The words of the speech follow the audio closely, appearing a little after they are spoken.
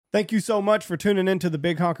Thank you so much for tuning into the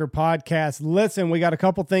Big Honker Podcast. Listen, we got a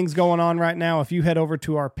couple things going on right now. If you head over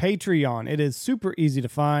to our Patreon, it is super easy to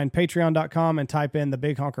find. Patreon.com and type in the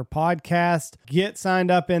Big Honker Podcast. Get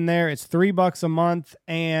signed up in there. It's $3 a month,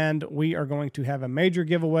 and we are going to have a major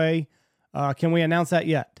giveaway. Can we announce that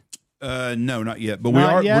yet? No, not yet. But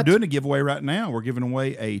we're doing a giveaway right now. We're giving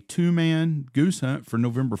away a 2-man goose hunt for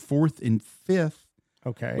November 4th and 5th.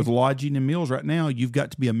 Okay. With lodging and meals right now. You've got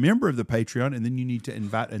to be a member of the Patreon, and then you need to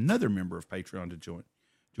invite another member of Patreon to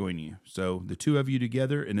join you. So the two of you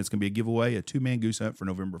together, and it's going to be a giveaway, a 2-man goose hunt for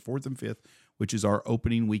November 4th and 5th, which is our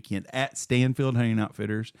opening weekend at Stanfield Hunting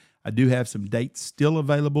Outfitters. I do have some dates still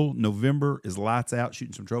available. November is lights out,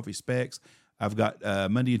 shooting some trophy specs. I've got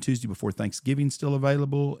Monday and Tuesday before Thanksgiving still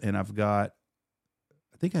available, and I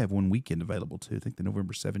think I have one weekend available too. I think the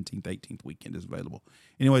November 17th, 18th weekend is available.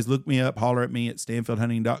 Anyways, look me up, holler at me at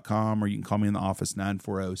stanfieldhunting.com, or you can call me in the office,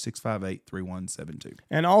 940-658-3172.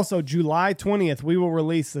 And also, July 20th, we will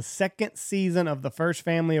release the second season of the first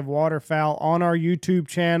family of waterfowl on our YouTube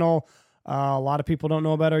channel. A lot of people don't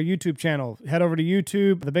know about our YouTube channel. Head over to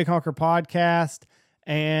YouTube, the Big Honker Podcast,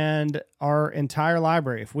 and our entire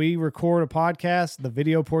library. If we record a podcast, the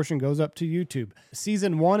video portion goes up to YouTube.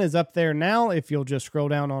 Season 1 is up there now. If you'll just scroll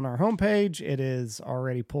down on our homepage, it is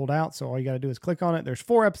already pulled out. So all you got to do is click on it. There's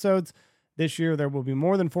 4 episodes. This year, there will be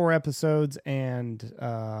more than 4 episodes. And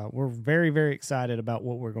we're very, very excited about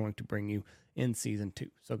what we're going to bring you in season 2.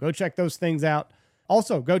 So go check those things out.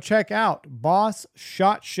 Also, go check out Boss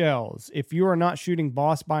Shot Shells. If you are not shooting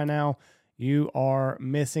Boss by now, you are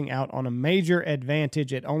missing out on a major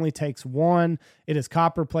advantage. It only takes one. It is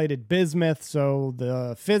copper-plated bismuth, so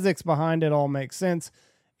the physics behind it all makes sense.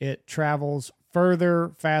 It travels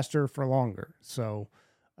further, faster, for longer. So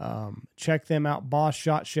check them out,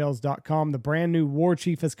 bossshotshells.com. The brand new War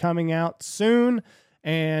Chief is coming out soon,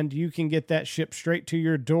 and you can get that shipped straight to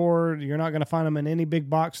your door. You're not going to find them in any big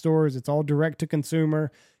box stores. It's all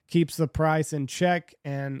direct-to-consumer. Keeps the price in check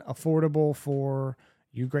and affordable for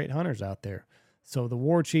you great hunters out there. So the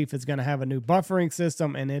War Chief is going to have a new buffering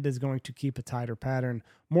system, and it is going to keep a tighter pattern,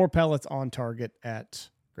 more pellets on target at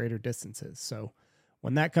greater distances. So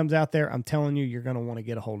when that comes out there, I'm telling you, you're going to want to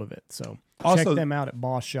get a hold of it. So also, check them out at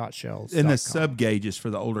bossshotshells.com. And the sub gauges for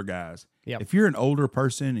the older guys. Yep. If you're an older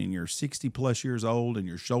person and you're 60 plus years old and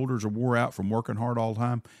your shoulders are wore out from working hard all the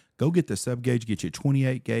time, go get the sub gauge, get you a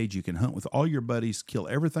 28 gauge. You can hunt with all your buddies, kill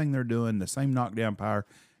everything they're doing, the same knockdown power.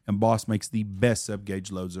 And Boss makes the best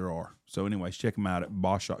sub-gauge loads there are. So anyways, check them out at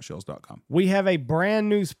bossshotshells.com. We have a brand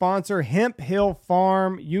new sponsor, Hemp Hill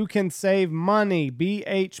Farm. You can save money.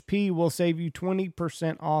 BHP will save you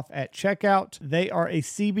 20% off at checkout. They are a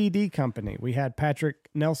CBD company. We had Patrick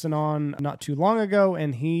Nelson on not too long ago,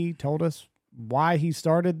 and he told us why he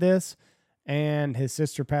started this. And his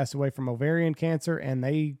sister passed away from ovarian cancer, and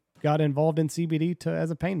they got involved in CBD as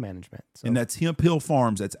a pain management. So. And that's Hemp Hill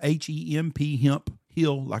Farms. That's H-E-M-P, Hemp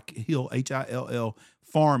Hill, like Hill, H-I-L-L.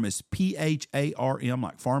 Farm is P-H-A-R-M,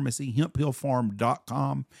 like pharmacy,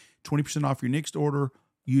 hemphillfarm.com. 20% off your next order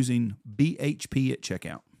using BHP at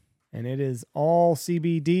checkout. And it is all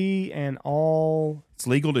CBD and all... It's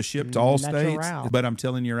legal to ship to all natural. states, but I'm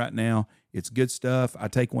telling you right now, it's good stuff. I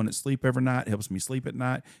take one at sleep every night. It helps me sleep at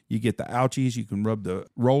night. You get the ouchies. You can rub the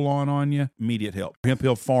roll-on on you. Immediate help.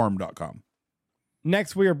 hemphillfarm.com.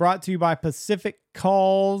 Next, we are brought to you by Pacific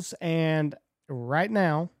Calls, and right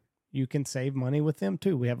now, you can save money with them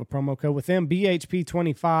too. We have a promo code with them,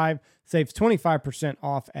 BHP25, saves 25%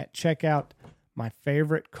 off at checkout. My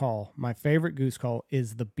favorite call, my favorite goose call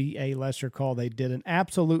is the B.A. Lesher call. They did an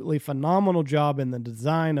absolutely phenomenal job in the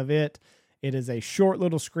design of it. It is a short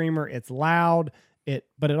little screamer. It's loud,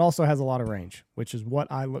 but it also has a lot of range, which is what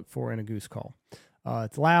I look for in a goose call.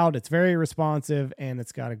 It's loud, it's very responsive, and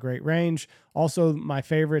it's got a great range. Also, my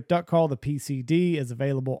favorite duck call, the PCD, is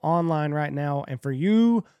available online right now. And for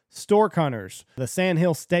you stork hunters, the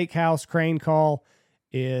Sandhill Steakhouse crane call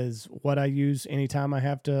is what I use anytime I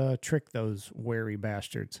have to trick those wary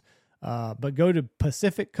bastards. But go to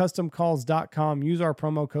pacificcustomcalls.com, use our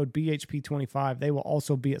promo code BHP25. They will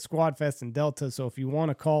also be at Squad Fest in Delta. So if you want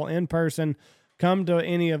to call in person, come to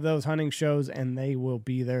any of those hunting shows and they will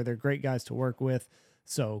be there. They're great guys to work with.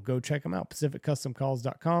 So go check them out,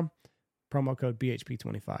 pacificcustomcalls.com, promo code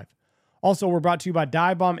BHP25. Also, we're brought to you by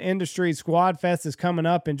Dive Bomb Industries. Squad Fest is coming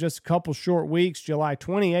up in just a couple short weeks, July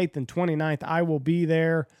 28th and 29th. I will be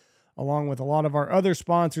there along with a lot of our other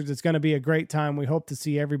sponsors. It's going to be a great time. We hope to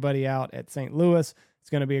see everybody out at St. Louis.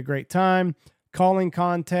 It's going to be a great time. Calling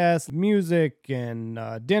contest, music, and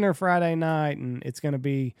dinner Friday night, and it's going to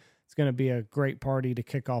be It's going to be a great party to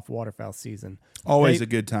kick off waterfowl season. Always a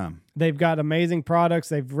good time. They've got amazing products.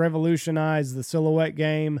 They've revolutionized the silhouette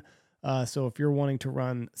game. So if you're wanting to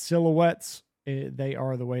run silhouettes, they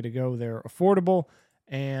are the way to go. They're affordable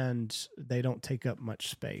and they don't take up much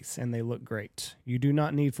space and they look great. You do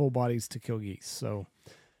not need full bodies to kill geese. So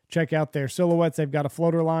check out their silhouettes. They've got a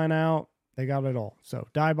floater line out. They got it all. So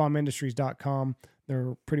divebombindustries.com.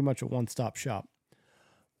 They're pretty much a one-stop shop.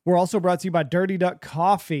 We're also brought to you by Dirty Duck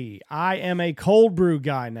Coffee. I am a cold brew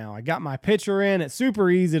guy now. I got my pitcher in. It's super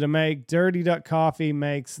easy to make. Dirty Duck Coffee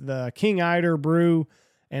makes the King Eider brew,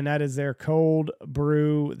 and that is their cold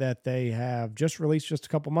brew that they have just released just a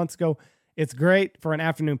couple months ago. It's great for an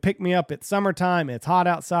afternoon pick-me-up. It's summertime. It's hot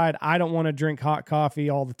outside. I don't want to drink hot coffee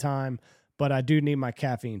all the time, but I do need my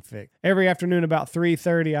caffeine fix. Every afternoon about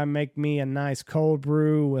 3:30, I make me a nice cold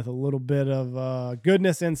brew with a little bit of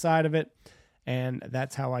goodness inside of it. And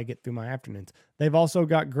that's how I get through my afternoons. They've also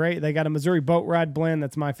got they got a Missouri Boat Ride blend.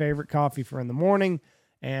 That's my favorite coffee for in the morning,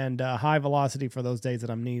 and high velocity for those days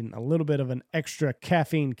that I'm needing a little bit of an extra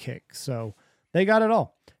caffeine kick. So they got it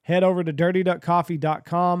all. Head over to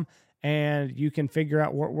dirtyduckcoffee.com and you can figure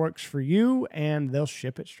out what works for you and they'll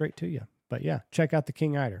ship it straight to you. But yeah, check out the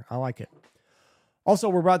King Eider. I like it. Also,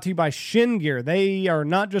 we're brought to you by Shin Gear. They are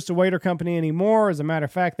not just a wader company anymore. As a matter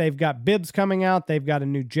of fact, they've got bibs coming out. They've got a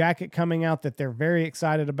new jacket coming out that they're very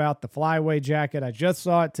excited about, the Flyaway jacket. I just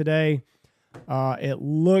saw it today. It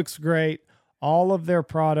looks great. All of their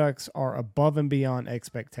products are above and beyond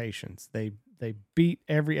expectations. They beat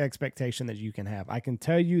every expectation that you can have. I can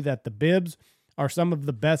tell you that the bibs are some of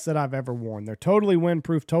the best that I've ever worn. They're totally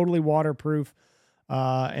windproof, totally waterproof,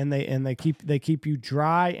 and they keep you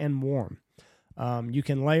dry and warm. You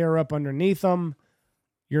can layer up underneath them.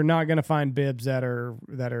 You're not going to find bibs that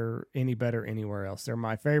are any better anywhere else. They're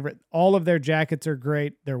my favorite. All of their jackets are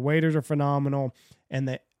great. Their waders are phenomenal.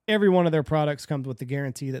 And every one of their products comes with the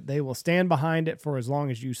guarantee that they will stand behind it for as long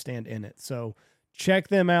as you stand in it. So check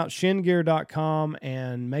them out, shingear.com,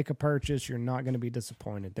 and make a purchase. You're not going to be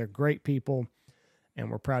disappointed. They're great people, and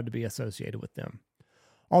we're proud to be associated with them.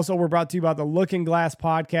 Also, we're brought to you by the Looking Glass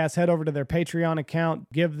Podcast. Head over to their Patreon account,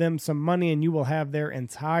 give them some money, and you will have their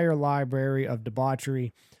entire library of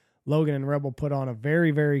debauchery. Logan and Rebel put on a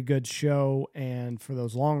very, very good show, and for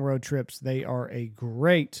those long road trips, they are a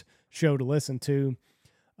great show to listen to,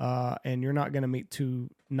 and you're not going to meet two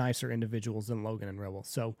nicer individuals than Logan and Rebel.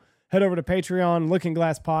 So head over to Patreon, Looking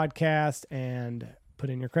Glass Podcast, and put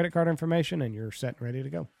in your credit card information, and you're set and ready to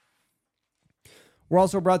go. We're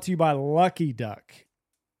also brought to you by Lucky Duck.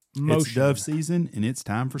 Motion. It's dove season, and it's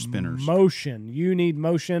time for spinners. Motion. You need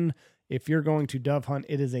motion if you're going to dove hunt.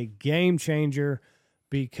 It is a game changer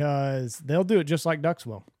because they'll do it just like ducks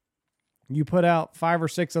will. You put out 5 or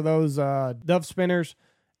 6 of those dove spinners,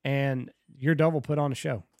 and your dove will put on a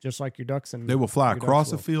show, just like your ducks. And they will fly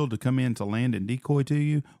across a field to come in to land and decoy to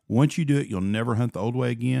you. Once you do it, you'll never hunt the old way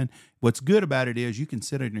again. What's good about it is you can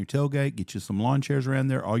sit on your tailgate, get you some lawn chairs around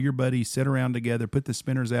there, all your buddies sit around together, put the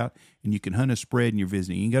spinners out, and you can hunt a spread and you're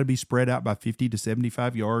visiting. You got to be spread out by 50 to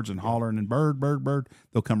 75 yards and hollering and bird, bird, bird.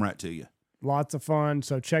 They'll come right to you. Lots of fun.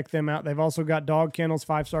 So check them out. They've also got dog kennels,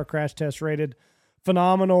 5-star crash test rated,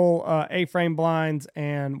 phenomenal A-frame blinds,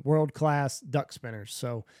 and world-class duck spinners.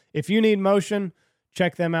 So if you need motion,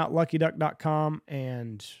 check them out, luckyduck.com,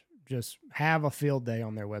 and just have a field day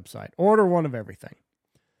on their website. Order one of everything.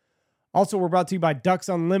 Also, we're brought to you by Ducks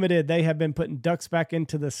Unlimited. They have been putting ducks back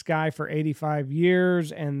into the sky for 85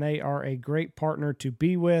 years, and they are a great partner to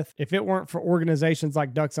be with. If it weren't for organizations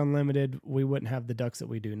like Ducks Unlimited, we wouldn't have the ducks that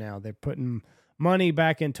we do now. They're putting money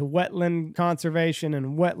back into wetland conservation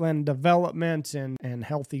and wetland development and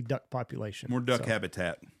healthy duck population. More duck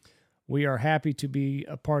habitat. We are happy to be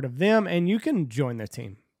a part of them, and you can join their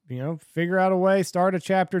team. You know, figure out a way, start a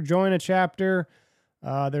chapter, join a chapter.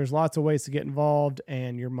 There's lots of ways to get involved,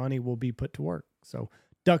 and your money will be put to work. So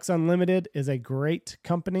Ducks Unlimited is a great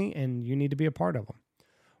company, and you need to be a part of them.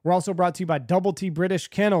 We're also brought to you by Double T British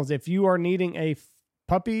Kennels. If you are needing a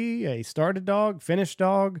puppy, a started dog, finished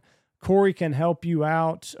dog, Corey can help you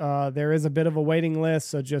out. There is a bit of a waiting list,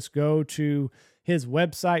 so just go to his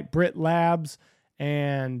website, Brit Labs,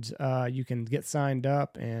 and you can get signed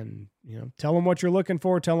up and tell him what you're looking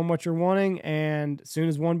for, tell him what you're wanting, and as soon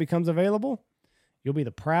as one becomes available, you'll be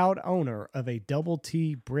the proud owner of a Double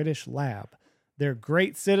T British Lab. They're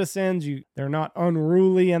great citizens. They're not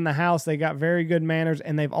unruly in the house. They got very good manners,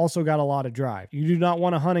 and they've also got a lot of drive. You do not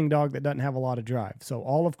want a hunting dog that doesn't have a lot of drive. So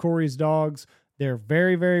all of Corey's dogs, they're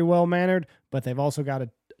very, very well-mannered, but they've also got a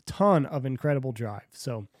ton of incredible drive.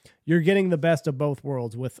 So you're getting the best of both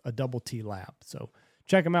worlds with a Double T Lab. So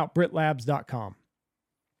check them out, britlabs.com.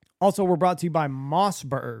 Also, we're brought to you by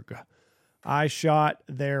Mossberg. I shot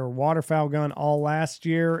their waterfowl gun all last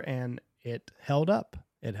year, and it held up.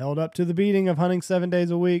 It held up to the beating of hunting 7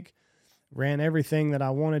 days a week. Ran everything that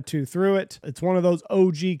I wanted to through it. It's one of those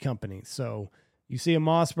OG companies. So you see a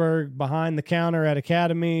Mossberg behind the counter at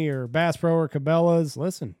Academy or Bass Pro or Cabela's,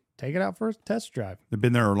 listen, take it out for a test drive. They've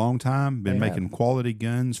been there a long time, been They making quality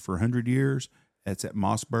guns for 100 years. That's at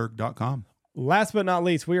mossberg.com. Last but not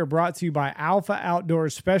least, we are brought to you by Alpha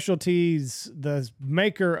Outdoors Specialties, the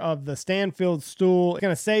maker of the Stanfield stool. It's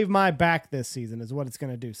going to save my back this season is what it's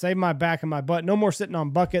going to do. Save my back and my butt. No more sitting on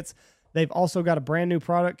buckets. They've also got a brand new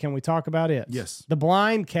product. Can we talk about it? Yes. The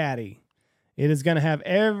Blind Caddy. It is going to have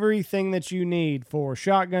everything that you need for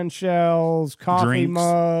shotgun shells, coffee Drinks.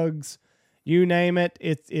 mugs, you name it.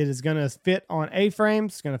 It is going to fit on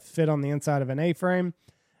A-frames. It's going to fit on the inside of an A-frame.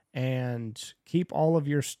 And keep all of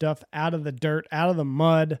your stuff out of the dirt, out of the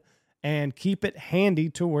mud, and keep it handy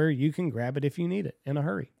to where you can grab it if you need it in a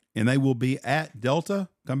hurry. And they will be at Delta.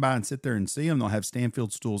 Come by and sit there and see them. They'll have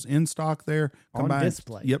Stanfield stools in stock there. Come On by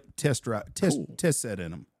display. Test set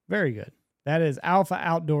in them. Very good. That is Alpha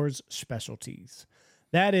Outdoors Specialties.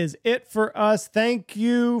 That is it for us. Thank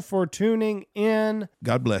you for tuning in.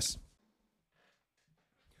 God bless.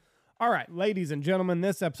 All right, ladies and gentlemen,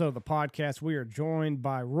 this episode of the podcast, we are joined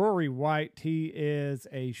by Rory White. He is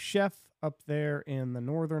a chef up there in the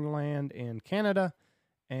northern land in Canada,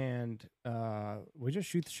 and we just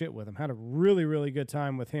shoot the shit with him. Had a really, really good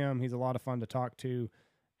time with him. He's a lot of fun to talk to,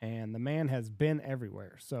 and the man has been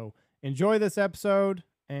everywhere. So enjoy this episode,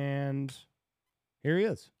 and here he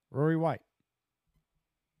is, Rory White.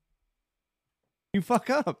 You fuck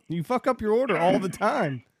up. You fuck up your order all the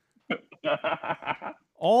time.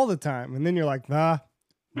 All the time. And then you're like,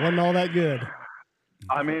 wasn't all that good.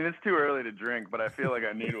 I mean, it's too early to drink, but I feel like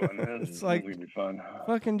I need one. It's like, going to be fun.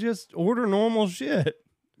 Fucking just order normal shit.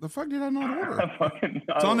 The fuck did I not order? It's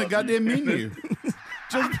It's on the goddamn menu.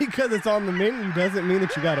 Just because it's on the menu doesn't mean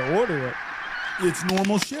that you got to order it. It's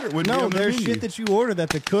normal shit. It wouldn't be No, on the there's menu. shit that you order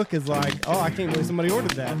that the cook is like, oh, I can't believe somebody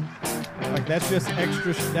ordered that. Like, that's just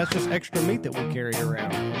extra meat that we carry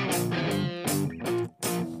around.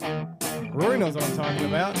 Rory knows what I'm talking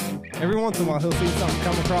about. Every once in a while, he'll see something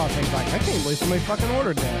come across, and he's like, I can't believe somebody fucking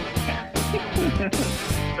ordered that.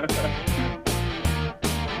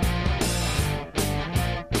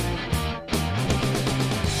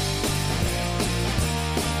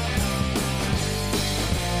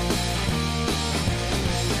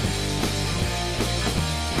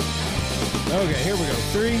 Okay, here we go.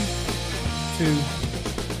 3, 2,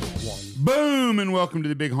 1. Boom, and welcome to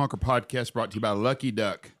the Big Honker Podcast brought to you by Lucky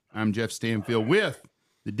Duck. I'm Jeff Stanfield with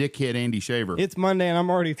the dickhead Andy Shaver. It's Monday, and I'm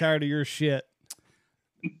already tired of your shit.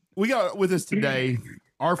 We got with us today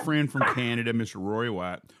our friend from Canada, Mr. Rory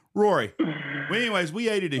White. Rory, well, anyways, we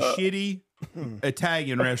ate at a shitty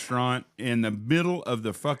Italian restaurant in the middle of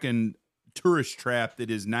the fucking tourist trap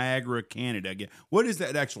that is Niagara, Canada. What is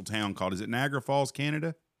that actual town called? Is it Niagara Falls,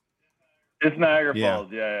 Canada? It's Niagara Yeah. Falls.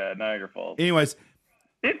 Yeah, Niagara Falls. Anyways,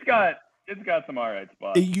 It's got some all right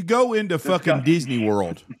spots. you go into fucking got- Disney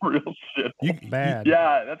World. Real shit. Bad.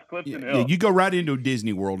 Yeah, that's Clifton Hill. Yeah, you go right into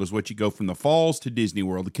Disney World is what you go from the falls to Disney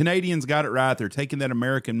World. The Canadians got it right. They're taking that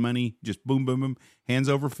American money, just boom, boom, boom, hands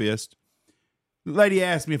over fist. The lady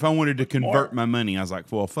asked me if I wanted to convert my money. I was like,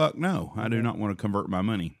 well, fuck no. I do not want to convert my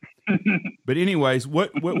money. But anyways,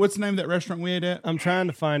 what's the name of that restaurant we ate at? I'm trying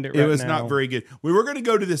to find it right now. It was not very good. We were going to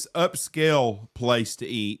go to this upscale place to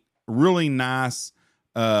eat. Really nice.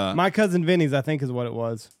 My Cousin Vinny's, I think, is what it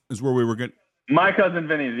was. Is where we were going. My cousin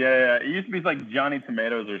Vinny's. Yeah. It used to be like Johnny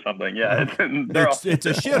Tomatoes or something. Yeah, It's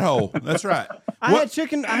a shithole. That's right. I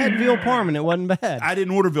had veal parm, and it wasn't bad. I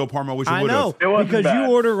didn't order veal parm. I wish I I would have. know, It wasn't because bad.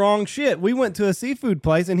 you order wrong shit. We went to a seafood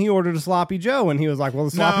place, and he ordered a sloppy Joe, and he was like, well,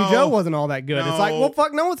 the sloppy No. Joe wasn't all that good. It's like, No. well,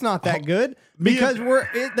 fuck, no, it's not that good, because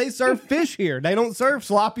they serve fish here. They don't serve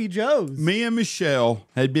sloppy Joes. Me and Michelle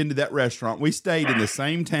had been to that restaurant. We stayed in the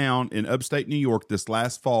same town in upstate New York this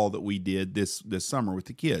last fall that we did this summer with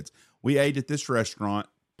the kids. We ate at this restaurant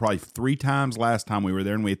probably 3 times last time we were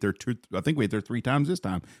there, and we ate there I think we ate there 3 times this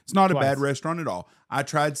time. It's not Twice. a bad restaurant at all. I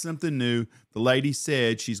tried something new. The lady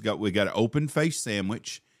said we got an open face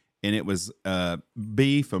sandwich, and it was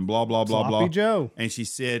beef and blah blah blah Sloppy blah. Joe. And she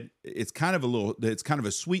said it's kind of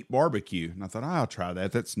a sweet barbecue. And I thought, I'll try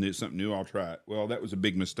that. That's new, something new. I'll try it. Well, that was a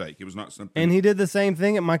big mistake. It was not something. And he did the same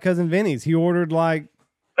thing at my cousin Vinny's. He ordered like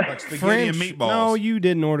like spaghetti French and meatballs. No, you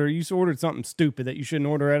didn't order. You ordered something stupid that you shouldn't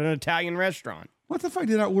order at an Italian restaurant. What the fuck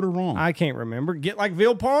did I order wrong? I can't remember. Get like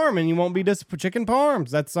veal parm, and you won't be disappointed. Chicken parms.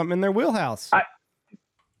 That's something in their wheelhouse.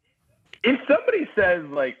 If somebody says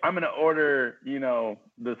like I'm gonna order,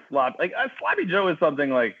 the slop, like a sloppy Joe is something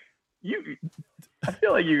like I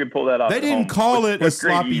feel like you could pull that off. They at didn't home call with- it a with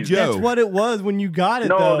great sloppy ease. Joe. That's what it was when you got it,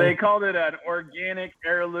 No, though. they called it an organic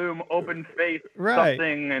heirloom open face Right.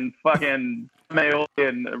 something and fucking mayo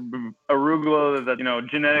and arugula that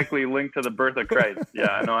genetically linked to the birth of Christ.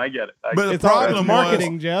 Yeah, no, I get it. But the It's all problem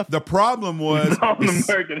marketing, was, Jeff. the problem was all the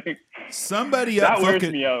marketing. somebody That up wears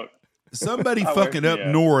fucking me out. somebody That fucking wears up me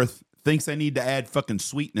out. north thinks they need to add fucking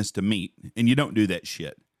sweetness to meat, and you don't do that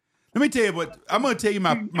shit. Let me tell you what I'm going to tell you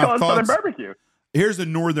my Call it Southern thoughts. barbecue.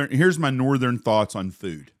 Here's my northern thoughts on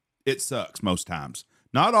food. It sucks most times,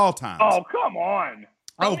 not all times. Oh, come on.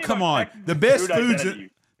 Oh, Tell me come about on. Texas The best food foods identity.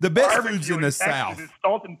 the best Barbecue food's in in the Texas South. is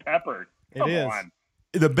salt and pepper. Come is. on.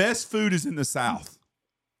 The best food is in the South.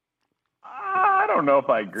 I don't know if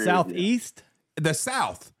I agree with you. Southeast? The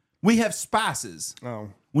South. We have spices. Oh.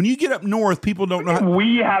 When you get up north, people don't know how.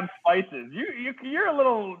 We have spices. You're a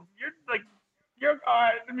little.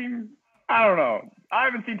 I mean, I don't know. I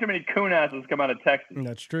haven't seen too many coon asses come out of Texas.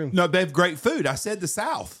 That's true. No, they have great food. I said the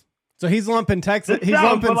South. So he's lumping Texas. The He's South,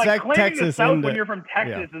 lumping but like claiming Texas the South into. when you're from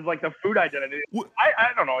Texas is like the food identity. What-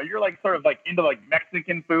 I don't know. You're like sort of like into like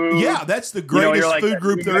Mexican food. Yeah, that's the You know, greatest you're like food that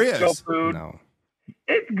group New there Mexico is. Food. No.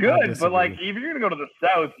 It's I good, disagree. but like if you're gonna go to the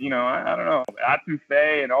South, I don't know,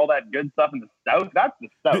 etouffee and all that good stuff in the South. That's the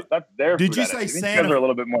South. That's their. Did food you identity. say These Santa- guys are a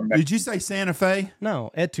little bit more Mexican. Did you say Santa Fe? No,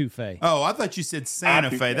 etouffee. Oh, I thought you said Santa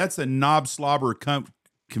Etouffee. Fe. That's a knob slobber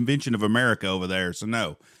convention of America over there. So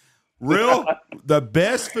no. The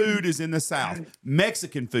best food is in the South.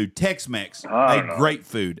 Mexican food, Tex-Mex, I don't know. great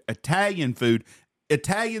food. Italian food.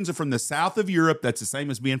 Italians are from the south of Europe. That's the same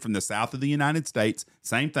as being from the south of the United States.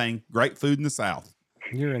 Same thing. Great food in the South.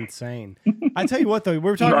 You're insane. I tell you what, though, we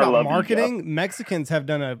were talking I about love you, marketing. Mexicans have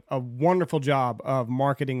done a wonderful job of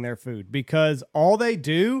marketing their food because all they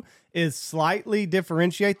do is slightly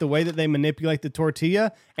differentiate the way that they manipulate the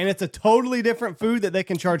tortilla, and it's a totally different food that they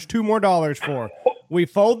can charge $2 more for. We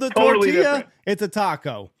fold the Totally tortilla, different. it's a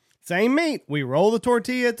taco. Same meat. We roll the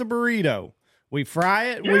tortilla, it's a burrito. We fry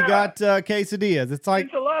it, we Yeah. got quesadillas. It's like,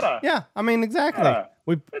 Enchilada. yeah, I mean, exactly. Yeah.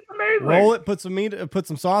 We It's amazing. roll it, put some meat, put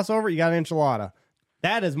some sauce over it, you got an enchilada.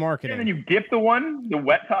 That is And then marketing. you dip the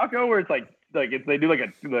wet taco, where it's like if they do like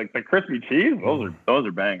the crispy cheese. Those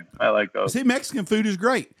are banging. I like those. See, Mexican food is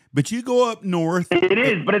great, but you go up north. It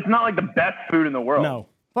is, but it's not like the best food in the world. No.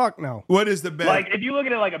 Fuck no. What is the best? Like if you look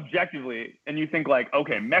at it like objectively, and you think like,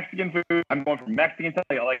 okay, Mexican food. I'm going for Mexican stuff.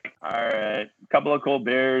 Like, all right, a couple of cold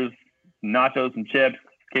beers, nachos, some chips,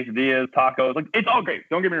 quesadillas, tacos. Like, it's all great.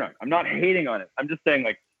 Don't get me wrong. I'm not hating on it. I'm just saying,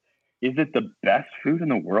 like, is it the best food in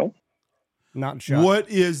the world? Not sure. What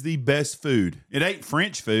is the best food? It ain't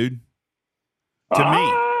French food. To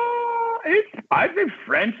me. I'd say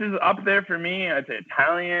French is up there for me. I'd say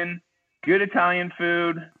Italian, good Italian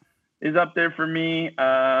food is up there for me.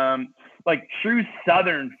 Like true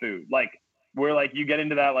Southern food, like where like you get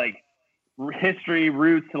into that like history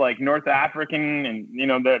roots to like North African and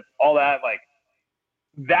that all that, like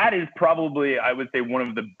that is probably, I would say, one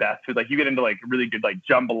of the best food. Like you get into like really good like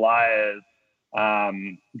jambalayas,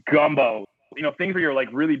 gumbo, things where you're like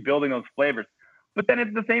really building those flavors. But then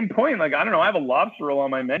at the same point, like, I don't know, I have a lobster roll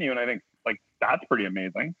on my menu and I think like that's pretty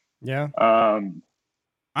amazing. Yeah. I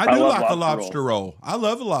do love like a lobster lobster roll. I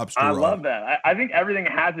love a lobster I roll. love that. I think everything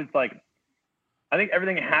has its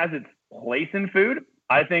place in food.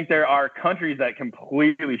 I think there are countries that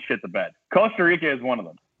completely shit the bed. Costa Rica is one of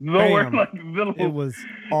them. Bam. It was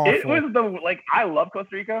awful. It was I love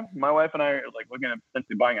Costa Rica. My wife and I are like looking at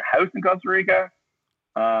potentially buying a house in Costa Rica.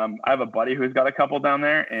 I have a buddy who's got a couple down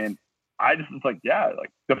there, and I just was like, yeah, like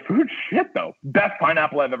the food shit though. Best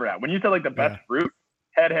pineapple I've ever had. When you said like the best fruit,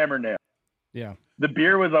 head hammer nail. Yeah. The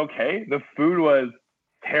beer was okay. The food was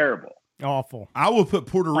terrible. Awful. I will put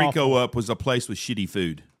Puerto Rico Awful. up was a place with shitty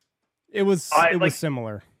food. It was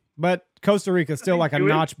similar. But Costa Rica is still like a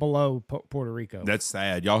notch below Puerto Rico. That's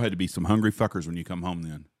sad. Y'all had to be some hungry fuckers when you come home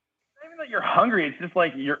then. Even though you're hungry, it's just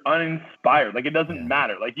like you're uninspired. Like it doesn't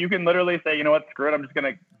matter. Like you can literally say, you know what, screw it. I'm just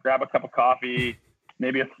going to grab a cup of coffee,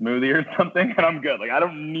 maybe a smoothie or something, and I'm good. Like I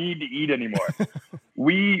don't need to eat anymore.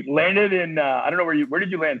 We landed in, I don't know where did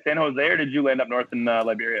you land? San Jose, or did you land up north in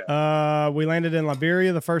Liberia? We landed in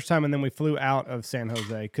Liberia the first time, and then we flew out of San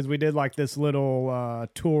Jose because we did like this little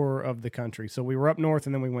tour of the country. So we were up north,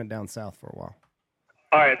 and then we went down south for a while.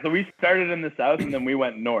 All right, so we started in the south, and then we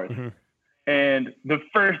went north. Mm-hmm. And the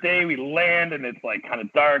first day we land, and it's like kind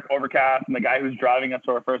of dark, overcast. And the guy who's driving us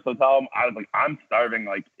to our first hotel, I was like, I'm starving.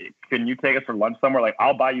 Like, can you take us for lunch somewhere? Like,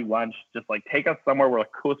 I'll buy you lunch. Just like take us somewhere where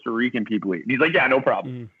like Costa Rican people eat. And he's like, yeah, no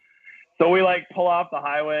problem. So we like pull off the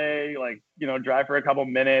highway, like, drive for a couple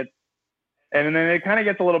minutes. And then it kind of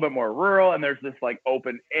gets a little bit more rural, and there's this like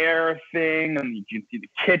open air thing, and you can see the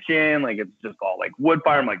kitchen, like it's just all like wood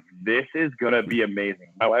fire. I'm like, this is gonna be amazing.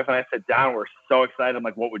 My wife and I sit down, we're so excited. I'm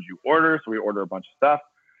like, what would you order? So we order a bunch of stuff,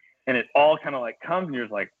 and it all kind of like comes, and you're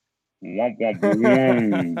just like, womp womp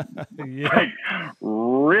womp. Yeah. Like,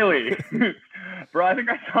 really, bro? I think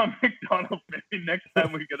I saw McDonald's. Maybe next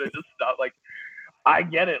time we gotta just stop. Like, I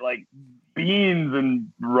get it, like beans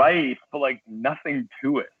and rice, but like nothing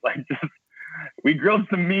to it, like just. We grilled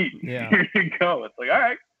some meat. Yeah. Here you go. It's like, all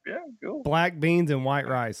right, yeah, cool. Black beans and white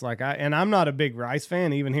rice. I'm not a big rice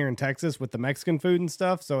fan, even here in Texas with the Mexican food and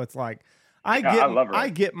stuff. So it's like, I love rice. I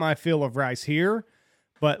get my fill of rice here,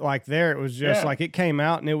 but like there, it was just like, it came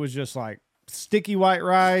out and it was just like sticky white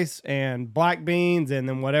rice and black beans and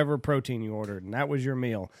then whatever protein you ordered. And that was your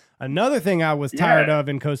meal. Another thing I was tired of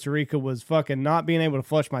in Costa Rica was fucking not being able to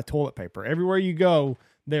flush my toilet paper. Everywhere you go,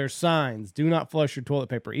 there's signs. Do not flush your toilet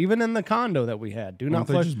paper. Even in the condo that we had, do not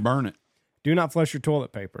flush. Just burn it. Do not flush your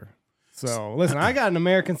toilet paper. So listen, I got an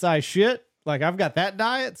American-sized shit. Like I've got that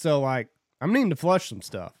diet, so like I'm needing to flush some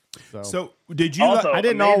stuff. So did you? Also, I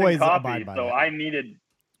didn't always abide by so that. I needed.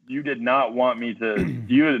 You did not want me to.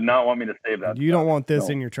 You did not want me to save that. You don't want this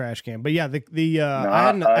in your trash can. But yeah,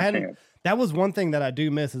 I hadn't. That was one thing that I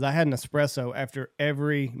do miss is I had an espresso after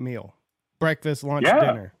every meal, breakfast, lunch,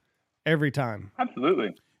 dinner. Every time.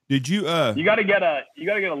 Absolutely. Did you you got to get a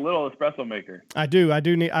little espresso maker. I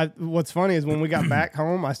do need what's funny is when we got back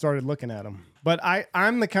home I started looking at them. But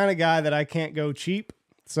I'm the kind of guy that I can't go cheap.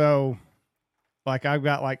 So like I've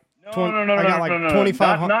got like No.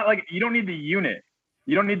 25 not like you don't need the unit.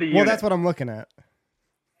 You don't need the unit. Well, that's what I'm looking at.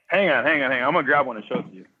 Hang on. I'm going to grab one and show it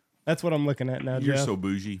to you. That's what I'm looking at now, You're Jeff. so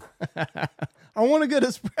bougie. I want a good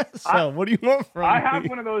espresso. What do you want from me? I have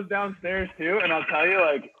one of those downstairs too, and I'll tell you,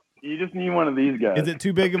 like, you just need one of these guys. Is it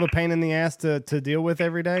too big of a pain in the ass to deal with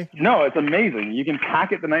every day? No, it's amazing. You can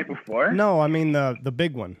pack it the night before. No, I mean the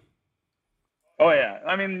big one. Oh, yeah.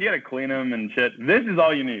 I mean, you got to clean them and shit. This is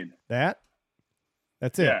all you need. That's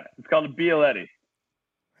it? Yeah. It's called a Bialetti.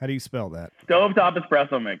 How do you spell that? Stovetop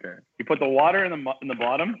espresso maker. You put the water in the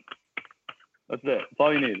bottom. That's it. That's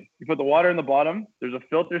all you need. You put the water in the bottom. There's a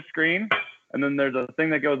filter screen, and then there's a thing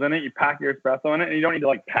that goes in it. You pack your espresso in it, and you don't need to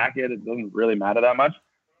like pack it. It doesn't really matter that much.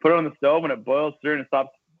 Put it on the stove. When it boils through and it stops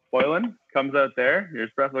boiling, comes out there. Your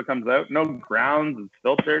espresso comes out. No grounds. It's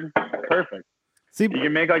filtered. Perfect. See, you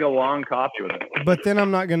can make like a long coffee with it. But then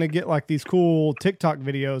I'm not going to get like these cool TikTok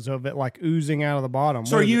videos of it like oozing out of the bottom.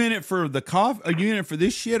 So are you in it for the coffee? Are you in it for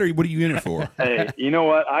this shit, or what are you in it for? Hey, you know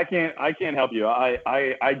what? I can't help you.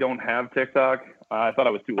 I don't have TikTok. I thought I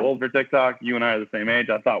was too old for TikTok. You and I are the same age.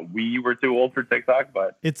 I thought we were too old for TikTok,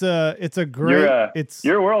 but it's a great.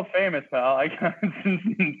 You're world famous, pal.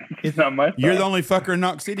 It's not my. You're the only fucker in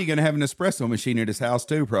Knox City going to have an espresso machine at his house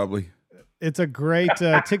too, probably. It's a great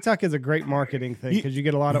TikTok is a great marketing thing because you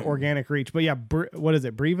get a lot of organic reach. But yeah, what is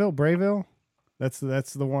it? Breville? That's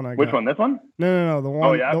the one I got. Which one? This one? No, the one.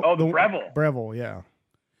 Oh yeah. The Breville. Breville, yeah.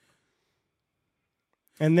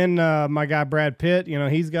 And then my guy Brad Pitt,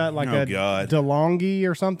 he's got like DeLonghi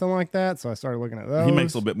or something like that. So I started looking at those. He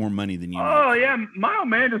makes a little bit more money than you. Oh yeah, my old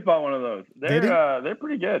man just bought one of those. They're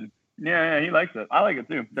pretty good. Yeah, he likes it. I like it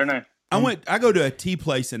too. They're nice. I go to a tea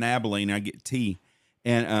place in Abilene. I get tea,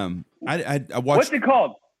 and I watched. What's it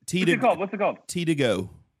called? What's it called? Tea to go.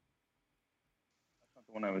 That's not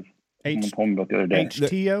the one I was told me about the other day.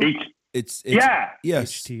 HTO. It's yes.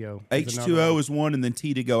 HTO. H2O is one, and then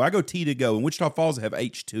Tea to go. I go Tea to go. In Wichita Falls, they have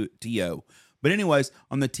H2TO. But anyways,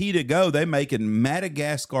 on the Tea to go, they make a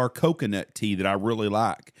Madagascar coconut tea that I really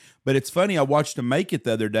like. But it's funny, I watched them make it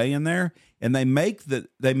the other day in there, and they make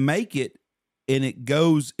it, and it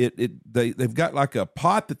goes. They've got like a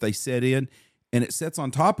pot that they set in, and it sets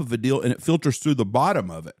on top of a deal, and it filters through the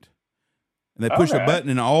bottom of it. And they push a button,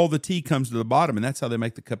 and all the tea comes to the bottom, and that's how they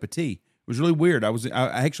make the cup of tea. It was really weird. I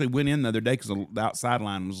actually went in the other day because the outside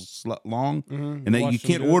line was long, and you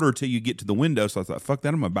can't order till you get to the window. So I thought, fuck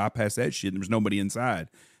that, I'm gonna bypass that shit. And there was nobody inside,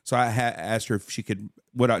 so I asked her if she could.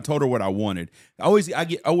 I told her what I wanted. I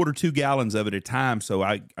order 2 gallons of it at a time, so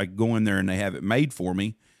I go in there and they have it made for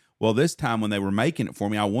me. Well, this time when they were making it for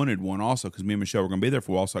me, I wanted one also because me and Michelle were going to be there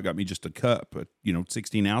for a while, so I got me just a cup,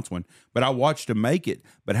 16-ounce one. But I watched them make it.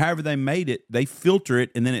 But however they made it, they filter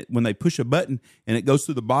it, and then when they push a button, and it goes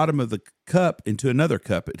through the bottom of the cup into another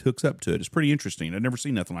cup. It hooks up to it. It's pretty interesting. I've never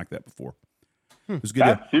seen nothing like that before. It was good.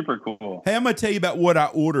 That's super cool. Hey, I'm going to tell you about what I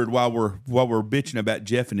ordered while we're bitching about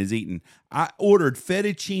Jeff and his eating. I ordered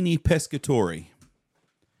fettuccine pescatore.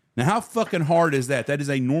 Now, how fucking hard is that? That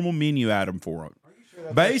is a normal menu item for it.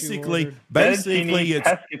 Basically, it's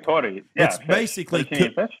pescatore. Yeah, it's basically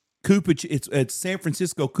It's San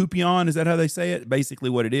Francisco Coupon. Is that how they say it? Basically,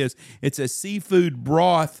 what it is, it's a seafood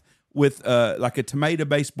broth with like a tomato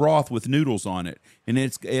based broth with noodles on it, and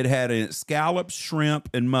it had scallops, shrimp,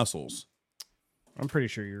 and mussels. I'm pretty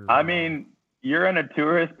sure you're. I mean, you're in a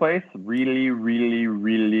tourist place, really, really,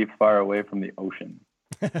 really far away from the ocean.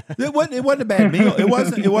 It wasn't a bad meal. It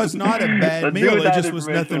was not a bad meal. It just was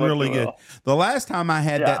nothing really good. The last time I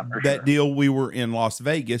had that deal, we were in Las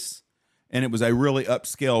Vegas, and it was a really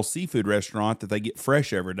upscale seafood restaurant that they get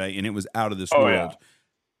fresh every day, and it was out of this world. Yeah.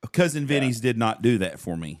 Cousin Vinny's did not do that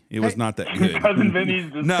for me. It was not that good. Cousin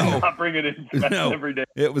Vinny's does not bring it in fresh every day.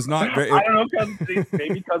 It was not very. I don't know, Cousin Vinny's.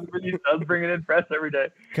 Maybe Cousin Vinny's does bring it in fresh every day.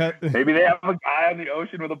 Maybe they have a guy on the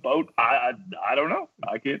ocean with a boat. I don't know.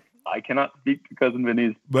 I cannot speak to Cousin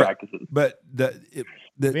Vinny's practices. But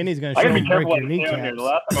Vinny's going to show you break your kneecaps. Here. The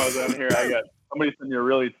last time I was down here, I got somebody sent me a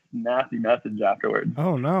really nasty message afterwards.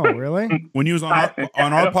 Oh no, really? When you was on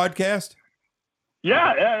our podcast?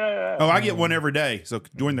 Yeah. Oh, I get one every day, so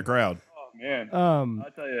join the crowd. Oh man, I'll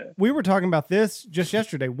tell you. We were talking about this just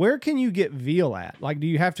yesterday. Where can you get veal at? Like, do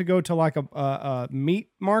you have to go to like a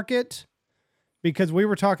meat market? Because we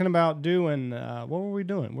were talking about doing. What were we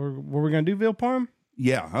doing? Were we going to do veal parm?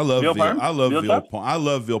 Yeah, I love veal. I love veal parm. I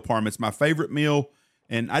love veal parm. It's my favorite meal,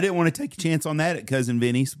 and I didn't want to take a chance on that at Cousin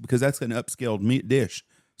Vinny's because that's an upscaled meat dish.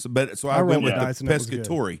 So I went with the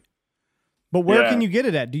pescatori. But where can you get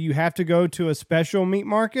it at? Do you have to go to a special meat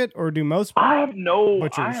market, or do most? I have no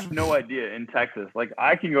idea in Texas. Like,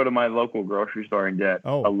 I can go to my local grocery store and get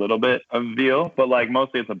a little bit of veal, but like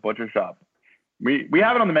mostly it's a butcher shop. We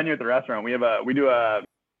have it on the menu at the restaurant. We do a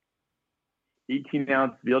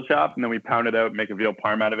 18-ounce veal chop, and then we pound it out, make a veal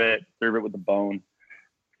parm out of it, serve it with the bone.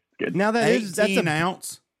 Good. Now that's an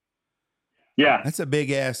ounce. Yeah, that's a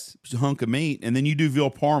big ass hunk of meat, and then you do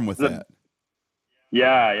veal parm with that.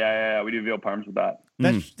 Yeah. We do veal parms with that.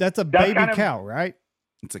 That's a baby cow, right?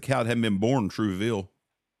 It's a cow that hadn't been born. True veal.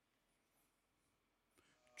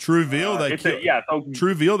 True veal.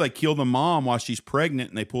 True veal. They kill the mom while she's pregnant,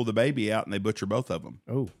 and they pull the baby out, and they butcher both of them.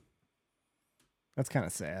 Oh, that's kind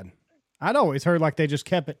of sad. I'd always heard like they just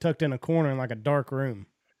kept it tucked in a corner in like a dark room.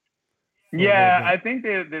 Yeah, I think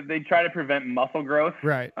they try to prevent muscle growth.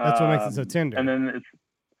 Right. That's what makes it so tender. And then it's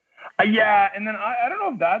and then I don't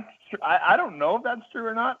know if that's true. I don't know if that's true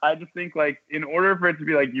or not. I just think like in order for it to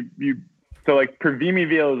be like so like Pravimi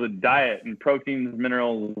veal is a diet and proteins,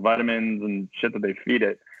 minerals, vitamins, and shit that they feed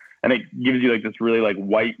it, and it gives you like this really like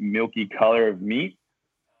white milky color of meat.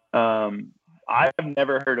 I've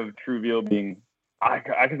never heard of true veal being.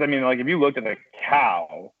 Because I mean, like if you looked at a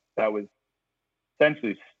cow that was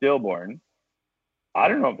essentially stillborn, I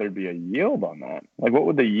don't know if there'd be a yield on that. Like, what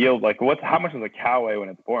would the yield like? How much does a cow weigh when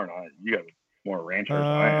it's born? You got more ranchers than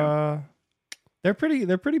I am. They're pretty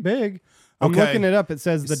big. I'm looking it up. It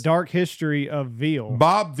says the dark history of veal.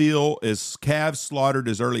 Bob veal is calves slaughtered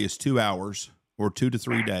as early as 2 hours or 2 to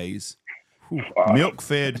 3 days. Milk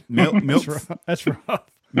fed. That's rough.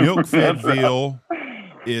 Milk fed veal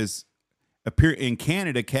is. In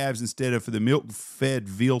Canada, calves instead of for the milk-fed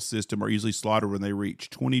veal system are usually slaughtered when they reach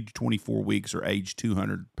 20 to 24 weeks or age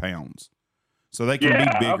 200 pounds. So they can be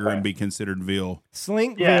bigger and be considered veal.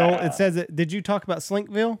 Slink veal, it says it. Did you talk about slink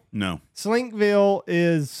veal? No. Slink veal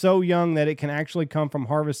is so young that it can actually come from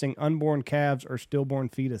harvesting unborn calves or stillborn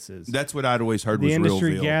fetuses. That's what I'd always heard was real veal. The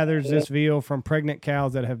industry gathers this veal from pregnant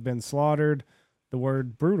cows that have been slaughtered. The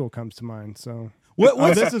word brutal comes to mind, so...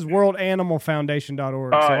 this is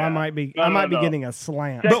worldanimalfoundation.org, so I might be getting a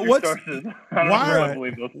slant. But why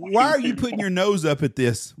are you putting your nose up at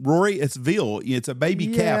this, Rory? It's veal. It's a baby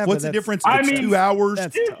calf. What's the difference if it's 2 hours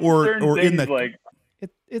or in the like?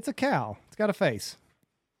 It's a cow. It's got a face.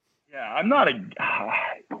 Yeah, I'm not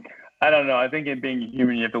I don't know. I think in being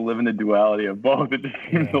human, you have to live in the duality of both. It just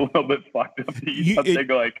seems a little bit fucked up to eat something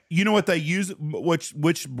like. You know what they use?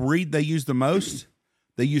 Which breed they use the most?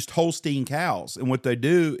 They used Holstein cows, and what they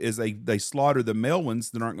do is they slaughter the male ones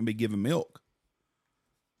that aren't going to be giving milk,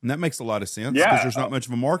 and that makes a lot of sense because there's not much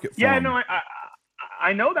of a market for them. Yeah, no,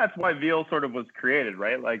 I know that's why veal sort of was created,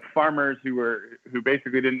 right? Like farmers who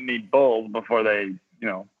basically didn't need bulls before they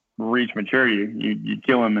reach maturity, you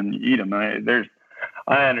kill them and you eat them. I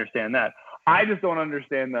understand that. I just don't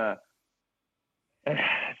understand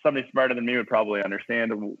somebody smarter than me would probably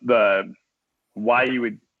understand why you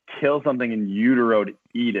would kill something in utero to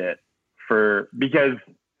eat it because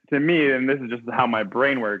to me, and this is just how my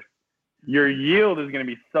brain works, your yield is going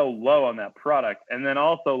to be so low on that product. And then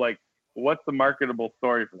also like, what's the marketable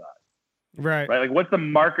story for that? Right. Like what's the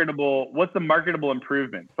marketable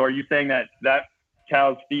improvement? So are you saying that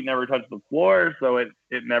cow's feet never touched the floor, so it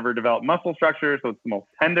never developed muscle structure, so it's the most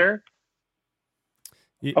tender?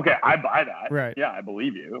 Okay, I buy that. Right. Yeah, I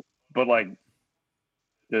believe you. But like,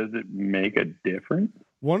 does it make a difference?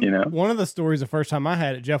 One of the stories the first time I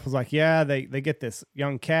had it, Jeff was like, yeah, they get this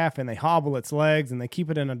young calf and they hobble its legs and they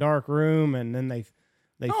keep it in a dark room and then they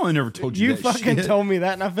Oh, I never told you You that fucking shit. told me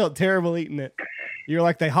that and I felt terrible eating it. You're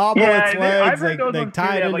like, they hobble Yeah, its legs, I've heard they those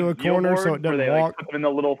tie it into a corner so it doesn't they walk. like put them in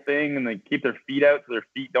the little thing and they keep their feet out so their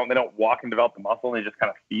feet don't walk and develop the muscle and they just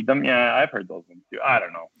kind of feed them. Yeah, I've heard those ones too. I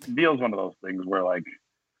don't know. Veal's one of those things where like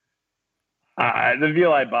the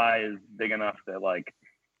veal I buy is big enough that like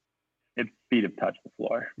its feet have touched the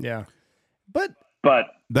floor. Yeah. But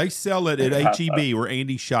they sell it at H-E-B where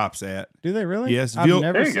Andy shops at. Do they really? Yes. I've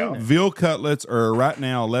never seen it. Veal cutlets are right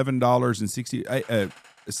now $11.64.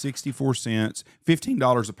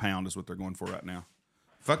 $15 a pound is what they're going for right now.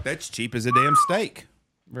 Fuck, that's cheap as a damn steak.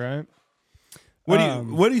 Right. What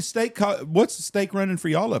do you steak? What's the steak running for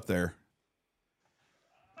y'all up there?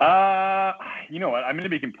 You know what? I'm going to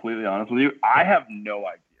be completely honest with you. I have no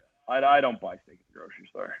idea. I don't buy steak at the grocery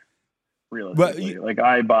store. Realistically, like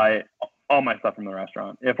I buy all my stuff from the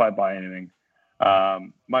restaurant if I buy anything.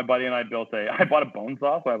 My buddy and I I bought a bone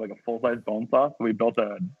saw. So I have like a full-size bone saw. So we built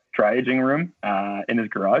a dry aging room in his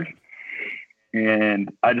garage. And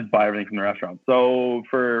I just buy everything from the restaurant. So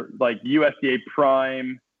for like USDA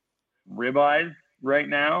prime ribeyes right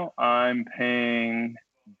now, I'm paying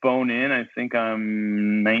bone in. I think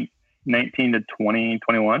I'm 19 to 20,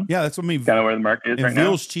 21. Yeah, that's what I mean. Kind of where the market is right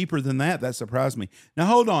now. Veal's cheaper than that. That surprised me. Now,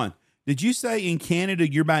 hold on. Did you say in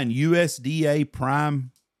Canada you're buying USDA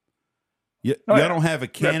prime? You don't have a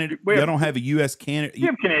Canada. You don't have a US Canada. We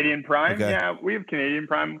have Canadian prime. Okay. Yeah, we have Canadian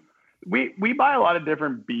prime. We buy a lot of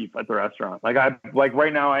different beef at the restaurant. Like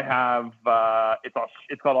right now I have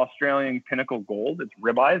it's called Australian Pinnacle Gold. It's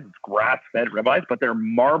ribeyes. It's grass fed ribeyes, but they're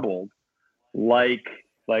marbled like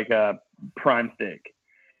a prime steak,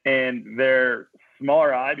 and they're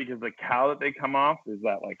smaller eye because the cow that they come off is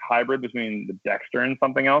that like hybrid between the Dexter and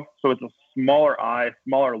something else. So it's a smaller eye,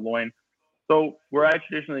 smaller loin. So where I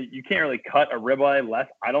traditionally, you can't really cut a ribeye less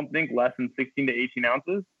than 16 to 18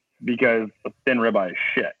 ounces because a thin ribeye is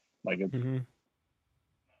shit. Like it's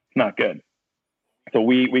not good. So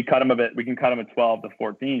we cut them a bit. We can cut them at 12 to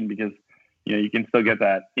 14 because you can still get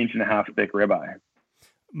that 1.5 inch thick ribeye.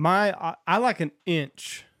 I like an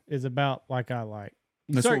inch is about like I like.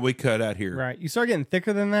 That's what we cut out here. Right. You start getting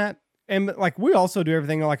thicker than that. And like we also do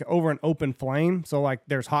everything like over an open flame. So like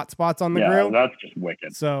there's hot spots on the grill. That's just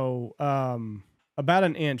wicked. So about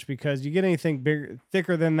an inch because you get anything bigger,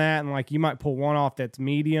 thicker than that. And like you might pull one off that's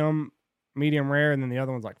medium rare. And then the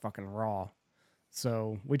other one's like fucking raw.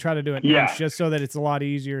 So we try to do an inch just so that it's a lot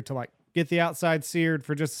easier to like get the outside seared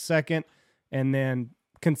for just a second. And then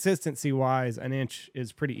consistency wise, an inch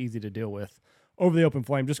is pretty easy to deal with over the open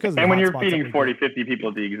flame just because. And when you're feeding 40, 50 people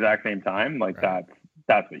at the exact same time, like that's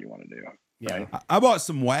what you want to do. Yeah. Right? I bought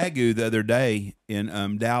some Wagyu the other day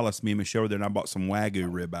in Dallas. Me and Michelle were there, and I bought some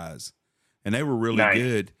Wagyu ribeyes, and they were really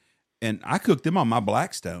good. And I cooked them on my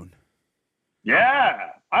Blackstone. Yeah,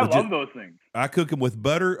 I love those things. I cook them with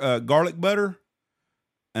butter, garlic butter,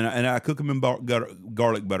 and I cook them in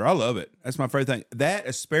garlic butter. I love it. That's my favorite thing. That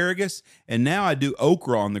asparagus, and now I do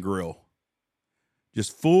okra on the grill.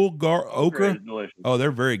 Just full okra. Delicious. Oh,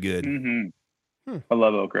 they're very good. Mm-hmm. I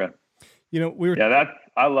love okra.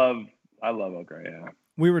 I love okra.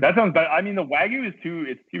 Yeah, that sounds bad. I mean, the Wagyu is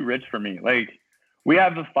too rich for me. Like we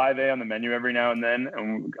have the 5A on the menu every now and then,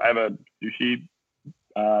 and I have a sushi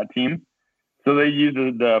team, so they use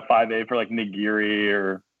the 5A for like nigiri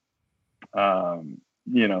or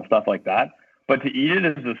stuff like that. But to eat it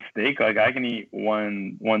as a steak, like I can eat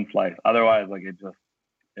one slice. Otherwise, like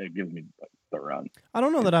it gives me the run. I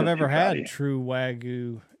don't know that I've ever had true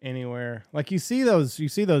Wagyu anywhere. Like you see those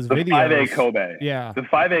videos. The 5A Kobe. Yeah. The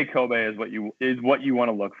 5A Kobe is what you want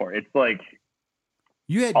to look for. It's like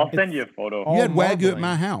I'll send you a photo. You had Wagyu at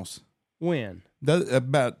my house. When?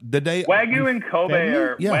 About the day Wagyu and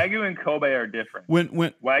Kobe are different. When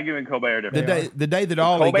Wagyu and Kobe are different. The day that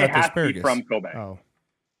Ollie got the asparagus from Kobe. Oh.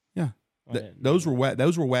 Yeah. Those were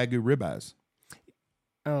Wagyu ribeyes.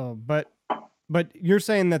 Oh, but you're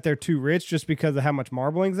saying that they're too rich just because of how much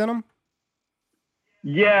marbling's in them?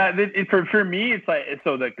 Yeah, for me, it's like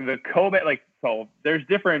the Kobe, like there's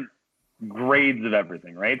different grades of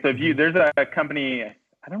everything, right? So if there's a company,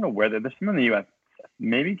 I don't know where there's some in the U.S.,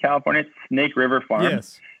 maybe California, Snake River Farm.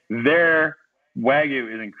 Yes, their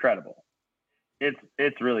Wagyu is incredible.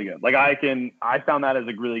 It's really good. Like I found that as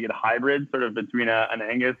a really good hybrid, sort of between an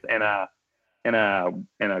Angus and a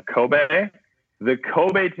Kobe. The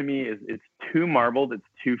Kobe to me it's too marbled, it's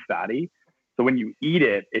too fatty. So when you eat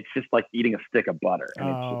it, it's just like eating a stick of butter.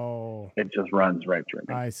 And Oh, it just runs right through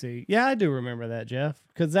me. I see. Yeah, I do remember that, Jeff,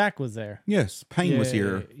 because Zach was there. Yes, Payne was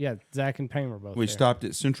here. Yeah, Zach and Payne were both We there. stopped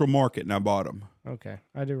at Central Market and I bought them. Okay,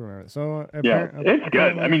 I do remember it. So Yeah, it's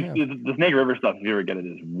good. I mean, the Snake River stuff, if you ever get it,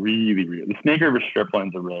 is really, really. The Snake River strip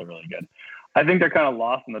loins are really, really good. I think they're kind of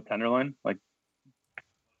lost in the tenderloin. Like,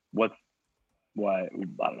 why? I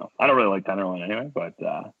don't know. I don't really like tenderloin anyway, but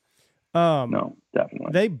no,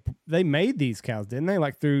 definitely. They made these cows, didn't they?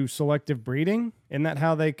 Like through selective breeding. Isn't that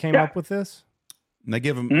how they came up with this? And they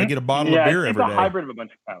give them. They get a bottle of beer every day. It's a hybrid of a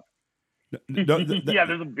bunch of cows. Yeah,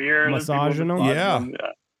 there's a beer. Massaging them. Yeah.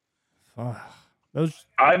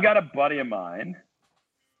 I've got a buddy of mine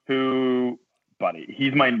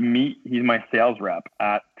he's my sales rep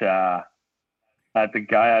at the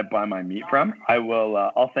guy I buy my meat from.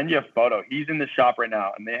 I'll send you a photo. He's in the shop right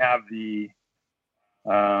now, and they have he's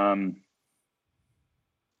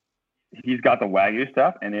got the Wagyu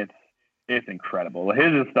stuff, and it's incredible.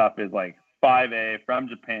 His stuff is like 5A from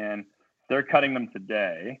Japan. They're cutting them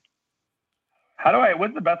today.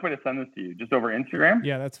 What's the best way to send this to you? Just over Instagram?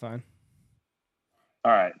 Yeah, that's fine.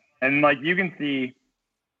 All right. And like you can see,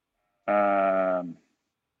 shit, I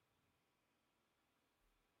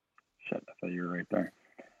thought you were right there.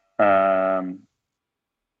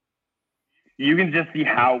 You can just see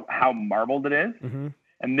how marbled it is. Mm-hmm.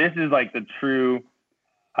 And this is like the true,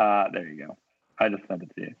 there you go. I just sent it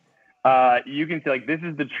to you. You can see like, this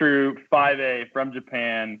is the true 5A from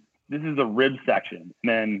Japan. This is the rib section. And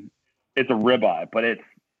then it's a ribeye, but it's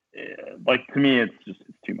like, to me, it's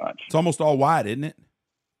too much. It's almost all white, isn't it?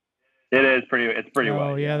 It's pretty white.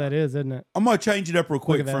 white. Oh yeah, that is, isn't it? I'm going to change it up real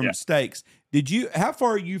quick from steaks. How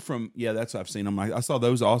far are you from, that's what I've seen them. I saw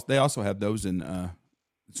those also. They also have those in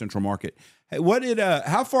Central Market. Hey,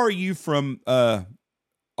 how far are you from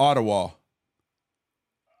Ottawa?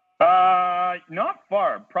 Not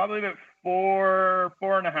far. Probably about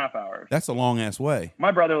 4.5 hours. That's a long ass way.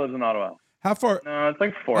 My brother lives in Ottawa. How far? No, it's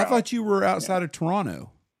like 4 hours. I thought you were outside of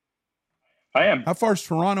Toronto. I am. How far is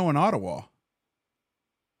Toronto and Ottawa?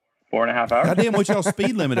 4.5 hours. Goddamn, what's y'all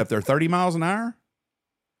speed limit up there? 30 miles an hour?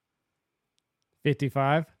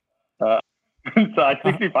 55. So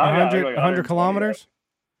 65. 100 kilometers.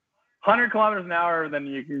 100 kilometers an hour. Then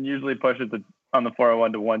you can usually push it on the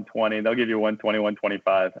 401 to 120. They'll give you 120,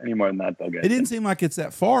 125. Any more than that, they'll get. It didn't seem like it's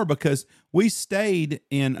that far because we stayed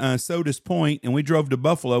in Sodas Point and we drove to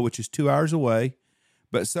Buffalo, which is 2 hours away.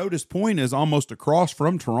 But Sodas Point is almost across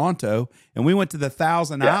from Toronto, and we went to the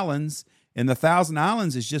Thousand Islands. And the Thousand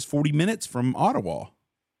Islands is just 40 minutes from Ottawa.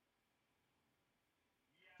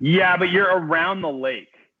 Yeah, but you're around the lake.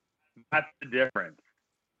 That's the difference,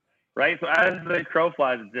 right? So as the crow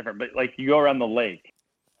flies, it's different. But like you go around the lake.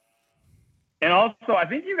 And also, I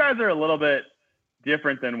think you guys are a little bit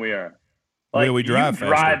different than we are. Like we drive you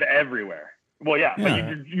drive everywhere. Well, yeah.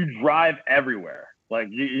 But you drive everywhere. Like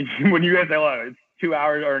when you guys say, "Look, it's 2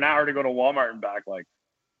 hours or an hour to go to Walmart and back," like,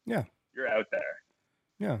 you're out there.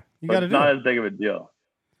 Yeah, you got to do it. It's not as big of a deal.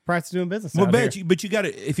 Price of doing business. Well, but you got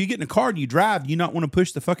to. If you get in a car and you drive, do you not want to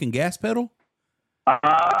push the fucking gas pedal?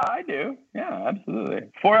 I do. Yeah,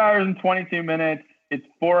 absolutely. 4 hours and 22 minutes. It's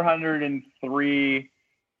 403.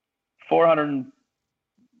 400.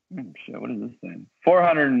 Shit, what is this thing?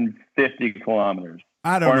 450 kilometers.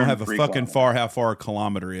 I don't know how far a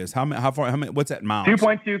kilometer is. How far? How many? What's that in miles?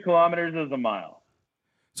 2.2 kilometers is a mile.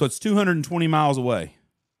 So it's 220 miles away.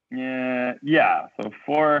 Yeah. So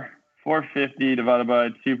 450 divided by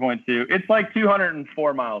 2.2. It's like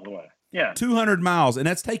 204 miles away. Yeah. 200 miles, and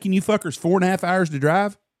that's taking you fuckers 4.5 hours to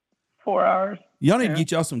drive. 4 hours. Y'all need to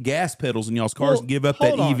get y'all some gas pedals in y'all's cars and give up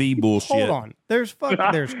that EV bullshit. Hold on.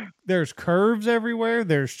 There's curves everywhere.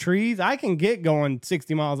 There's trees. I can get going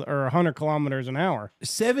 60 miles or 100 kilometers an hour.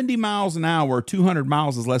 70 miles an hour, 200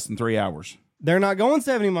 miles is less than 3 hours. They're not going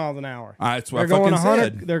 70 miles an hour. That's what I fucking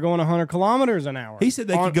said. They're going 100 kilometers an hour. He said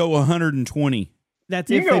they could go 120.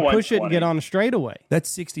 That's if they push it and get on a straightaway. That's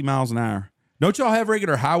 60 miles an hour. Don't y'all have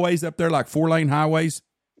regular highways up there, like 4-lane highways?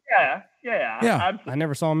 Yeah. I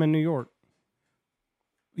never saw them in New York.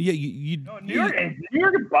 Yeah, New York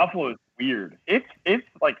and Buffalo is weird. It's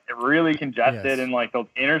like really congested and like those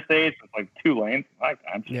interstates with like 2 lanes.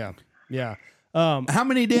 Yeah. How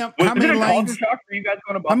many lanes? For you guys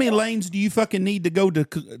going to Buffalo? How many lanes do you fucking need to go to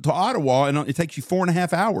Ottawa? And it takes you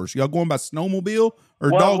 4.5 hours. Y'all going by snowmobile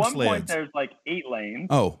or dog sleds? At one point there's like 8 lanes.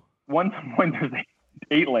 Oh, one point there's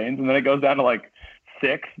 8 lanes, and then it goes down to like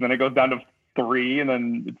 6, and then it goes down to 3, and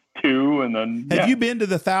then it's 2, and then. Have you been to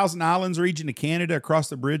the Thousand Islands region of Canada across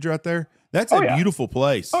the bridge right there? That's a beautiful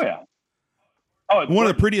place. Oh yeah. It's one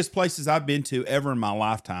of the prettiest places I've been to ever in my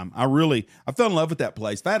lifetime. I fell in love with that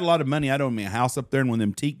place. If I had a lot of money, I'd own me a house up there in one of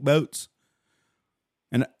them teak boats.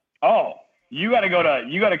 And Oh, you got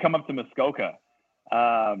to come up to Muskoka.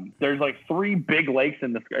 There's like 3 big lakes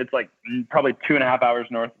in this. It's like probably 2.5 hours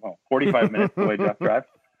north, 45 minutes the way Jeff drives,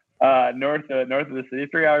 north of the city,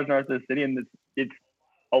 3 hours north of the city. And it's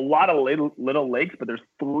a lot of little lakes, but there's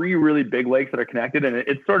 3 really big lakes that are connected. And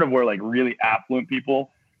it's sort of where like really affluent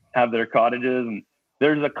people have their cottages. And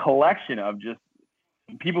there's a collection of just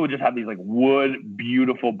people who just have these like wood,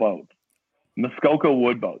 beautiful boats. Muskoka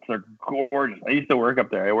wood boats. They're gorgeous. I used to work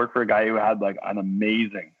up there. I worked for a guy who had like an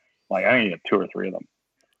amazing, like I think 2 or 3 of them.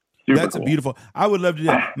 That's cool. Beautiful. I would love to do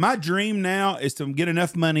that. My dream now is to get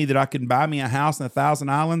enough money that I can buy me a house in 1,000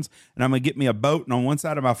 Islands, and I'm going to get me a boat, and on one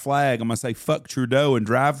side of my flag, I'm going to say fuck Trudeau and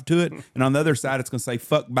drive to it, and on the other side, it's going to say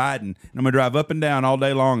fuck Biden, and I'm going to drive up and down all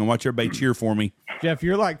day long and watch everybody cheer for me. Jeff,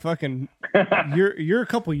 you're like fucking, you're a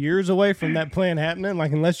couple years away from that plan happening.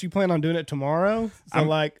 Like, unless you plan on doing it tomorrow.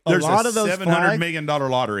 So, there's a lot of those $700 million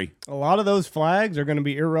lottery. A lot of those flags are going to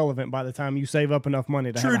be irrelevant by the time you save up enough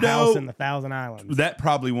money to have a house in the 1,000 Islands. That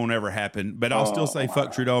probably won't ever happen, but I'll still say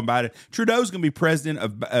fuck Trudeau and Biden. Trudeau's going to be president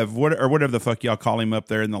of whatever the fuck y'all call him up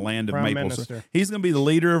there in the land of Prime Maples. Minister. He's going to be the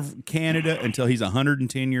leader of Canada until he's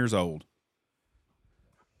 110 years old.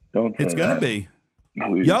 It's going to be.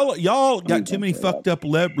 Y'all got too many fucked up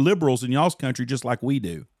liberals in y'all's country, just like we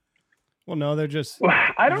do. Well, no, they're just. Well,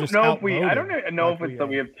 I don't know if we it's that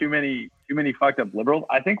we have too many fucked up liberals.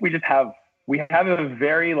 I think we have a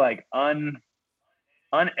very like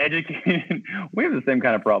uneducated. We have the same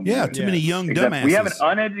kind of problem. Yeah, too many young dumbasses. We have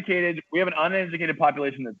an uneducated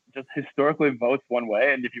population that just historically votes one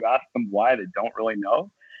way, and if you ask them why, they don't really know.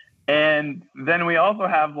 And then we also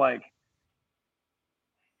have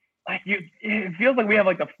it feels like we have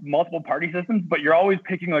like the multiple party systems, but you're always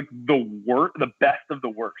picking like the best of the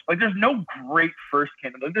worst. Like there's no great first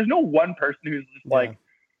candidate. There's no one person who's just like,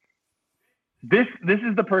 this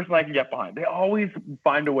is the person I can get behind. They always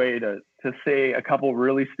find a way to say a couple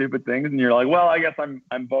really stupid things, and you're like, well, I guess I'm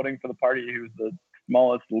voting for the party who's the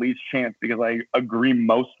smallest, least chance because I agree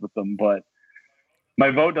most with them, but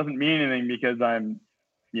my vote doesn't mean anything because I'm,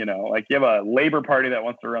 like you have a Labor Party that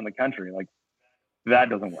wants to run the country, like that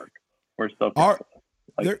doesn't work. We're so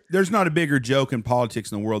there's not a bigger joke in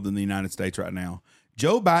politics in the world than the United States right now.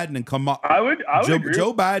 Joe Biden and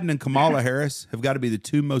Kamala Harris have got to be the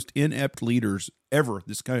 2 most inept leaders ever.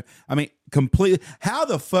 This kind of, completely. How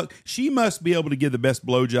the fuck she must be able to give the best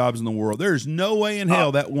blowjobs in the world. There's no way in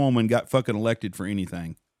hell that woman got fucking elected for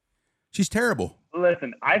anything. She's terrible.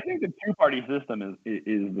 Listen, I think the 2-party system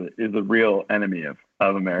is the real enemy of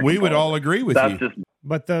America. We would all agree with you.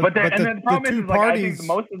 But the problem is, parties, I think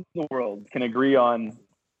most of the world can agree on,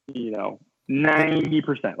 90%.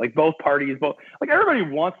 Like both parties, like everybody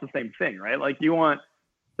wants the same thing, right? Like you want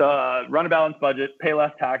to run a balanced budget, pay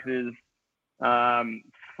less taxes,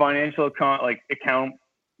 financial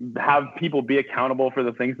have people be accountable for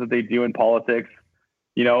the things that they do in politics.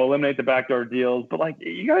 Eliminate the backdoor deals, but like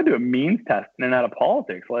you got to do a means test in and out of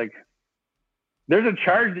politics. Like there's a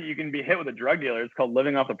charge that you can be hit with a drug dealer. It's called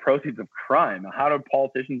living off the proceeds of crime. How do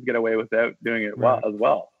politicians get away without doing it as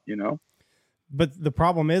well? But the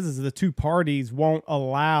problem is the 2 parties won't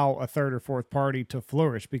allow a 3rd or 4th party to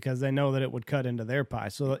flourish because they know that it would cut into their pie.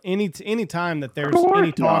 So any time that there's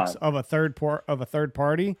any talks of a third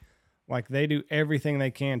party, like they do everything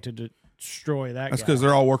they can to destroy that. That's because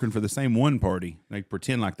they're all working for the same one party. They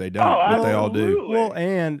pretend like they don't, but they all do. Well,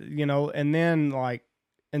 and and then like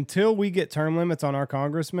until we get term limits on our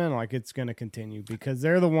congressmen, like it's going to continue because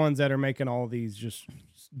they're the ones that are making all these just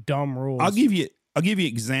dumb rules. I'll give you an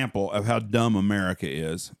example of how dumb America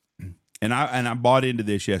is, and I bought into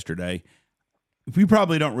this yesterday. You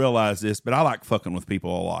probably don't realize this, but I like fucking with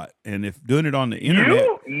people a lot, and if doing it on the internet,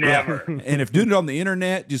 and if doing it on the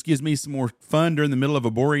internet just gives me some more fun during the middle of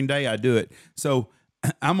a boring day, I do it. So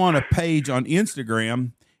I'm on a page on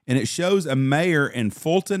Instagram, and it shows a mayor in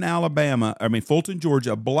Fulton,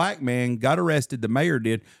 Georgia. A black man got arrested. The mayor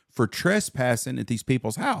did for trespassing at these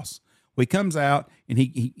people's house. Well, he comes out and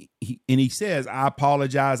he says, "I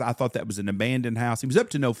apologize. I thought that was an abandoned house." He was up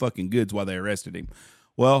to no fucking goods while they arrested him.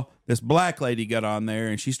 Well, this black lady got on there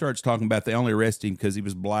and she starts talking about they only arrested him because he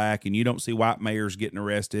was black and you don't see white mayors getting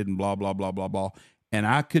arrested and blah, blah, blah, blah, blah. And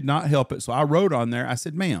I could not help it. So I wrote on there, I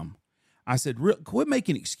said, "Ma'am," I said, "quit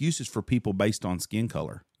making excuses for people based on skin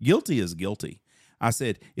color. Guilty is guilty." I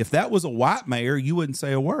said, "If that was a white mayor, you wouldn't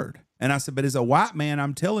say a word." And I said, "But as a white man,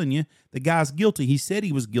 I'm telling you, the guy's guilty. He said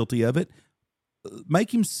he was guilty of it.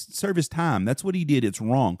 Make him serve his time. That's what he did. It's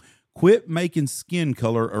wrong. Quit making skin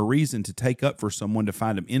color a reason to take up for someone to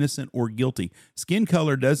find him innocent or guilty. Skin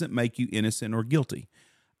color doesn't make you innocent or guilty."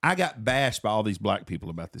 I got bashed by all these black people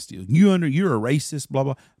about this deal. You're a racist, blah,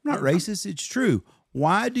 blah. I'm not racist. It's true.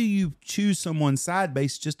 Why do you choose someone's side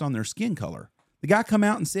based just on their skin color? The guy come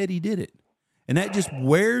out and said he did it. And that just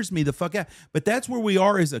wears me the fuck out. But that's where we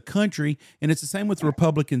are as a country, and it's the same with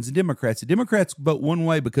Republicans and Democrats. The Democrats vote one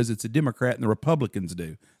way because it's a Democrat, and the Republicans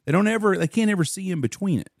do. They can't ever see in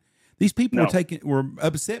between it. These people were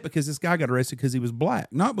upset because this guy got arrested because he was black,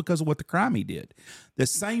 not because of what the crime he did. The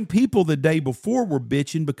same people the day before were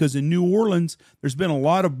bitching because in New Orleans, there's been a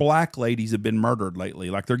lot of black ladies have been murdered lately,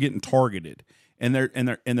 like they're getting targeted. And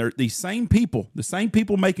they're these same people, the same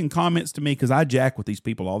people making comments to me, because I jack with these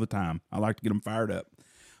people all the time. I like to get them fired up.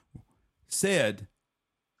 Said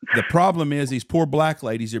the problem is these poor black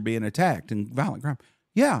ladies are being attacked and violent crime.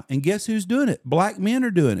 Yeah, and guess who's doing it? Black men are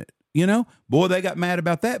doing it. You know, boy, they got mad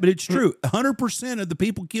about that, but it's true. 100% of the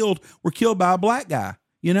people killed were killed by a black guy.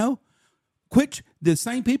 You know, the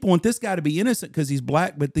same people want this guy to be innocent because he's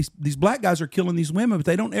black, but these black guys are killing these women, but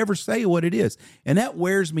they don't ever say what it is. And that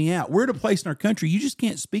wears me out. We're at a place in our country, you just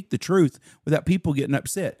can't speak the truth without people getting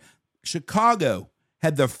upset. Chicago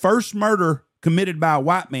had the first murder committed by a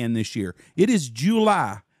white man this year. It is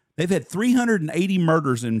July. They've had 380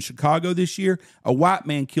 murders in Chicago this year. A white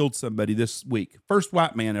man killed somebody this week. First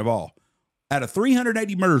white man of all. Out of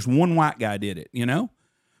 380 murders, one white guy did it, you know?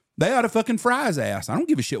 They ought to fucking fry his ass. I don't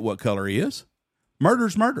give a shit what color he is.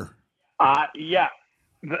 Murder's murder. Yeah.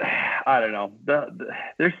 I don't know.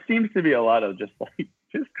 There seems to be a lot of just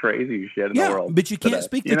crazy shit in the world. But you can't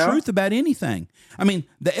speak the truth about anything. I mean,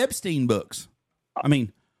 the Epstein books. I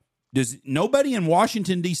mean, does nobody in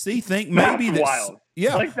Washington, D.C. think maybe that's wild.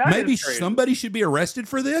 Yeah, maybe somebody should be arrested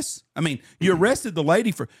for this? I mean, you arrested the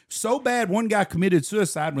lady for so bad. One guy committed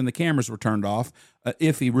suicide when the cameras were turned off.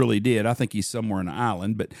 If he really did, I think he's somewhere in an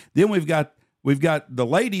island. But then we've got the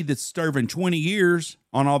lady that's serving 20 years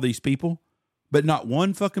on all these people, but not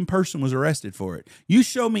one fucking person was arrested for it. You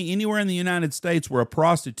show me anywhere in the United States where a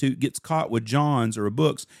prostitute gets caught with Johns or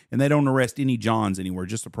books and they don't arrest any Johns anywhere,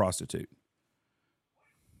 just a prostitute.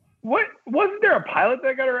 What wasn't there a pilot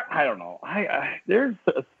that got arrested? I don't know. There's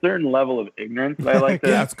a certain level of ignorance that I like to.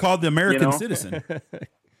 Yeah, it's called the American citizen.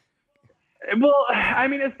 Well, I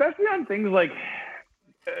mean, especially on things like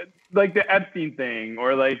the Epstein thing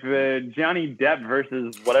or like the Johnny Depp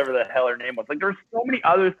versus whatever the hell her name was. Like, there's so many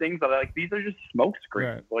other things that these are just smoke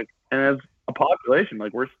screens. Right. Like, and as a population,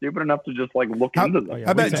 like, we're stupid enough to just look into them.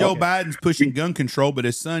 How about Joe Biden's pushing gun control, but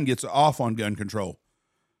his son gets off on gun control?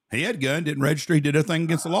 He had a gun, didn't register, he did everything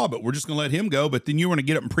against the law, but we're just going to let him go. But then you want to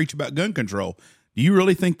get up and preach about gun control. Do you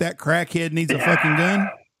really think that crackhead needs a fucking gun?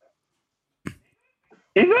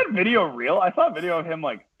 Is that video real? I saw a video of him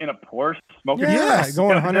in a Porsche smoking. Yeah,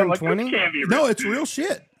 going 120. No, it's real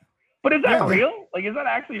shit. But is that real? Like, is that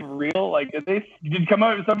actually real? Like, did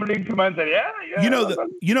somebody come out and say, yeah? You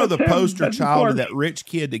know the poster child of that rich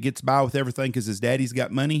kid that gets by with everything because his daddy's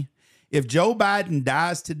got money? If Joe Biden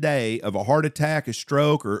dies today of a heart attack, a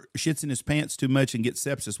stroke, or shits in his pants too much and gets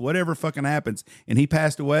sepsis, whatever fucking happens, and he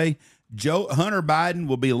passed away, Hunter Biden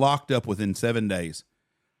will be locked up within 7 days.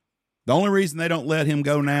 The only reason they don't let him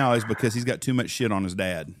go now is because he's got too much shit on his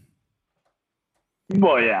dad.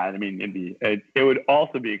 Well, yeah, I mean, it would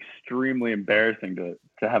also be extremely embarrassing to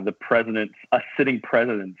have a sitting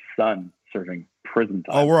president's son serving prison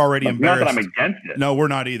time. Oh, we're already embarrassed. Not that I'm against it. No, we're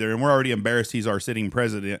not either. And we're already embarrassed he's our sitting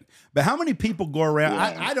president. But how many people go around?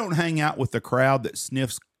 Yeah. I don't hang out with the crowd that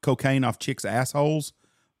sniffs cocaine off chicks' assholes.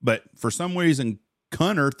 But for some reason,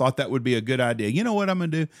 Cunner thought that would be a good idea. You know what I'm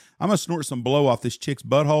going to do? I'm going to snort some blow off this chick's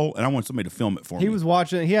butthole, and I want somebody to film it for me.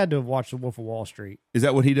 He had to have watched The Wolf of Wall Street. Is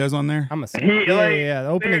that what he does on there? I'm assuming. Yeah. The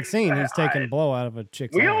opening scene, he's taking blow out of a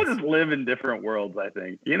chick's ass. We all just live in different worlds, I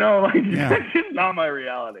think. You know, that's just not my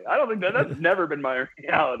reality. I don't think that's never been my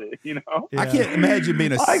reality, you know? Yeah. I can't imagine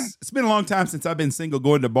being it's been a long time since I've been single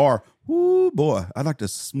going to bar. Ooh, boy, I'd like to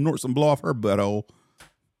snort some blow off her butthole.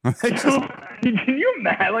 Can you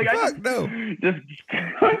imagine? No. Just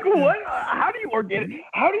what? How do you organic?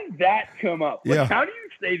 How does that come up? How do you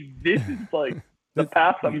say this is the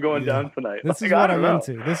path I'm going down tonight? This is what I'm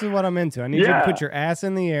into. This is what I'm into. I need you to put your ass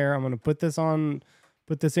in the air. I'm going to put this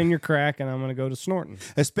in your crack, and I'm going to go to snorting.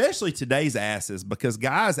 Especially today's asses, because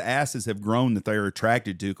guys' asses have grown that they're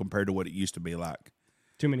attracted to compared to what it used to be like.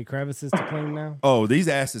 Too many crevices to clean now. Oh, these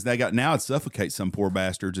asses now it suffocates some poor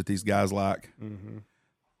bastards that these guys like. Mm-hmm.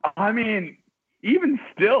 I mean, even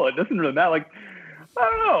still, it doesn't really matter. I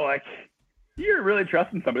don't know. You're really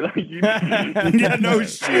trusting somebody. Yeah, no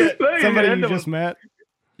shit. Somebody you just met.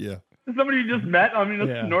 Yeah. Somebody you just met. I mean,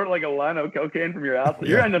 snort a line of cocaine from your ass.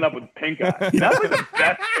 You're ending up with pink eye. That's the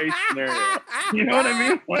best case scenario. You know what I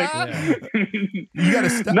mean? You got to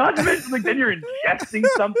stop. Not to mention, then you're ingesting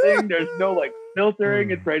something. There's no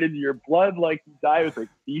filtering. It's right into your blood. Like you die with like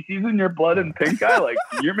feces in your blood and pink eye. Like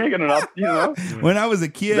you're making it up, you know. When I was a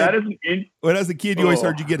kid, you always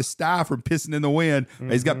heard you get a sty from pissing in the wind.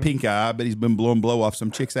 He's got pink eye, but he's been blowing blow off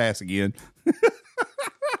some chick's ass again.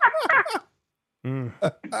 Ladies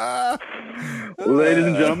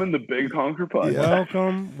and gentlemen, the Big Honker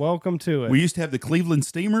Podcast. Welcome to it. We used to have the Cleveland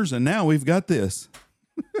Steamers, and now we've got this.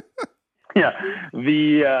 Yeah,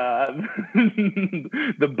 the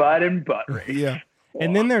butt and butt race. Yeah,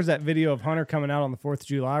 and then there's that video of Hunter coming out on the 4th of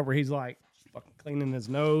July where he's like fucking cleaning his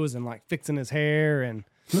nose and like fixing his hair and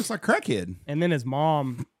looks like crackhead. And then his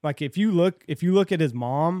mom, like if you look at his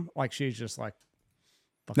mom, like she's just like,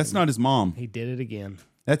 that's not his mom. He did it again.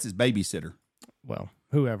 That's his babysitter. Well,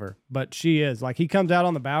 whoever, but she is like he comes out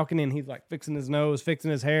on the balcony and he's like fixing his nose, fixing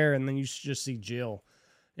his hair, and then you just see Jill,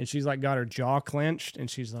 and she's like got her jaw clenched, and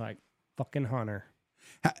she's like, "Fucking Hunter."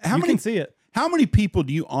 How many can see it? How many people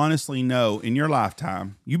do you honestly know in your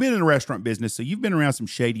lifetime? You've been in the restaurant business, so you've been around some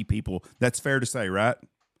shady people. That's fair to say, right?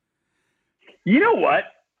 You know what?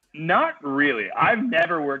 Not really. I've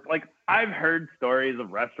never worked like. I've heard stories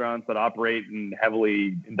of restaurants that operate and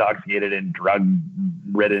heavily intoxicated and drug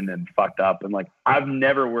ridden and fucked up. And like, I've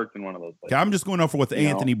never worked in one of those places. Okay, I'm just going off for what the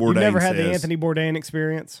Anthony Bourdain You've never had says. the Anthony Bourdain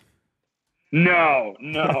experience? No.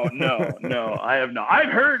 I have not.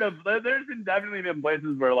 I've heard of, there's definitely been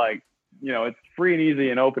places where like, you know, it's free and easy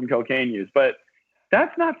and open cocaine use, but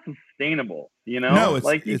that's not sustainable, you know? No,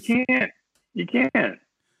 you can't.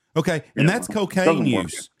 Okay. And that's cocaine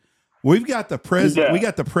use. We've got the president. Yeah. We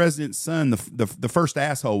got the president's son, the first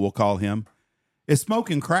asshole, we'll call him, is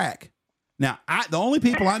smoking crack. Now, the only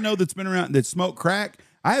people I know that's been around that smoke crack,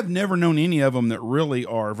 I have never known any of them that really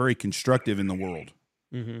are very constructive in the world.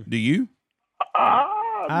 Mm-hmm. Do you?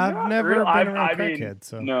 I've never been around crackheads.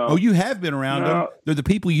 So. No. Oh, you have been around them. They're the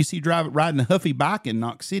people you see riding a Huffy bike in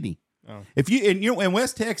Knox City. Oh. In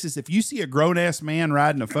West Texas, if you see a grown ass man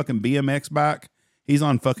riding a fucking BMX bike, he's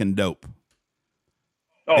on fucking dope.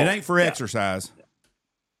 Oh, it ain't for exercise.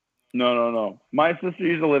 No. My sister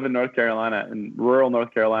used to live in North Carolina, in rural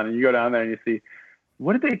North Carolina. You go down there and you see,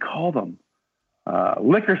 what did they call them?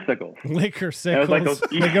 Liquor sickles. Liquor sickles. Like those,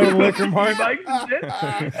 they go to liquor mart.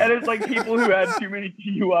 And it's like people who had too many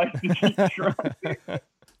DUIs to keep drunk.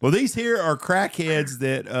 Well, these here are crackheads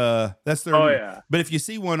that that's their. Oh yeah. But if you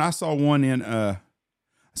see one, I saw one in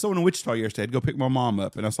Wichita yesterday. I'd go pick my mom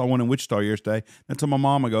up, and I saw one in Wichita yesterday. And I told my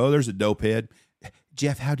mom, I go, "Oh, there's a dope head."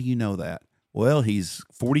 Jeff, how do you know that? Well, he's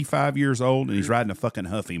 45 years old and he's riding a fucking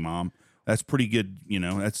Huffy, Mom. That's pretty good. You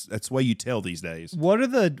know, that's the way you tell these days. What are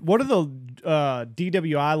the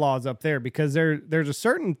DWI laws up there? Because there's a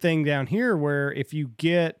certain thing down here where if you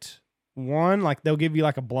get one, like they'll give you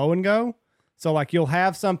like a blow and go. So like you'll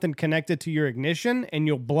have something connected to your ignition and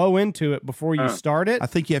you'll blow into it before you start it. I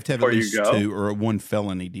think you have to have at least 2 or 1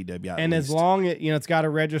 felony DWI. And as long as it's got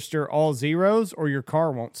to register all zeros or your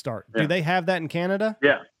car won't start. Yeah. Do they have that in Canada?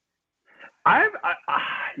 Yeah.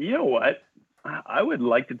 You know what? I would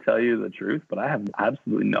like to tell you the truth, but I have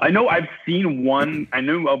absolutely no. I know I've seen one. I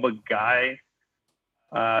knew of a guy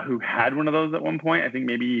who had one of those at one point. I think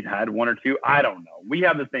maybe he had 1 or 2. I don't know. We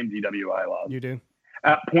have the same DWI laws. You do?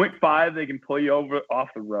 At 0.5, they can pull you over off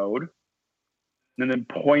the road. And then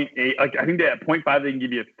 0.8, like I think at 0.5 they can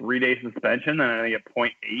give you a 3-day suspension, and I think at 0.8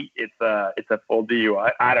 it's a full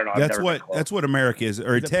DUI. I don't know. That's what America is.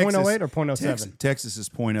 Or is Texas, 0.08 or 0.07? Texas is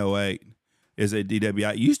 0.08 is a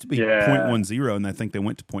DWI. It used to be 0.10, and I think they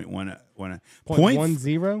went to 0.1.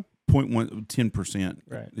 0.10? 10%.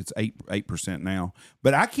 Right. It's 8% now.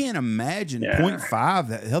 But I can't imagine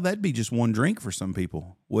 0.5. Hell, that'd be just one drink for some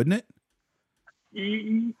people, wouldn't it?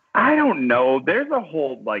 I don't know. There's a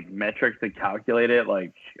whole like metrics to calculate it,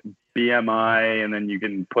 like BMI, and then you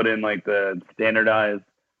can put in like the standardized.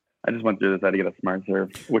 I just went through this. I had to get a smart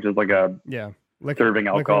serve, which is like a serving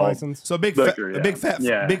alcohol license. So a big fat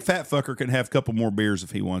fucker can have a couple more beers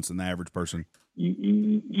if he wants than the average person.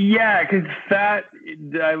 Yeah, because fat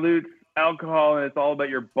dilutes alcohol, and it's all about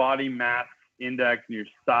your body mass index and your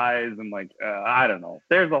size, and like I don't know.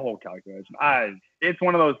 There's a whole calculation. It's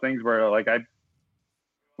one of those things where like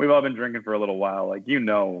we've all been drinking for a little while. Like, you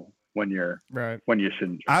know, when you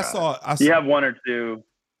shouldn't drink. You have 1 or 2.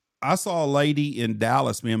 I saw a lady in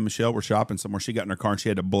Dallas. Me and Michelle were shopping somewhere. She got in her car and she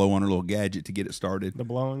had to blow on her little gadget to get it started. The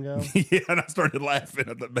blow and go? Yeah, and I started laughing.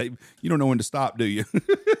 I thought, babe, you don't know when to stop, do you?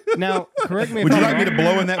 Now, correct me if Would I'm you like me to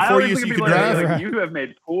blow in that for you so you can drive? Like, you have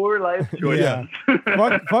made poor life choices. Yeah.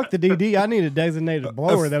 fuck the DD. I need a designated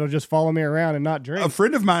blower that'll just follow me around and not drink. A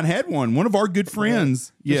friend of mine had one. One of our good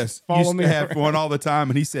friends, used to have one all the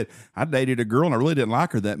time. And he said, I dated a girl and I really didn't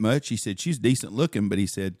like her that much. He said, she's decent looking, but he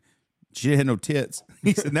said, She didn't have no tits.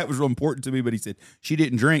 He said that was real important to me, but he said she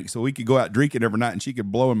didn't drink, so we could go out drinking every night and she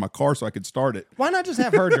could blow in my car so I could start it. Why not just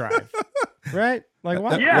have her drive? Right? Like,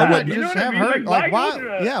 why? Yeah, why you know just what I have mean? her? Like, why why?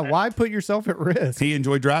 go to Yeah, why put yourself at risk? He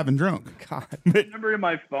enjoyed driving drunk. God. Number in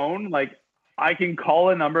my phone, like I can call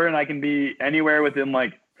a number and I can be anywhere within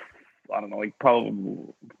like, I don't know, like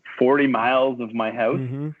probably 40 miles of my house.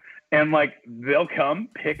 Mm-hmm. And like they'll come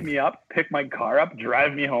pick me up, pick my car up,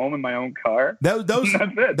 drive me home in my own car. Those That's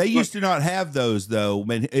it. They used to not have those though.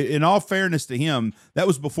 Man, in all fairness to him, that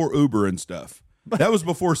was before Uber and stuff. That was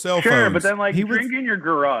before cell Sure, phones. but then like He was- drink in your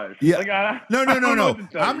garage. Yeah. Like, No. I don't know what to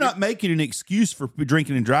tell I'm you. not making an excuse for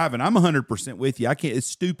drinking and driving. I'm 100% with you. I can't. It's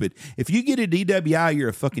stupid. If you get a DWI, you're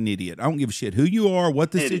a fucking idiot. I don't give a shit who you are,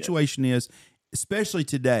 what the Idiot. situation is. Especially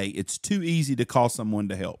today, it's too easy to call someone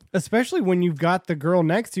to help. Especially when you've got the girl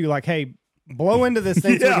next to you, like, hey, blow into this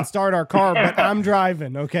thing so we Yeah. can start our car, but I'm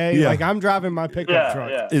driving, okay? Yeah. Like, I'm driving my pickup Yeah, truck.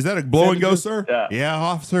 yeah. Is that a blow and go, sir? Yeah.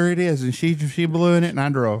 officer, it is. And she blew in it, and I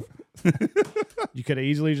drove. You could have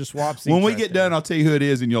easily just swapped seats. When we right get there. done, I'll tell you who it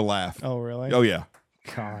is, and you'll laugh. Oh, really? Oh yeah,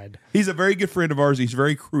 God. he's a very good friend of ours. He's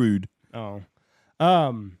very crude. Oh.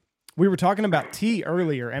 We were talking about tea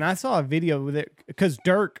earlier, and I saw a video with it because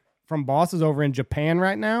Dirk from Boss is over in Japan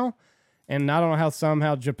right now, and I don't know how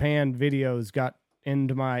somehow Japan videos got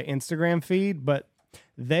into my Instagram feed, but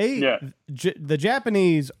the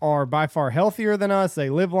Japanese are by far healthier than us. They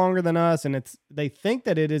live longer than us, and they think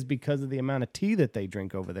that it is because of the amount of tea that they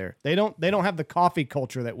drink over there. They don't have the coffee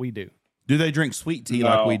culture that we do. Do they drink sweet tea No.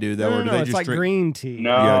 like we do, though, No, or do no, they it's just like drink? green tea.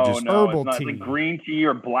 No, Yeah, just no, herbal it's not. tea. It's like green tea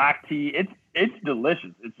or black tea. It's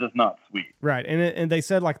delicious. It's just not sweet. Right, and they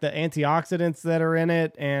said like the antioxidants that are in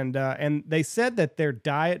it, and they said that their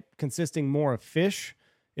diet consisting more of fish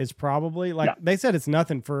is probably like they said it's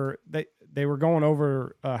nothing for they were going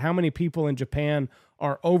over how many people in Japan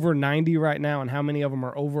are over 90 right now, and how many of them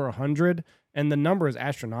are over 100, and the number is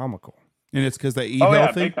astronomical. And it's because they eat Oh yeah,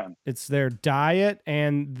 healthy. big time. It's their diet,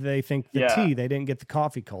 and they think the tea. They didn't get the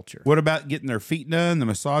coffee culture. What about getting their feet done, the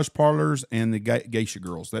massage parlors, and the geisha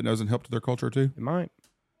girls? That doesn't help to their culture too. It might.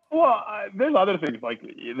 Well, there's other things like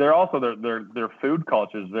they're also their food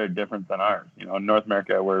culture is very different than ours. You know, in North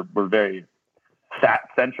America, we're very fat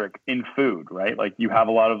centric in food, right? Like you have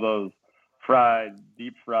a lot of those fried,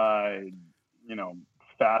 deep fried, you know,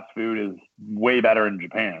 fast food is way better in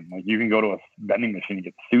Japan. Like you can go to a vending machine and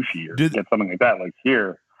get sushi or get something like that. Like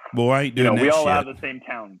here, Boy, I ain't doing we that all shit. have the same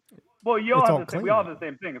town. Well, we all have the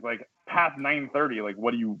same thing. It's like past 9:30. Like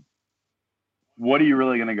what are you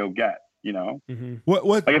really gonna go get? You know, Mm-hmm. What?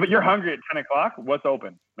 like if you're hungry at 10 o'clock, what's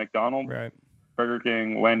open? McDonald's, Right. Burger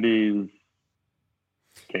King, Wendy's.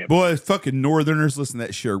 KFC. Boy, fucking Northerners, listen to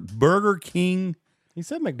that shit. Burger King, He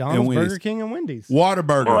said McDonald's, Wendy's. Burger King, and Wendy's.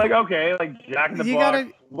 Whataburger. Well, like okay, like Jack in the You Box.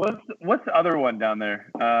 gotta- What's the other one down there?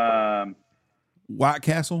 White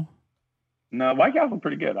Castle. No, White Castle's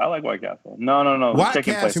pretty good. I like White Castle. No. The White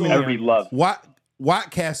chicken Castle- place everybody loves.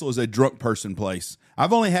 White Castle is a drunk person place.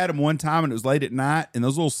 I've only had them one time, and it was late at night. And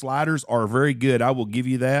those little sliders are very good. I will give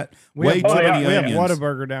you that. We Way have, too many we have onions.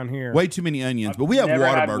 Whataburger down here. Way too many onions. But we have never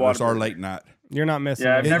had Whataburgers our Whataburger. late night. You're not missing.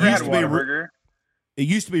 Yeah, I've it. never had used to be Whataburger. It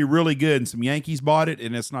used to be really good, and some Yankees bought it,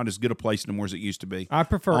 and it's not as good a place anymore as it used to be. I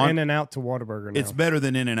prefer On- In-N-Out to Whataburger now. It's better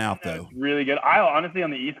than In-N-Out, though. It's really good. I honestly, on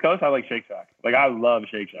the East Coast, I like Shake Shack. Like I love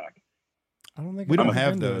Shake Shack. I don't think We I've don't ever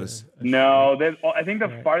have been to those. No, I think the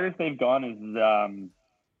Right. farthest they've gone is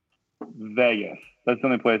Vegas. That's the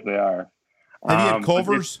only place they are. Have you had but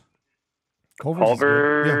Culver's? Culver's is good.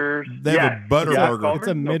 Culver's. They have a butter burger. Culver's It's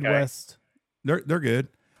a is okay. Midwest. They're good.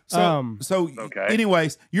 So, Okay.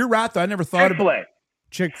 anyways, you're right, though. I never thought about Chick-fil-A.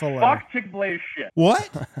 Chick-fil-A. Fuck Chick-fil-A is shit.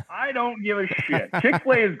 What? I don't give a shit.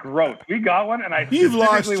 Chick-fil-A is gross. We got one, and I You've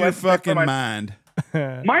lost specifically your went to check for fucking my- mind.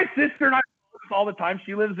 My sister and I do this all the time.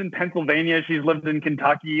 She lives in Pennsylvania. She's lived in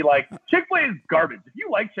Kentucky. Like Chick-fil-A is garbage. If you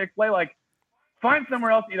like Chick-fil-A, like find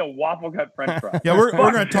somewhere else to eat a waffle cut French fry. Yeah, we're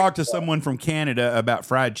going to talk to someone from Canada about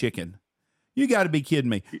fried chicken. You got to be kidding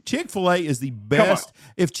me. Chick-fil-A is the best.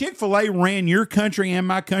 If Chick-fil-A ran your country and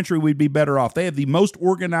my country, we'd be better off. They have the most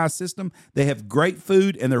organized system. They have great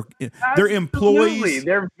food, and their Absolutely. employees.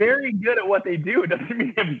 They're very good at what they do. It doesn't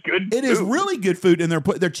mean they have good It is food. really good food, and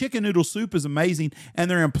their chicken noodle soup is amazing,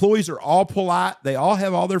 and their employees are all polite. They all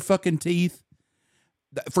have all their fucking teeth.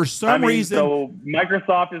 For some reason, so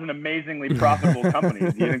Microsoft is an amazingly profitable company.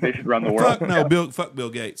 Do you think they should run the world? fuck no, fuck Bill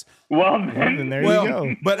Gates. Well, Then then, there Well, you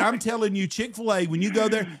go. but I'm telling you, Chick-fil-A, when you go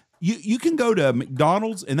there, you can go to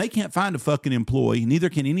McDonald's and they can't find a fucking employee. Neither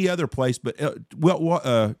can any other place. But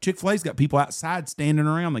Chick-fil-A's got people outside standing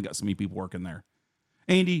around. They got so many people working there.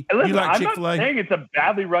 Andy, Listen, you like I'm Chick-fil-A? not saying it's a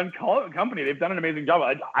badly run company. They've done an amazing job.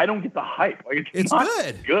 I don't get the hype. Like It's not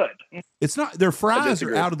good. Good. It's not. Their fries are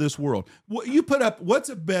disagree. out of this world. What you put up? What's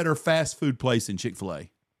a better fast food place than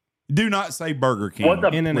Chick-fil-A? Do not say Burger King. What's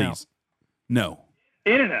up? Please. No.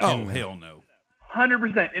 In-N-Out. Oh hell no.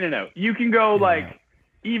 100% In-N-Out. You can go like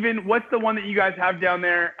even what's the one that you guys have down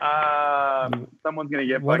there? Someone's gonna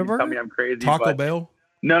get fucking tell me I'm crazy. Taco Bell.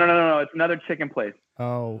 No. It's another chicken place.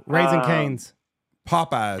 Oh, Raising Cane's.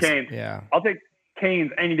 Popeyes. Cane's. Yeah. I'll take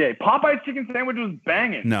Cane's any day. Popeye's chicken sandwich was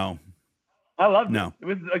banging. No. I loved it. No. It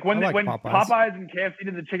was like when Popeyes. Popeyes and KFC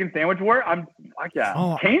did the chicken sandwich war. I'm like, yeah.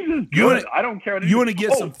 Oh, Cane's is good. I don't care. You want to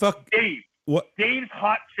get some Dave. what? Dave's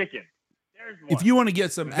hot chicken. There's one. If you want to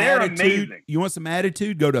get some They're attitude, amazing. you want some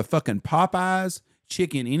attitude, go to fucking Popeyes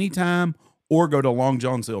chicken anytime, or go to Long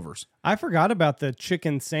John Silver's. I forgot about the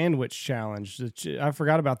chicken sandwich challenge. I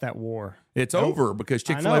forgot about that war. It's over because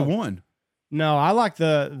Chick-fil-A won. No, I like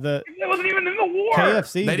the It wasn't even in the war.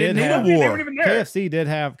 KFC. They didn't did need have, a war. They weren't even there. KFC did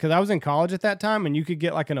have, because I was in college at that time, and you could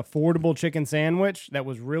get like an affordable chicken sandwich that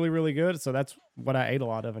was really, really good. So that's what I ate a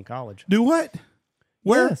lot of in college. Do what?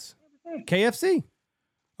 Where? Yes. KFC.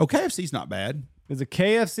 Oh, KFC's not bad. Is it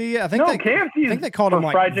KFC? I think KFC. I think they called them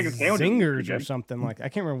like fried chicken sandwiches. zingers or something like. I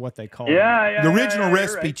can't remember what they called them. Yeah. The original you're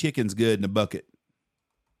recipe right. chicken's good in a bucket.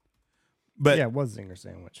 But Yeah, it was zinger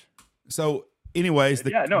sandwich. so, anyways,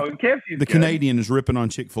 KFC. the Canadian is ripping on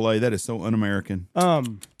Chick-fil-A. That is so un-American.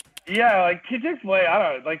 Yeah, like Chick-fil-A. I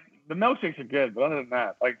don't know. Like the milkshakes are good, but other than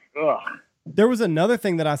that, like, ugh. There was another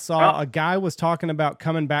thing that I saw. A guy was talking about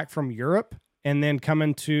coming back from Europe and then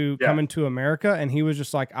coming to America, and he was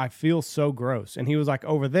just like, I feel so gross. And he was like,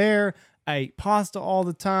 over there, I ate pasta all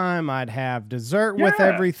the time. I'd have dessert with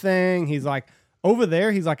everything. He's like, over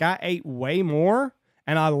there, he's like, I ate way more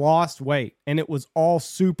and I lost weight, and it was all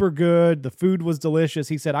super good. The food was delicious.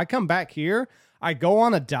 He said, I come back here, I go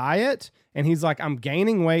on a diet, and he's like, I'm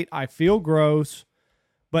gaining weight. I feel gross.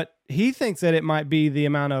 But he thinks that it might be the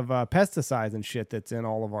amount of pesticides and shit that's in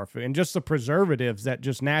all of our food, and just the preservatives that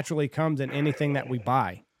just naturally comes in anything that we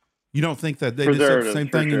buy. You don't think that they do the same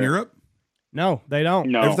thing in Europe? No, they don't.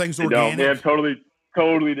 No, Everything's they organic. don't. They have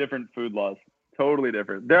totally different food laws. Totally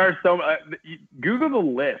different. There are Google the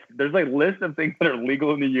list. There's like list of things that are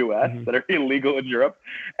legal in the U.S. that are illegal in Europe,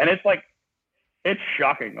 and it's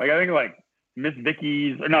shocking. Like I think like Miss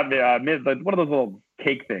Vicky's or not Miss, like one of those little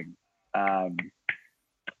cake things.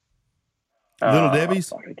 Little Debbie's?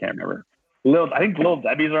 Fuck, I can't remember. I think Little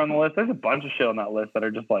Debbie's are on the list. There's a bunch of shit on that list that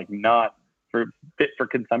are just like not fit for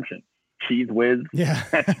consumption. Cheese Whiz. Yeah.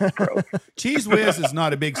 That's gross. Cheese Whiz is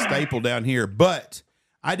not a big staple down here, but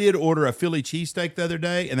I did order a Philly cheesesteak the other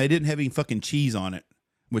day, and they didn't have any fucking cheese on it,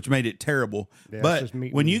 which made it terrible. Yeah, but it's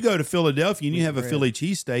just when you go to Philadelphia and you have a bread. Philly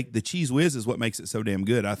cheesesteak, the Cheese Whiz is what makes it so damn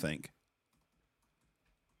good, I think.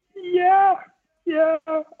 Yeah.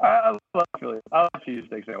 I love Philly. I love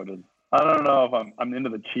cheesesteak sandwiches. I don't know if I'm into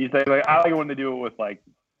the cheesesteak. Like I like it when they do it with like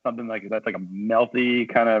something like that's like a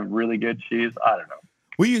melty kind of really good cheese. I don't know.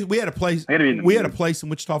 We had a place in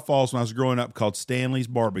Wichita Falls when I was growing up called Stanley's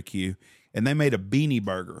Barbecue, and they made a beanie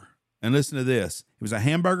burger. And listen to this. It was a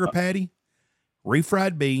hamburger patty,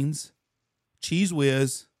 refried beans, Cheese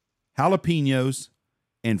Whiz, jalapenos,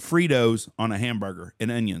 and Fritos on a hamburger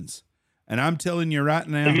and onions. And I'm telling you right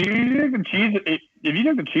now. If you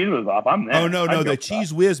think the cheese was off, I'm there. Oh, no. The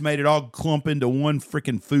Cheese Whiz made it all clump into one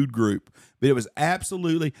freaking food group. But it was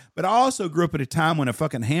absolutely. But I also grew up at a time when a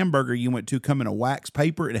fucking hamburger you went to come in a wax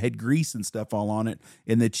paper. It had grease and stuff all on it.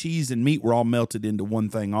 And the cheese and meat were all melted into one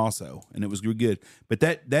thing also. And it was good. But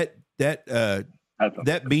that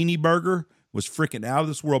beanie burger was freaking out of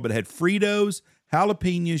this world. But it had Fritos,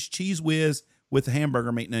 jalapenos, Cheese Whiz with the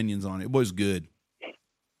hamburger meat and onions on it. It was good.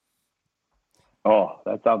 Oh,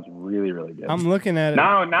 that sounds really, really good. I'm looking at it.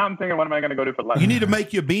 Now I'm thinking, what am I going to go do for lunch? You need to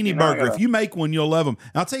make you a beanie burger. If you make one, you'll love them.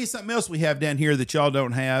 And I'll tell you something else we have down here that y'all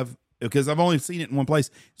don't have, because I've only seen it in one place,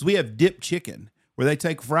 is we have dip chicken, where they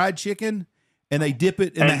take fried chicken and they dip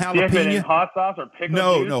it in the jalapeno. Dip it in hot sauce or pickle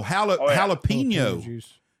juice? No, jalapeno.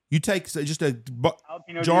 Juice. You take just a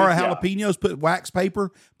Jalapeno jar of juice, jalapenos, put wax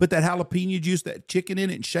paper, put that jalapeno juice, that chicken in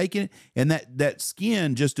it, and shake it, and that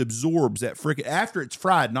skin just absorbs that freaking after it's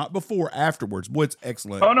fried, not before, afterwards. Boy, it's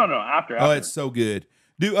excellent. Oh no, after. Oh, it's so good.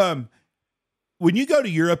 When you go to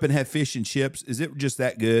Europe and have fish and chips, is it just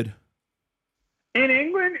that good? In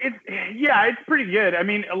England, it's pretty good. I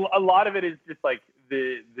mean, a lot of it is just like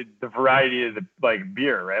the variety of the like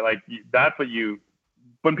beer, right? Like that's what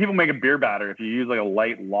when people make a beer batter, if you use like a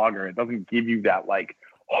light lager, it doesn't give you that like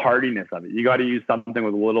hardiness of it. You got to use something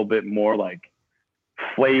with a little bit more like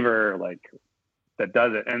flavor, like that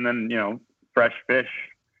does it. And then, fresh fish.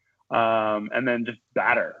 And then just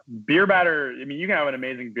batter. Beer batter, I mean, you can have an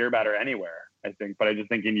amazing beer batter anywhere, I think, but I just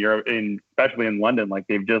think in Europe, especially in London, like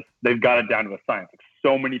they've got it down to a science. Like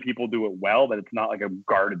so many people do it well that it's not like a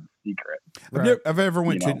guarded secret. Right. I've ever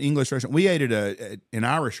went to an English restaurant. We ate at an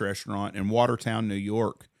Irish restaurant in Watertown, New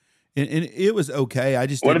York. And it was okay. I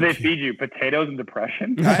just what did they feed you? Potatoes and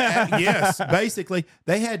depression? Yes, basically.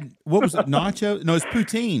 They had, what was it, nacho? No, it's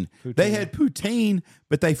poutine. They had poutine,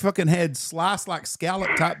 but they fucking had sliced like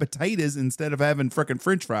scallop type potatoes instead of having freaking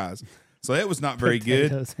French fries. So that was not very good.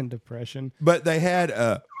 Potatoes and depression. But they had,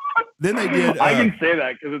 then they did. I can say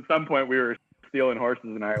that because at some point we were stealing horses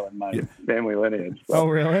in Ireland, my family lineage. So. Oh,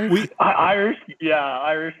 really? Irish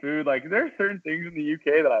food. Like there are certain things in the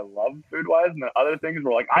UK that I love food wise, and then other things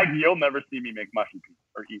where like you'll never see me make mushy peas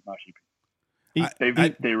or eat mushy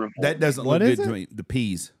peas. They revolt. That doesn't look good to me. The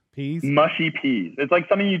peas. Peas? Mushy peas. It's like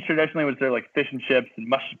something you traditionally would serve like fish and chips and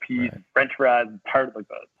mushy peas, and French fries, and tart like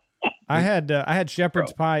that. I had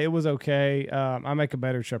shepherd's pie. It was okay. I make a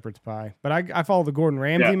better shepherd's pie, but I follow the Gordon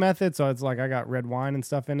Ramsay method, so it's like I got red wine and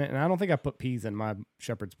stuff in it, and I don't think I put peas in my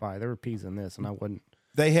shepherd's pie. There were peas in this, and I wouldn't.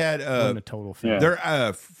 They had a total fan.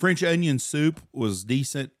 Their French onion soup was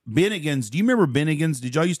decent. Bennigan's. Do you remember Bennigan's?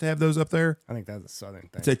 Did y'all used to have those up there? I think that's a southern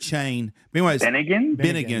thing. It's a chain. But anyways,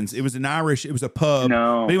 Bennigan's. It was an Irish. It was a pub.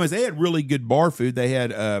 No. But anyways, they had really good bar food. They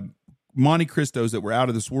had Monte Cristos that were out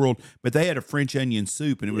of this world, but they had a French onion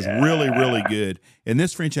soup, and it was really, really good. And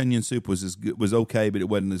this French onion soup was was okay, but it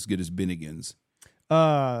wasn't as good as Bennigan's.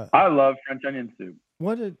 I love French onion soup.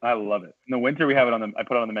 I love it. In the winter, we have it I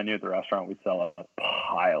put it on the menu at the restaurant. We sell a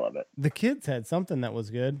pile of it. The kids had something that was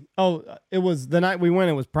good. Oh, it was the night we went.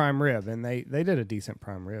 It was prime rib, and they did a decent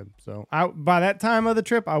prime rib. So by that time of the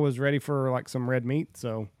trip, I was ready for like some red meat.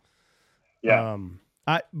 So yeah.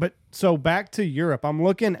 So back to Europe. I'm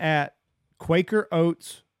looking at Quaker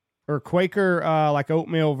oats or Quaker like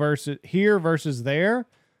oatmeal versus there.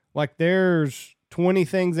 Like there's 20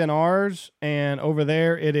 things in ours, and over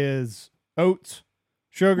there it is oats,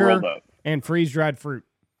 sugar, and freeze-dried fruit.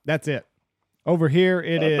 That's it. Over here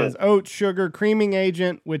it is oats, sugar, creaming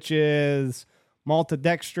agent, which is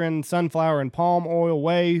maltodextrin, sunflower and palm oil,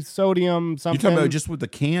 whey, sodium, something. You're talking about just with the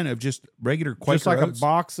can of just regular Quaker oats?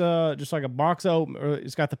 Just like a box of oatmeal.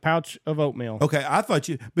 It's got the pouch of oatmeal. Okay, I thought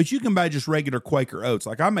but you can buy just regular Quaker oats.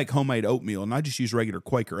 Like I make homemade oatmeal, and I just use regular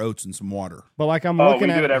Quaker oats and some water. But like I'm looking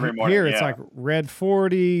at it every morning. Here, it's like red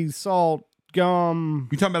 40, salt, gum.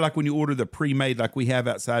 You're talking about like when you order the pre-made, like we have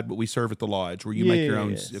outside, but we serve at the lodge, where you make your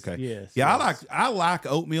own. Okay. Yes. Yeah, I like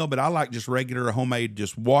oatmeal, but I like just regular homemade,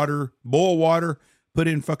 just water, boil water, put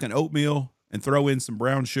in fucking oatmeal, and throw in some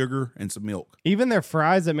brown sugar and some milk. Even their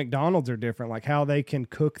fries at McDonald's are different, like how they can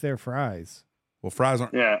cook their fries. Well, fries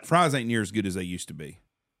ain't near as good as they used to be.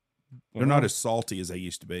 They're not as salty as they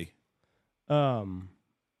used to be.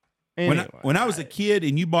 Anyway, when I was a kid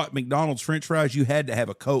and you bought McDonald's French fries, you had to have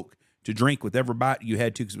a Coke to drink with every bite you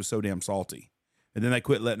had to because it was so damn salty. And then they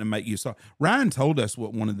quit letting them make you salt. Ryan told us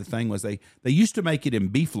what one of the thing was. They used to make it in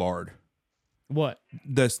beef lard. What?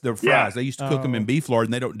 The fries. They used to cook them in beef lard,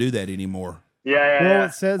 and they don't do that anymore. Well,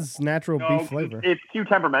 it says natural beef flavor. It's too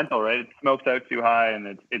temperamental, right? It smokes out too high,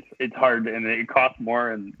 and it's hard, and it costs more,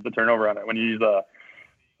 and the turnover on it when you use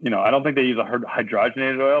I don't think they use a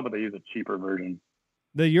hydrogenated oil, but they use a cheaper version.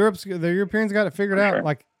 The Europeans got it figured out. Sure.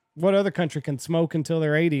 Like, what other country can smoke until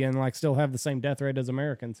they're 80 and like still have the same death rate as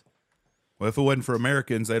Americans? Well, if it wasn't for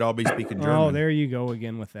Americans, they'd all be speaking German. Oh, there you go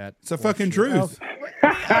again with that. It's a fucking truth.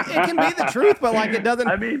 It can be the truth, but like it doesn't.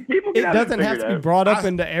 I mean, people. It doesn't have to be brought up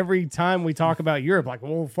into every time we talk about Europe. Like,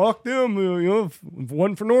 well, fuck them. If it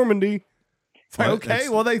wasn't for Normandy. It's like, okay,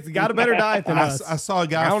 well, they got a better diet than us. I saw a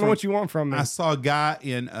guy. I don't know what you want from me. I saw a guy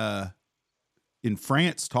in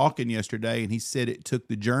France talking yesterday, and he said it took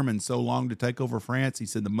the Germans so long to take over France. He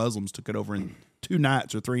said the Muslims took it over in 2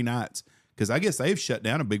 nights or 3 nights, because I guess they've shut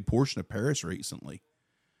down a big portion of Paris recently.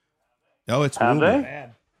 Oh, it's really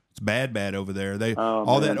bad. It's bad over there. That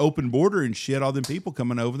open border and shit, all them people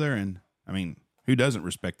coming over there, and I mean, who doesn't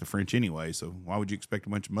respect the French anyway? So why would you expect a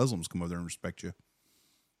bunch of Muslims to come over there and respect you?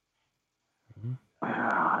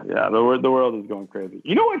 Yeah, the world is going crazy.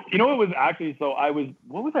 You know what was actually,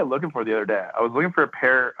 what was I looking for the other day? I was looking for a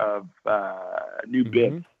pair of new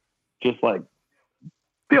bibs, just like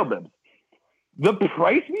field bibs. The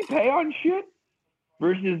price we pay on shit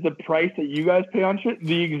versus the price that you guys pay on shit,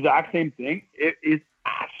 the exact same thing. It is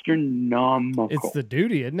astronomical. It's the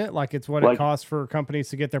duty, isn't it? Like, it's what it costs for companies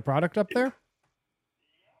to get their product up there?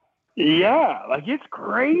 Yeah, like it's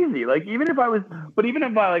crazy. Like even if I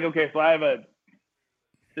so I have a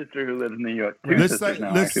sister who lives in the U.S. Let's say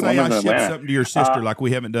I ship something to your sister like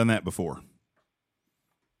we haven't done that before.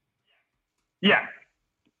 Yeah.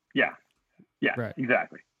 Yeah. Yeah, Right.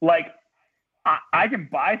 exactly. Like, I can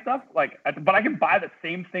buy stuff, like, but I can buy the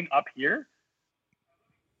same thing up here.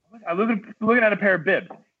 I was looking at a pair of bibs.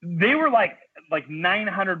 They were like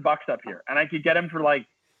 $900 up here, and I could get them for like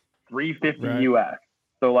 $350 US.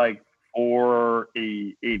 So like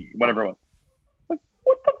 480, whatever it was. Like,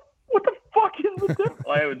 what the fuck is the difference?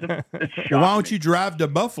 Like, it just Well, why don't you drive to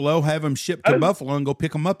Buffalo, have them shipped to Buffalo, and go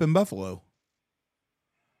pick them up in Buffalo?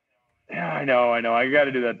 Yeah, I know. I got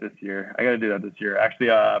to do that this year. Actually,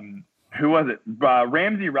 who was it?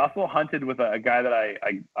 Ramsey Russell hunted with a guy that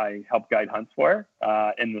I helped guide hunts for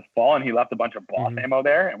in the fall, and he left a bunch of boss ammo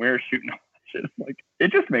there, and we were shooting all that shit. Like,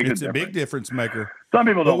 it just makes it's a big difference maker. Some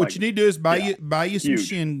people don't. But what you need to do is buy you some Huge.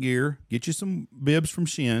 Shin gear, get you some bibs from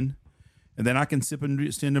Shin, and then I can send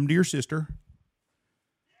them to your sister.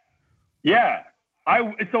 Yeah. I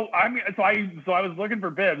was looking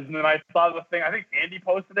for bibs, and then I saw the thing. I think Andy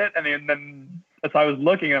posted it, and then so I was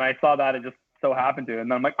looking, and I saw that it just so happened to,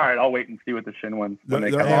 and then I'm like, all right, I'll wait and see what the Shin ones.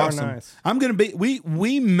 They're awesome. Nice. I'm gonna be.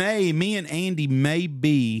 Me and Andy may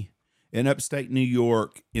be in upstate New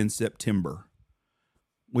York in September.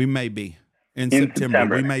 We may be in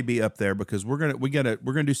September. We may be up there because we're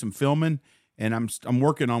gonna do some filming. And I'm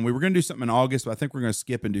working on. We were going to do something in August, but I think we're going to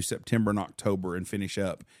skip and do September and October and finish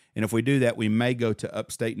up. And if we do that, we may go to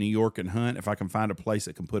upstate New York and hunt. If I can find a place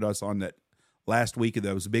that can put us on that last week of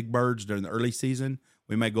those big birds during the early season,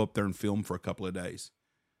 we may go up there and film for a couple of days.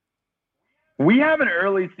 We have an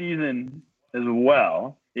early season as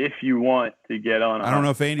well. If you want to get on, I don't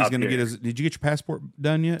know if Andy's going to get his. Did you get your passport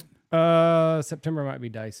done yet? September might be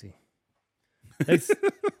dicey. They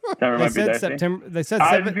said September. They said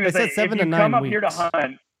 7 to 9 weeks. Come up here to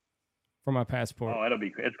hunt for my passport. Oh,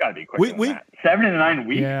 it's got to be quick. 7 to 9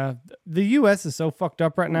 weeks. Yeah, the U.S. is so fucked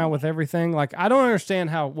up right now with everything. Like, I don't understand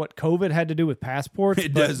what COVID had to do with passports.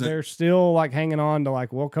 It but doesn't. They're still like hanging on to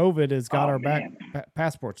like, well, COVID has got our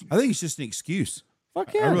passports. I think it's just an excuse.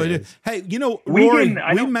 Fuck yeah, I really do. Hey, Rory,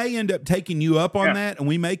 we may end up taking you up on that, and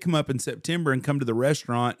we may come up in September and come to the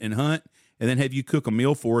restaurant and hunt. And then have you cook a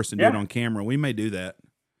meal for us and do it on camera. We may do that.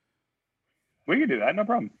 We can do that, no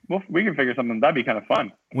problem. We can figure something. That'd be kind of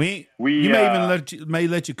fun. You may even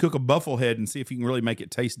let you cook a buffalo head and see if you can really make it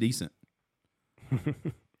taste decent.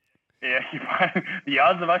 Yeah, the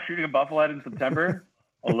odds of us shooting a buffalo head in September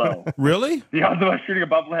are low. Really? The odds of us shooting a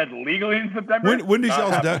buffalo head legally in September. When does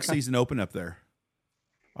y'all's duck season open up there?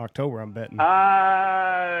 October, I'm betting.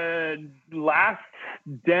 Last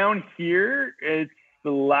down here, it's the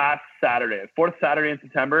last Saturday, fourth Saturday in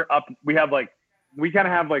September. We kind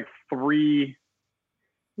of have like three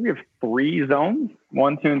zones,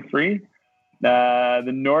 1, 2, and 3.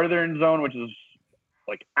 The northern zone, which is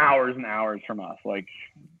like hours and hours from us, like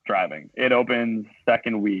driving. It opens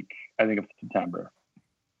second week, I think, of September.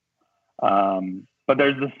 But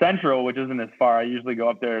there's the central, which isn't as far. I usually go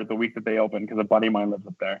up there the week that they open because a buddy of mine lives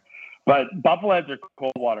up there. But buffalo heads are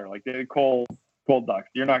cold water, like they're cold ducks.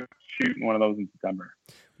 You're not shooting one of those in September.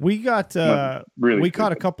 We got we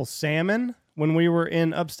caught a couple salmon when we were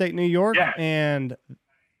in upstate New York, and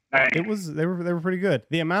they were pretty good.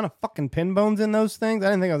 The amount of fucking pin bones in those things, I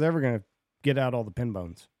didn't think I was ever gonna get out all the pin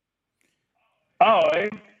bones. Oh,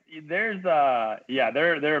 they're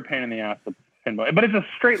a pain in the ass, the pin bone, but it's a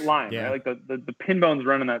straight line. Yeah. Right? Like the pin bones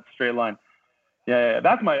run in that straight line. Yeah,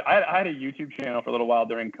 that's I had a YouTube channel for a little while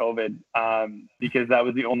during COVID because that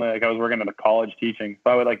was the only, I was working at a college teaching. So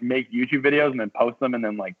I would make YouTube videos and then post them and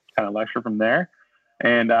then kind of lecture from there.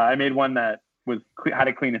 And I made one that was how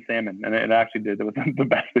to clean a salmon, and it actually did. It was the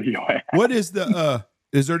best video I had. What is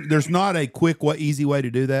there's not a quick, easy way to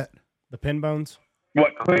do that? The pin bones?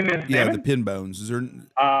 What, cleaning salmon? Yeah, the pin bones. Is there?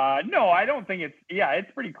 No, I don't think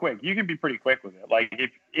it's pretty quick. You can be pretty quick with it. Like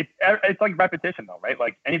it's like repetition though, right?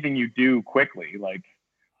 Like anything you do quickly,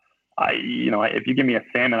 if you give me a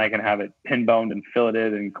salmon, I can have it pin boned and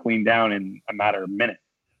filleted and cleaned down in a matter of minutes.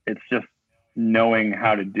 It's just knowing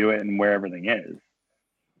how to do it and where everything is.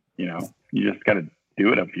 You just got to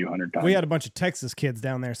do it a few hundred times. We had a bunch of Texas kids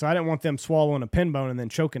down there, so I didn't want them swallowing a pin bone and then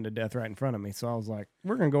choking to death right in front of me. So I was like,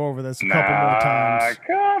 we're going to go over this a couple more times.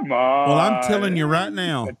 Come on. Well, I'm telling you right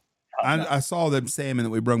now, I saw them salmon that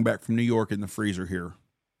we brought back from New York in the freezer here.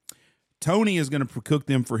 Tony is going to cook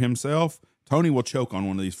them for himself. Tony will choke on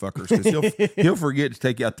one of these fuckers because he'll forget to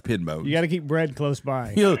take out the pin bones. You got to keep bread close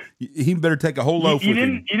by. He better take a whole loaf with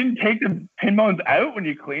him. You didn't take the pin bones out when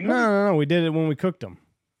you cleaned them? No. We did it when we cooked them.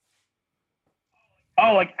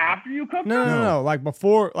 Oh, like after you cooked them? No. Like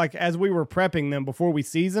before, as we were prepping them, before we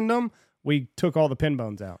seasoned them, we took all the pin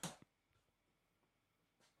bones out.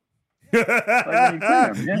 You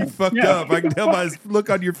fucked up. I can tell by his look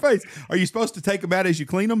on your face. Are you supposed to take them out as you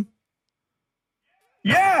clean them?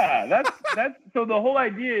 Yeah, that's so the whole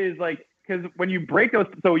idea is like, because when you break those,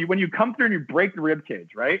 when you come through and you break the rib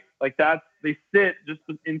cage, right? Like they sit just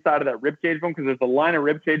inside of that rib cage bone, because there's a line of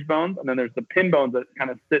rib cage bones, and then there's the pin bones that kind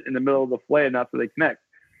of sit in the middle of the fillet, and that's where they connect.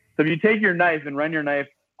 So if you take your knife and run your knife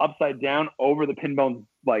upside down over the pin bones,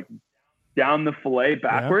 like down the fillet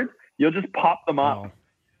backwards, you'll just pop them up. Oh.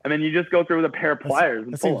 And then you just go through with a pair of pliers.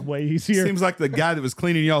 That seems way easier. Seems like the guy that was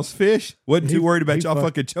cleaning y'all's fish wasn't too worried about y'all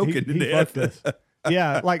fucking choking to death.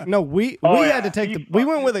 Yeah, like no, we had to take we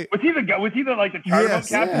went with it. Was he the like the charter boat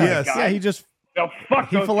captain? Yes. Yeah, he just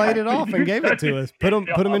he filleted it off and gave it to us. Put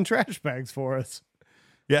them in trash bags for us.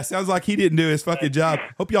 Yeah, sounds like he didn't do his fucking job.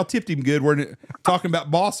 Hope y'all tipped him good. We're talking about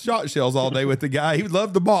Boss shot shells all day with the guy. He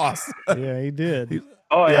loved the Boss. Yeah, he did.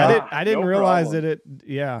 Oh yeah, I didn't realize that it.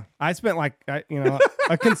 Yeah, I spent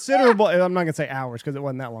a considerable. I'm not gonna say hours because it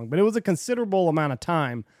wasn't that long, but it was a considerable amount of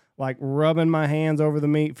time, like rubbing my hands over the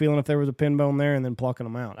meat, feeling if there was a pin bone there, and then plucking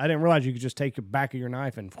them out. I didn't realize you could just take the back of your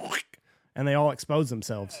knife and they all expose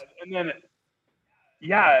themselves. And then,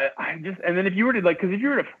 and then if you were to because if you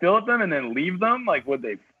were to fillet them and then leave them, like would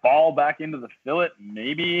they fall back into the fillet?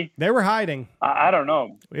 Maybe they were hiding. I don't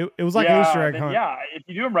know. It was like an Easter egg hunt. Yeah, if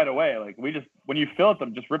you do them right away, like when you fillet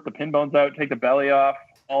them, just rip the pin bones out, take the belly off,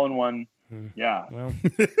 all in one. Yeah. Well,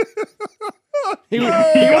 he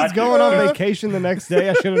was going on vacation the next day.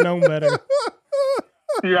 I should have known better.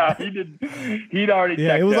 Yeah, he did. He'd already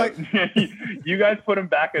checked it was out. You guys put him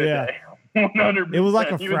back in a day. 100%. It was like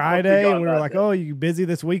a Friday, and we were like, "Oh, you busy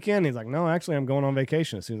this weekend?" He's like, "No, actually, I'm going on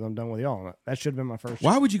vacation as soon as I'm done with y'all." That should have been my first.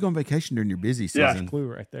 Why would you go on vacation during your busy season? That's a clue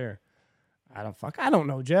right there. I don't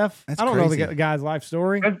know, Jeff. That's I don't crazy. know the guy's life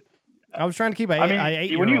story. I was trying to keep an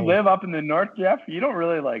 8-year-old. When you live up in the north, Jeff, you don't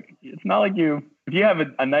really it's not like if you have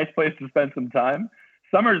a nice place to spend some time,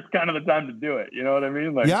 summer's kind of the time to do it. You know what I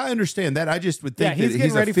mean? Like, yeah, I understand that. I just would think that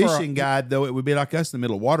he's a fishing guy, though it would be like us in the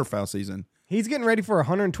middle of waterfowl season. He's getting ready for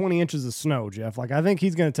 120 inches of snow, Jeff. Like, I think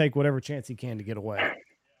he's going to take whatever chance he can to get away.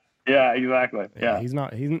 Yeah, exactly. Yeah. He's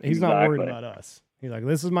not worried about us. He's like,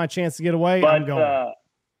 this is my chance to get away. I'm going.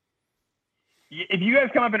 If you guys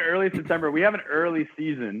come up in early September, we have an early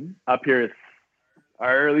season up here.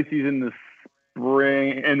 Our early season this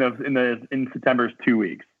spring in September is 2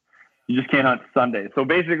 weeks. You just can't hunt Sundays. So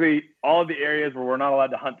basically, all of the areas where we're not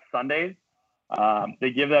allowed to hunt Sundays,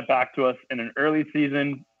 they give that back to us in an early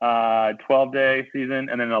season, 12-day season,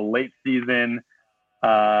 and then a late season,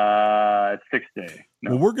 6-day.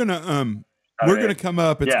 No. Well, we're gonna come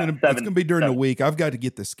up. It's gonna be during the week. I've got to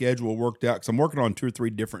get the schedule worked out because I'm working on 2 or 3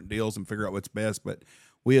 different deals and figure out what's best. But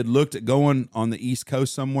we had looked at going on the East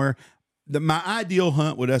Coast somewhere. My ideal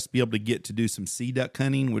hunt would us be able to get to do some sea duck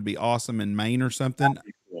hunting would be awesome in Maine or something.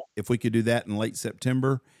 Cool. If we could do that in late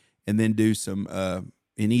September, and then do some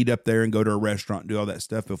and eat up there and go to a restaurant and do all that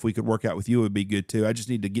stuff. If we could work out with you, it would be good too. I just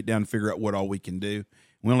need to get down and figure out what all we can do.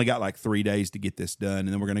 We only got like 3 days to get this done, and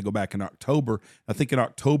then we're going to go back in October. I think in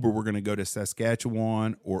October we're going to go to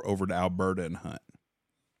Saskatchewan or over to Alberta and hunt.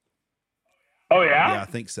 Oh yeah, yeah, I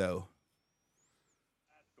think so.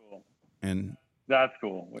 That's cool. And that's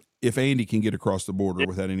cool. If Andy can get across the border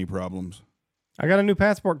without any problems, I got a new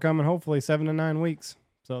passport coming. Hopefully 7 to 9 weeks.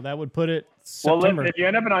 So that would put it September. Well, listen, if you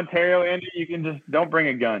end up in Ontario, Andy, you can just don't bring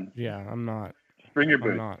a gun. Yeah, I'm not. Just bring your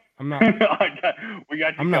boots. I'm not. We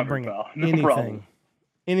got you. I'm not bringing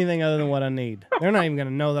anything other than what I need. They're not even going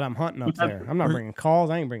to know that I'm hunting up there. I'm not bringing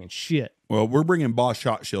calls. I ain't bringing shit. Well, we're bringing Boss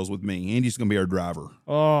shot shells with me. Andy's going to be our driver.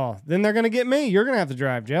 Oh, then they're going to get me. You're going to have to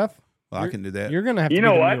drive, Jeff. Well, I can do that. You're going to have to. You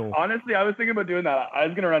know what? Mule. Honestly, I was thinking about doing that. I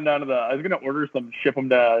was going to run down to I was going to order some, ship them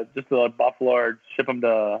to Buffalo, or ship them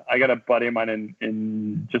to. I got a buddy of mine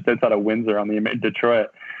in just outside of Windsor Detroit.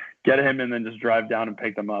 Get him and then just drive down and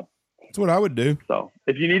pick them up. That's what I would do. So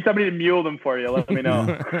if you need somebody to mule them for you, let me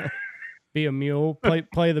know. Be a mule.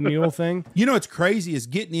 Play the mule thing. You know what's crazy is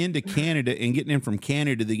getting into Canada and getting in from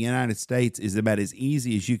Canada to the United States is about as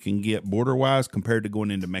easy as you can get border-wise compared to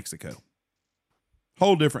going into Mexico.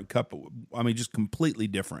 Whole different couple. I mean, just completely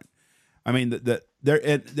different. I mean,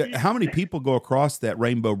 how many people go across that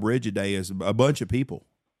Rainbow Bridge a day is a bunch of people.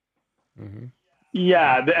 Mm-hmm.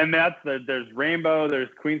 Yeah, and there's Rainbow, there's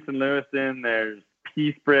Queen St. Lewiston, there's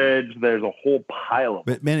Peace Bridge, there's a whole pile of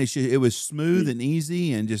them. But man, it was smooth and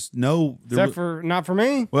easy and just except for not for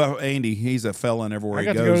me. Well, Andy, he's a felon everywhere he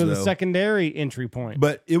goes. I got to go to the secondary entry point.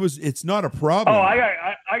 But it's not a problem. Oh,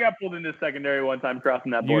 I got pulled into secondary one time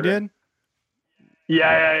crossing that border. You did?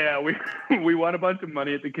 Yeah. We won a bunch of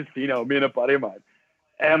money at the casino, me and a buddy of mine.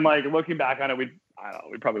 And like looking back on it, we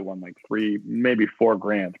probably won like 3, maybe 4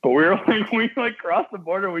 grand. But we crossed the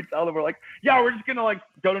border. We tell them, we're like, yeah, we're just gonna like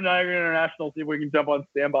go to Niagara International, see if we can jump on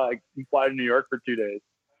standby and fly to New York for 2 days.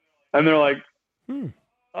 And they're like,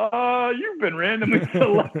 You've been randomly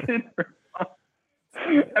selected.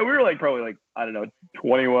 And we were like, probably like, I don't know,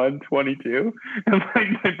 21, 22. And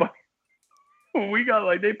like, we got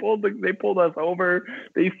like, they pulled us over.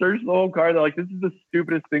 They searched the whole car. They're like, this is the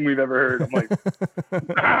stupidest thing we've ever heard. I'm like,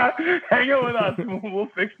 hang out with us. We'll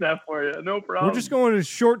fix that for you. No problem. We're just going to a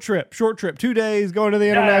short trip, 2 days, going to the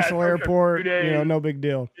international airport. 2 days. No big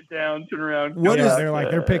deal. Get down, turn around.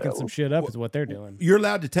 They're picking some shit up is what they're doing. You're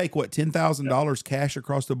allowed to take what, $10,000 cash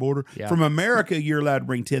across the border from America. You're allowed to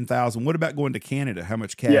bring 10,000. What about going to Canada? How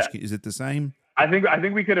much cash is it the same? I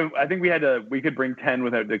think we could have. I think we could bring 10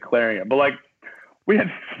 without declaring it. But like we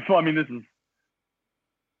had. I mean, this is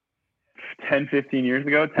 10 years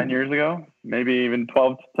ago, maybe even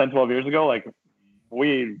 12 years ago. Like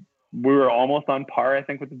we were almost on par, I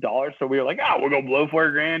think, with the dollar. So we were like, we'll go blow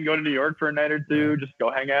 $4,000, go to New York for a night or two, just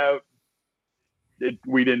go hang out. There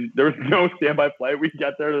was no standby flight. We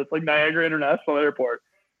got there. It's like Niagara International Airport.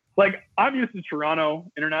 Like I'm used to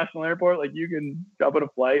Toronto International Airport. Like you can jump on a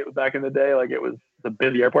flight back in the day. Like it was a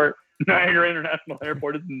busy airport. Niagara International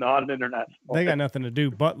Airport is not an international. They got nothing to do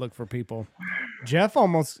but look for people. Jeff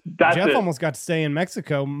almost got to stay in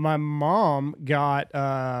Mexico. My mom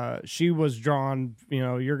she was drawn,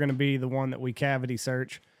 you're going to be the one that we cavity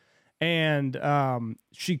search. And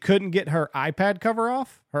she couldn't get her iPad cover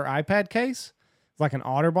off, her iPad case. It's like an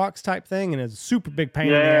OtterBox type thing. And it's a super big pain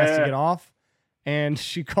in the ass to get off. And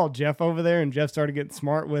she called Jeff over there, and Jeff started getting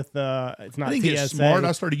smart with it's not. I didn't TSA. get smart.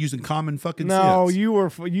 I started using common fucking sense. No, you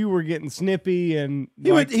were getting snippy, and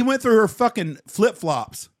he went through her fucking flip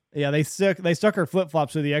flops. Yeah, they stuck her flip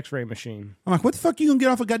flops through the X-ray machine. I'm like, what the fuck are you gonna get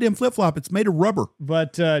off a goddamn flip flop? It's made of rubber.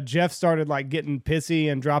 But Jeff started like getting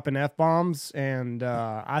pissy and dropping F-bombs, and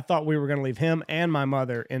I thought we were gonna leave him and my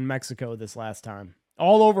mother in Mexico this last time,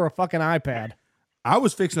 all over a fucking iPad. I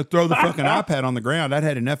was fixing to throw the fucking iPad on the ground. I'd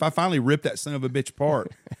had enough. I finally ripped that son of a bitch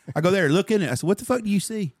apart. I go there, look in it. I said, what the fuck do you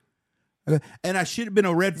see? And I should have been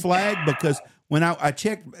a red flag because when I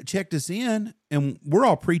checked us in, and we're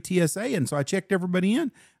all pre-TSA, and so I checked everybody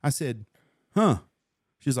in. I said, huh.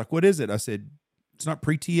 She's like, what is it? I said, it's not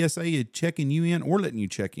pre-TSA checking you in or letting you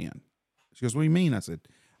check in. She goes, what do you mean? I said,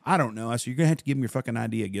 I don't know. I said, you're going to have to give me your fucking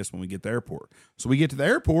ID, I guess, when we get to the airport. So we get to the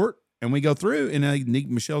airport, and we go through, and I need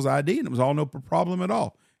Michelle's ID, and it was all no problem at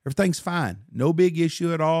all. Everything's fine. No big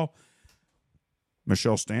issue at all.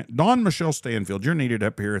 Michelle Stanfield, you're needed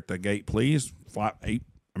up here at the gate, please. Flight 8,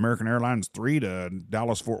 American Airlines 3 to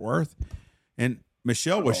Dallas-Fort Worth. And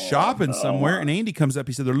Michelle was shopping somewhere, and Andy comes up.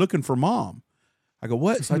 He said, they're looking for Mom. I go,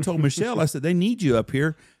 what? So I told Michelle, I said, they need you up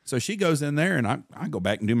here. So she goes in there, and I go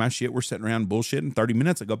back and do my shit. We're sitting around bullshitting. 30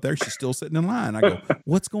 minutes, I go up there. She's still sitting in line. I go,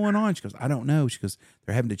 what's going on? She goes, I don't know. She goes,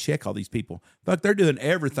 they're having to check all these people. Fuck, they're doing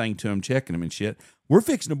everything to them, checking them and shit. We're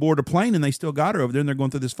fixing to board a plane, and they still got her over there, and they're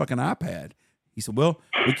going through this fucking iPad. He said, well,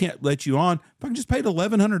 we can't let you on. Fucking just paid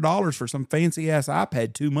 $1,100 for some fancy-ass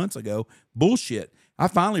iPad 2 months ago. Bullshit. I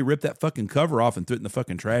finally ripped that fucking cover off and threw it in the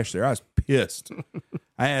fucking trash there. I was pissed.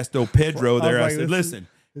 I asked old Pedro there. I said, listen.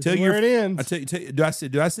 Tell you where it ends. I tell you, do I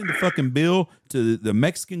send a fucking bill to the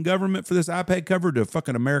Mexican government for this iPad cover to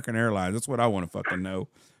fucking American Airlines? That's what I want to fucking know.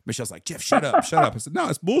 Michelle's like, Jeff, shut up. I said, no,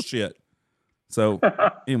 it's bullshit. So,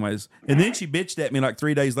 anyways, and then she bitched at me like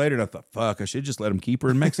 3 days later, and I thought, fuck, I should just let him keep her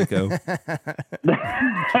in Mexico.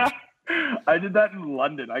 I did that in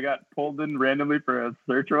London. I got pulled in randomly for a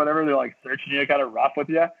search or whatever. They're like searching you, kind of rough with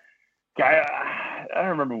you. Guy, I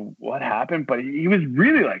don't remember what happened, but he was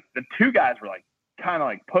really like, the two guys were like, kind of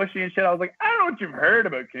like pushy and shit. I was like, I don't know what you've heard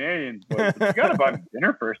about Canadians, but you gotta buy me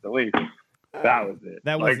dinner first at least. That was it.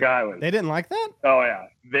 They didn't like that? Oh yeah.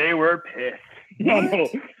 They were pissed. No,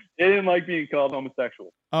 they didn't like being called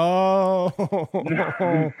homosexual. Oh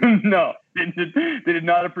no. They did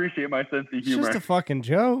not appreciate my sense of humor. It's just a fucking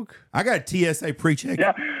joke. I got a TSA pre-check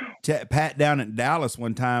pat down in Dallas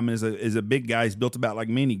one time is a big guy. He's built about like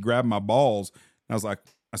me, and he grabbed my balls. And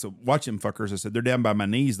I said, watch them fuckers. I said, they're down by my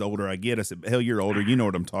knees the older I get. I said, hell, you're older. You know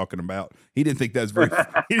what I'm talking about. He didn't think that's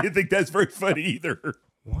very funny either.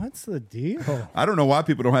 What's the deal? I don't know why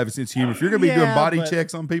people don't have a sense of humor. If you're going to be doing body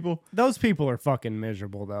checks on people. Those people are fucking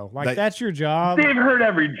miserable, though. Like, that's your job. They've heard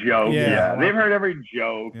every joke. Yeah. They've heard every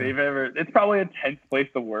joke. Yeah. It's probably a tense place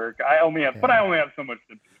to work. I only have so much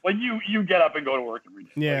to do. Like, you get up and go to work every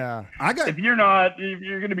day. Yeah. Like, if you're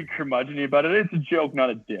going to be curmudgeon about it, it's a joke,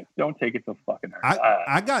 not a dick. Don't take it so fucking hard.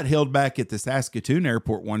 I got held back at the Saskatoon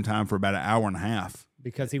airport one time for about an hour and a half.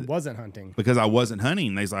 Because he wasn't hunting. Because I wasn't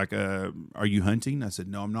hunting. They's like, are you hunting? I said,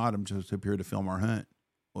 no, I'm not. I'm just up here to film our hunt.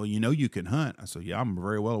 Well, you can hunt. I said, yeah, I'm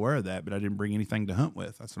very well aware of that, but I didn't bring anything to hunt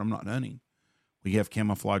with. I said, I'm not hunting. We have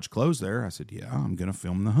camouflage clothes there. I said, yeah, I'm going to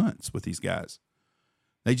film the hunts with these guys.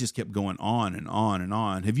 They just kept going on and on and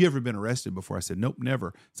on. Have you ever been arrested before? I said, nope,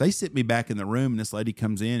 never. So they sit me back in the room, and this lady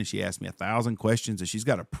comes in, and she asked me 1,000 questions, and she's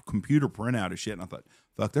got a computer printout of shit. And I thought,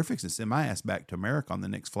 fuck, they're fixing to send my ass back to America on the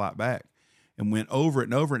next flight back. And went over it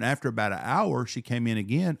and over. And after about an hour, she came in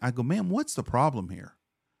again. I go, ma'am, what's the problem here?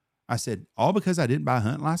 I said, all because I didn't buy a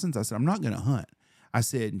hunting license? I said, I'm not going to hunt. I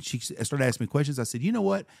said, and she started asking me questions. I said, you know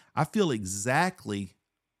what? I feel exactly.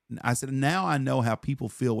 I said, now I know how people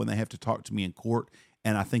feel when they have to talk to me in court,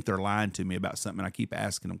 and I think they're lying to me about something. And I keep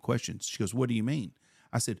asking them questions. She goes, what do you mean?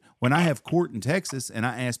 I said, when I have court in Texas and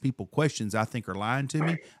I ask people questions I think are lying to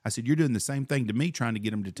me, I said, you're doing the same thing to me, trying to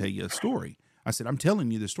get them to tell you a story. I said, I'm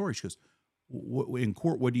telling you the story. She goes, in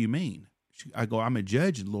court, what do you mean? I go, I'm a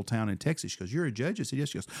judge in a little town in Texas. She goes, you're a judge? I said, yes.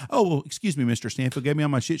 She goes, oh, well, excuse me, Mr. Stanfield, gave me all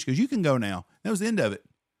my shit. She goes, you can go now. That was the end of it.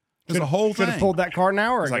 That's the whole thing. Should have pulled that card an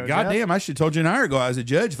hour ago. I was like, God damn, I should have told you an hour ago I was a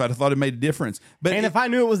judge if I'd have thought it made a difference. But if I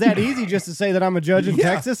knew it was that easy just to say that I'm a judge in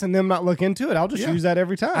Texas and them not look into it, I'll just use that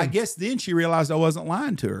every time. I guess then she realized I wasn't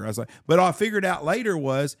lying to her. I was like, but all I figured out later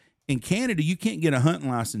was in Canada, you can't get a hunting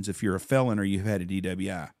license if you're a felon or you've had a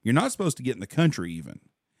DWI. You're not supposed to get in the country even.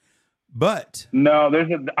 But no,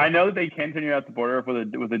 I know that they can send you out the border with a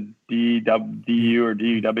DU or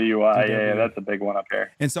DWI. Yeah, that's a big one up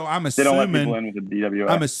here. And so I'm assuming they don't let people in with a DWI.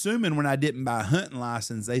 I'm assuming when I didn't buy a hunting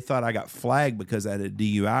license, they thought I got flagged because I had a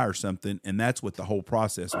DUI or something, and that's what the whole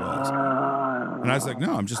process was. And I was like,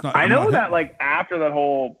 no, I'm just not. I know that like after that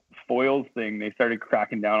whole spoils thing, they started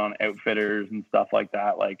cracking down on outfitters and stuff like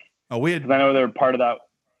that. Like, I know they're part of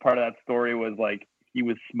that story was like he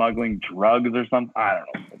was smuggling drugs or something. I don't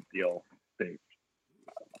know the deal.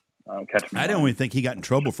 I don't even think he got in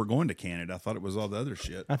trouble for going to Canada. I thought it was all the other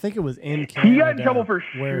shit. I think it was in Canada. He got in trouble for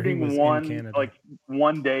shooting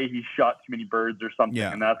one day he shot too many birds or something,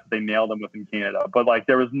 and that's what they nailed him with in Canada. But like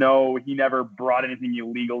he never brought anything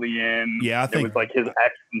illegally in. Yeah, I think it was like his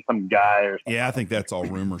ex and some guy or something. Yeah, I think that's all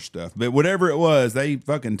rumor stuff. But whatever it was, they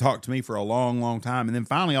fucking talked to me for a long, long time, and then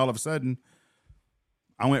finally, all of a sudden,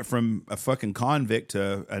 I went from a fucking convict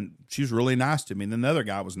and she was really nice to me. And then the other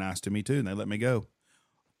guy was nice to me too, and they let me go.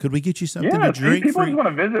 Could we get you something to drink? People just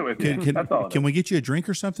want to visit with you. That's all. Can we get you a drink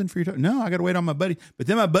or something for your? No, I got to wait on my buddy. But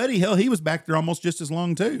then my buddy, hell, he was back there almost just as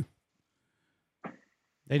long too.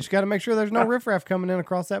 They just got to make sure there's no riffraff coming in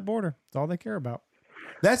across that border. That's all they care about.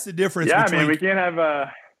 That's the difference. Yeah, between I mean, we can't have.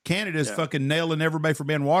 Canada's fucking nailing everybody for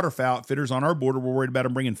being waterfowl outfitters. On our border, we're worried about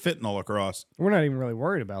them bringing fentanyl across. We're not even really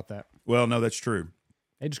worried about that. Well, no, that's true.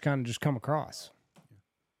 They just kind of just come across.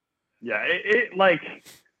 Yeah,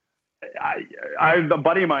 a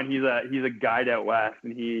buddy of mine, he's a guide out west,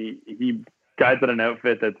 and he guides at an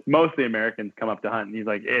outfit that's mostly Americans come up to hunt, and he's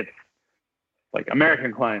like, it's like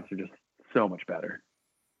American clients are just so much better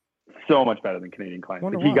than Canadian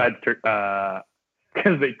clients. Like he guides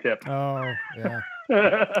because they tip. Oh yeah.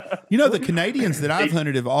 You know, the Canadians that I've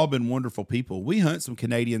hunted have all been wonderful people. We hunt some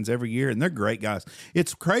Canadians every year, and they're great guys.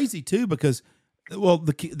 It's crazy too because, well,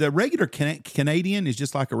 the regular Canadian is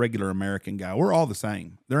just like a regular American guy. We're all the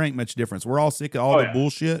same. There ain't much difference. We're all sick of all the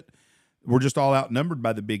bullshit. We're just all outnumbered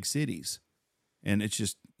by the big cities, and it's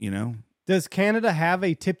just, you know. Does Canada have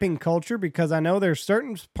a tipping culture? Because I know there's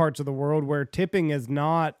certain parts of the world where tipping is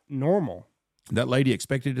not normal. That lady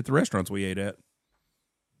expected at the restaurants we ate at.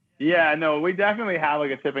 Yeah, no, we definitely have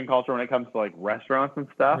like a tipping culture when it comes to like restaurants and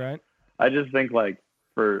stuff. Right. I just think like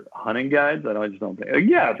for hunting guides, I just don't think.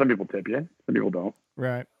 Like, some people tip you, some people don't.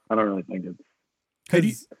 Right. I don't really think it's. Hey,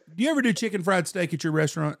 do you ever do chicken fried steak at your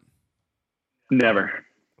restaurant? Never.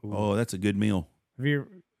 Oh, that's a good meal. Have you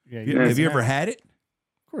ever had it?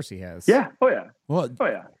 Of course he has. Yeah. Oh yeah. Well. Oh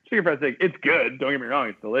yeah. Chicken fried steak. It's good. Don't get me wrong.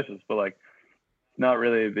 It's delicious, but like, not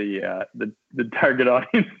really the target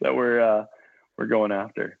audience that we're going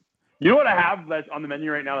after. You know what I have that's on the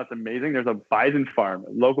menu right now that's amazing? There's a bison farm, a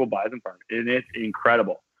local bison farm, and it's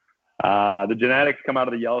incredible. The genetics come out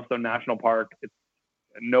of the Yellowstone National Park. It's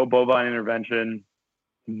no bovine intervention.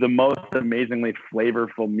 The most amazingly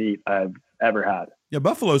flavorful meat I've ever had. Yeah,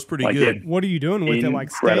 buffalo's pretty good. What are you doing with it? Like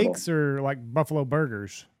steaks or like buffalo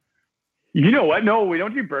burgers? You know what? No, we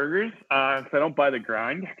don't do burgers because I don't buy the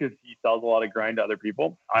grind because he sells a lot of grind to other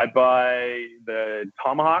people. I buy the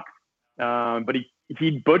tomahawk, but he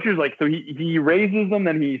butchers so he raises them,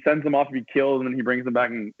 then he sends them off to be killed, and then he brings them back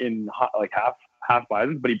in like half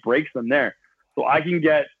bisons, but he breaks them there. So I can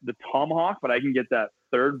get the tomahawk, but I can get that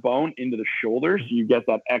third bone into the shoulder, so you get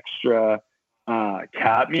that extra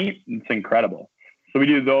cat meat. It's incredible. So we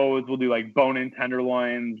do those. We'll do like bone-in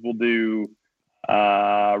tenderloins. We'll do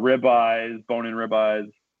ribeyes, bone-in ribeyes,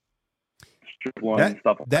 strip loins,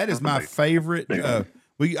 stuff like that. That is my favorite.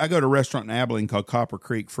 I go to a restaurant in Abilene called Copper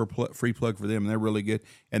Creek for free plug for them, and they're really good.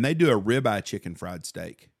 And they do a ribeye chicken fried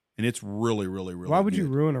steak, and it's really, really, really. Why would good. you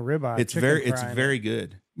ruin a ribeye? It's very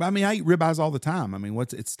good. I mean, I eat ribeyes all the time. I mean,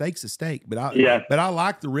 steak's a steak, but I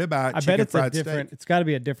like the ribeye. I chicken bet it's fried a different. steak. It's got to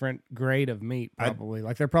be a different grade of meat, probably.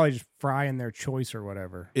 Like they're probably just frying their choice or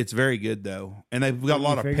whatever. It's very good though, and they've got a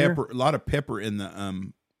lot of pepper in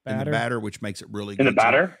the batter, which makes it really good. In the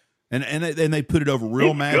batter. And they put it over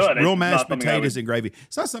real mashed potatoes and gravy.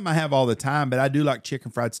 It's not something I have all the time, but I do like chicken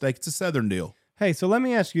fried steak. It's a Southern deal. Hey, so let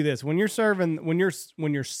me ask you this: when you're selling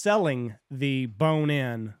the bone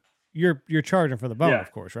in, you're charging for the bone,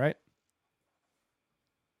 of course, right?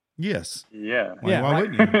 Yes. Yeah. Why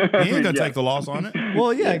wouldn't you? You ain't gonna take the loss on it.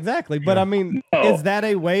 Well, yeah, exactly. But I mean, is that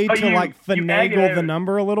a way to finagle the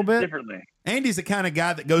number a little bit? Differently. Andy's the kind of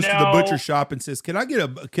guy that goes to the butcher shop and says, "Can I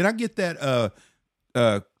get that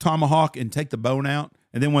tomahawk and take the bone out?"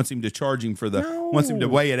 And then wants him to charge him wants him to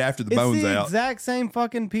weigh it after the bone's out. It's the exact same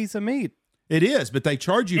fucking piece of meat. It is, but they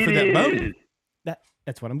charge you for that bone.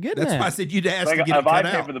 That's what I'm getting at. That's why I said you'd ask to get it if cut I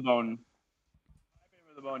pay out. for the bone,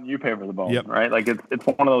 you pay for the bone, Yep. right? Like it's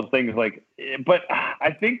one of those things. Like, but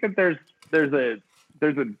I think that there's a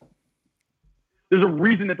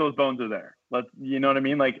reason that those bones are there. You know what I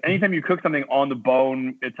mean? Like anytime you cook something on the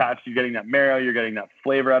bone attached, you're getting that marrow, you're getting that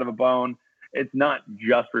flavor out of a bone. It's not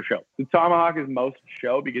just for show. The tomahawk is most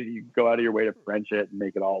show because you go out of your way to French it and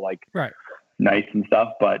make it all like nice and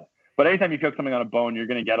stuff. But anytime you cook something on a bone, you're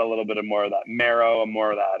going to get a little bit of more of that marrow and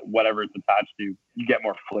more of that whatever it's attached to. You get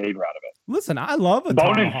more flavor out of it. Listen, I love a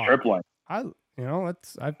bone tomahawk. and strip loin.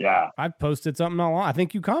 I've posted something online. I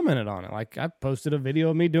think you commented on it. Like I posted a video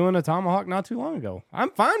of me doing a tomahawk not too long ago. I'm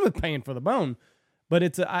fine with paying for the bone, but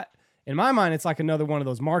in my mind, it's like another one of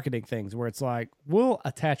those marketing things where it's like we'll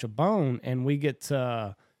attach a bone and we get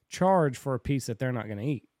to charge for a piece that they're not going to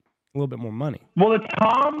eat. A little bit more money. Well, the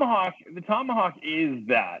tomahawk is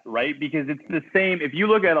that, right? Because it's the same. If you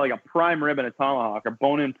look at like a prime rib and a tomahawk, or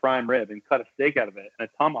bone-in prime rib and cut a steak out of it, and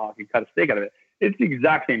a tomahawk and cut a steak out of it, it's the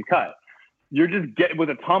exact same cut. You're just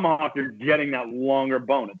with a tomahawk, you're getting that longer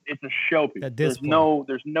bone. It's a showpiece. There's no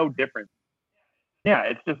difference. Yeah,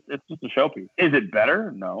 it's just a showpiece. Is it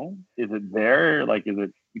better? No. Is it there? Like, is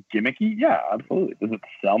it gimmicky? Yeah, absolutely. Does it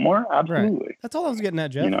sell more? Absolutely. Right. That's all I was getting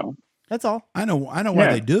at, Jeff. You know. That's all. I know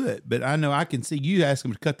why they do it, but I know I can see you ask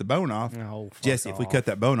them to cut the bone off. No, Jesse, if we cut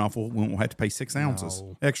that bone off, we won't have to pay 6 ounces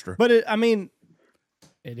extra. But it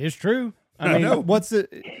is true. I mean, what's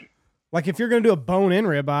it like if you're going to do a bone-in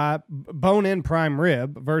bone-in prime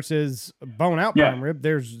rib versus bone-out prime rib?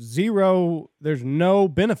 There's no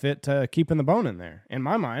benefit to keeping the bone in there, in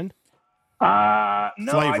my mind. No,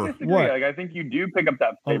 flavor. I disagree. Like I think you do pick up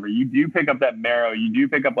that flavor. You do pick up that marrow. You do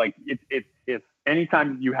pick up like it's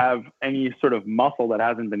anytime you have any sort of muscle that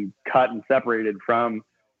hasn't been cut and separated from,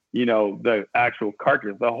 the actual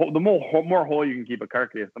carcass. The more whole you can keep a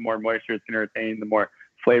carcass, the more moisture it's going to retain, the more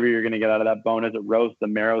flavor you're going to get out of that bone as it roasts. The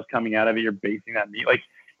marrow's coming out of it. You're basting that meat. Like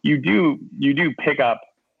you do pick up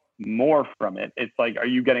more from it. It's like, are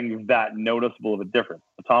you getting that noticeable of a difference?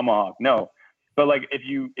 A tomahawk, no. But like if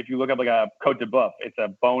you look up like a Côte de Boeuf, it's a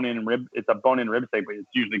bone-in rib steak, but it's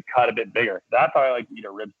usually cut a bit bigger. That's how I like to eat a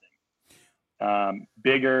rib steak.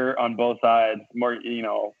 Bigger on both sides, more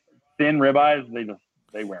thin ribeyes.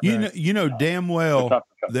 They wear. Damn well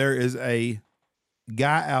there is a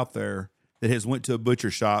guy out there that has went to a butcher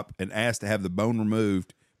shop and asked to have the bone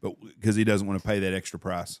removed, but because he doesn't want to pay that extra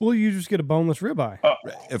price. Well, you just get a boneless ribeye.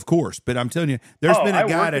 Of course, but I'm telling you, there's been a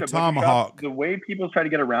guy at a tomahawk. The way people try to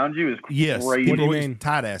get around you is crazy. Yes, what do you mean?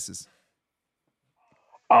 Tight asses.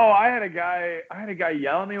 Oh, I had a guy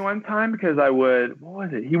yell at me one time because what was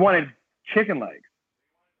it? He wanted chicken legs.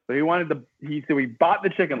 So he bought the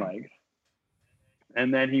chicken legs,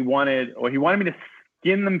 and then he wanted me to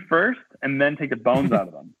skin them first and then take the bones out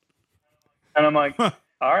of them. And I'm like, all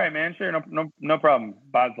right, man, sure, no problem.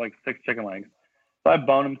 Buys like 6 chicken legs. So I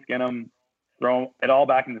bone them, skin them, throw it all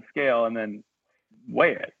back in the scale, and then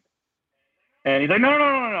weigh it. And he's like, no,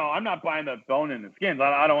 I'm not buying the bone and the skins.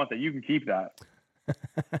 I don't want that. You can keep that.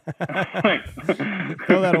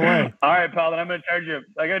 Throw that away. All right, pal, then I'm going to charge you.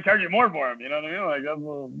 I got to charge you more for him. You know what I mean? Like that's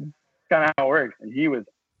kind of how it works. And he was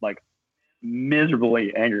like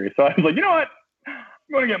miserably angry. So I was like, you know what? I'm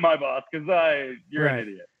going to get my boss because you're an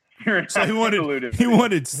idiot. So he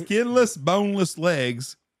wanted skinless, boneless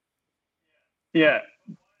legs. Yeah,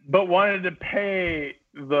 but wanted to pay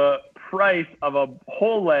the price of a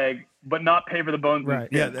whole leg, but not pay for the bones. Right.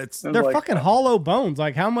 Yeah, they're like, fucking hollow bones.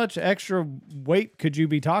 Like, how much extra weight could you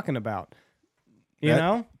be talking about?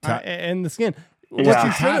 And the skin.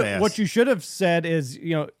 What you should have said is,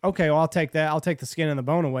 okay, well, I'll take that. I'll take the skin and the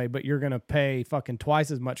bone away, but you're going to pay fucking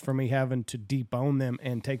twice as much for me having to debone them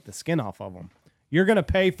and take the skin off of them. You're going to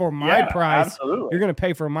pay for my price. Absolutely. You're going to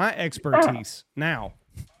pay for my expertise now.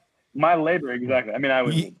 My labor, exactly. I mean, I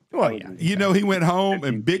would. He went home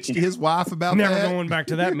and bitched to his wife about Never that. going back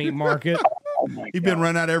to that meat market. He's been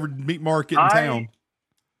run out of every meat market in town.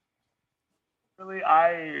 Really,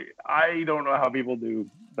 I don't know how people do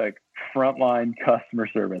like frontline customer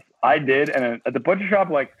service. I did, and at the butcher shop,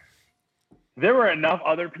 like there were enough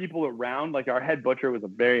other people around. Like our head butcher was a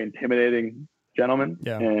very intimidating gentleman,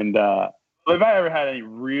 and if I ever had any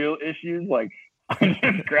real issues, like I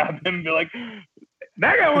just grab him and be like,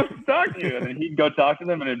 "That guy wants to talk to you," and then he'd go talk to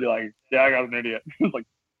them, and it'd be like, "Yeah, I got an idiot." It's like,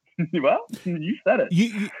 well, you said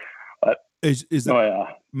it.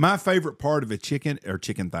 My favorite part of a chicken are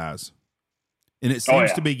chicken thighs. And it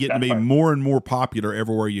seems to be getting to be more and more popular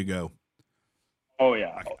everywhere you go. Oh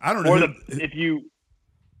yeah. I don't know.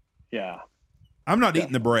 I'm not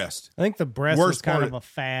eating the breast. I think the breast is kind of a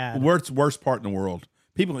fad. Worst part in the world.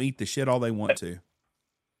 People eat the shit all they want to.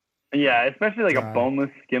 Yeah, especially like a boneless,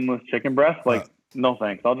 skinless chicken breast. Like, no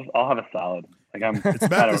thanks. I'll have a salad. Like it's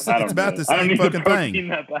about the same fucking thing.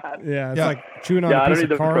 That bad. Yeah, it's like chewing on a piece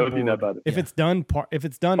of cardboard. If it's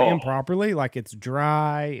done improperly, like it's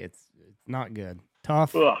dry, it's not good.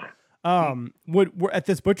 Tough. At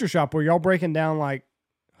this butcher shop, were y'all breaking down like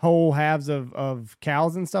whole halves of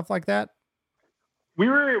cows and stuff like that? We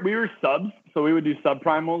were subs, so we would do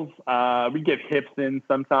subprimals. We'd get hips in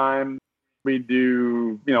sometimes. We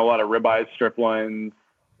do a lot of ribeyes, strip loins,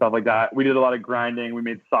 stuff like that. We did a lot of grinding. We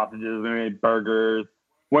made sausages. We made burgers.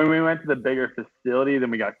 When we went to the bigger facility, then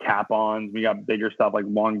we got cap-ons. We got bigger stuff like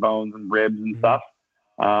long bones and ribs and stuff.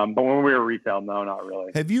 But when we were retail, no, not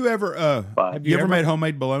really. Have you ever made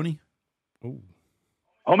homemade bologna? Ooh.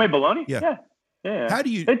 Homemade bologna? Yeah. How do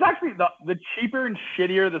you? It's actually the cheaper and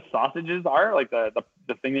shittier the sausages are, like the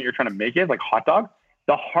thing that you're trying to make is like hot dogs.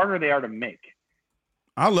 The harder they are to make.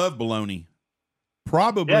 I love bologna.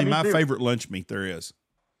 Probably my favorite lunch meat there is.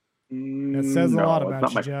 It says a lot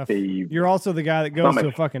about you, Jeff. You're also the guy that goes to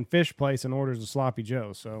a fucking fish place and orders a sloppy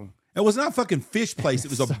Joe. So it was not a fucking fish place. It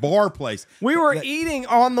was a bar place. We were eating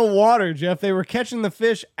on the water, Jeff. They were catching the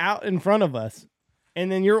fish out in front of us. And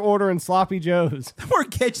then you're ordering sloppy Joes. They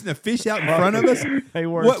weren't catching the fish out in front of us. They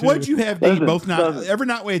were. What'd you have to eat both nights? Every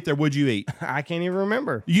night we ate there, what'd you eat? I can't even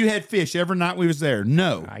remember. You had fish every night we was there.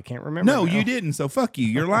 No. I can't remember. No, you didn't. So fuck you.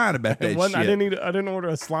 You're lying about that shit. I didn't order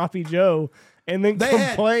a sloppy Joe and then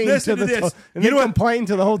complain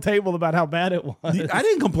to the whole table about how bad it was. I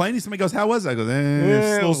didn't complain. Somebody goes, "How was it?" I go,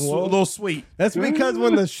 "It's a little sweet." That's because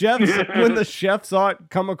when the chefs saw it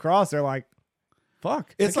come across, they're like,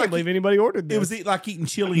 fuck! I can't believe anybody ordered this. It was like eating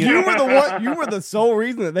chili. You were the sole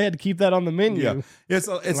reason that they had to keep that on the menu. Yeah. It's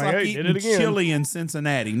like eating chili in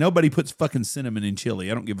Cincinnati. Nobody puts fucking cinnamon in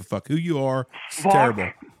chili. I don't give a fuck who you are. It's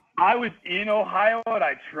terrible. I was in Ohio and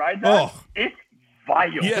I tried that. Oh. It's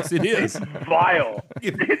vile. Yes, it is. It's vile.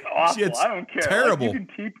 It's awful. I don't care. Terrible. Like, you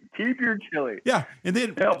can keep your chili. Yeah, and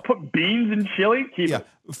then put beans in chili. Keep it.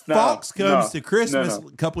 Fox comes to Christmas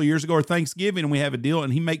a couple of years ago or Thanksgiving, and we have a deal,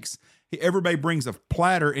 and he makes. Everybody brings a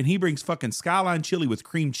platter, and he brings fucking Skyline chili with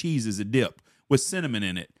cream cheese as a dip with cinnamon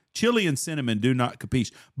in it. Chili and cinnamon do not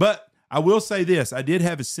capiche. But I will say this. I did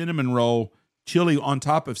have a cinnamon roll, chili on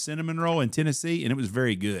top of cinnamon roll in Tennessee, and it was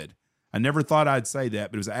very good. I never thought I'd say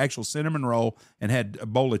that, but it was an actual cinnamon roll and had a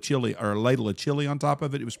bowl of chili or a ladle of chili on top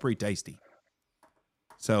of it. It was pretty tasty.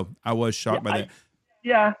 So I was shocked by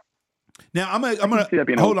that. Now I'm gonna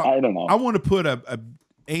hold on. I don't know. I want to put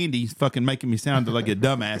Andy's fucking making me sound like a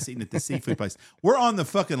dumbass eating at the seafood place. We're on the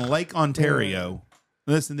fucking Lake Ontario.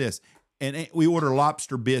 Listen to this. And we order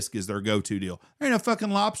lobster bisque as their go-to deal. There ain't no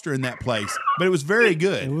fucking lobster in that place, but it was very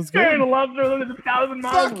good. It was good. There ain't a lobster that lives 1,000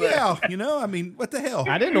 miles Fuck yeah. I mean, what the hell?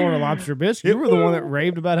 I didn't order lobster bisque. You were the one that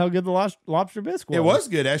raved about how good the lobster bisque was. It was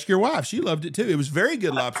good. Ask your wife. She loved it too. It was very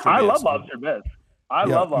good lobster bisque. I love lobster bisque. I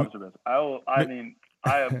love lobster bisque.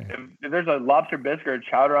 If there's a lobster bisque or a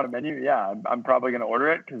chowder on a menu, I'm probably going to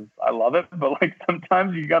order it because I love it. But like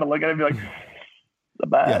sometimes you got to look at it and be like, it's a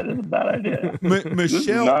bad idea.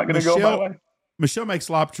 Michelle, not going to go my way. Michelle makes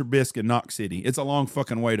lobster bisque in Knox City. It's a long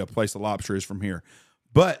fucking way to a place a lobster is from here.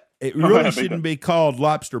 But it really shouldn't be called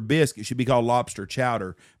lobster bisque. It should be called lobster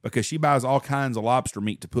chowder because she buys all kinds of lobster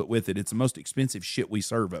meat to put with it. It's the most expensive shit we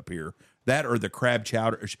serve up here. That or the crab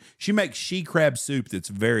chowder. She makes she crab soup that's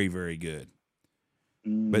very, very good.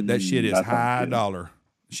 But that shit is high dollar.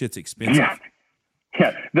 Shit's expensive.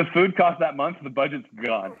 Yeah, the food cost that month, the budget's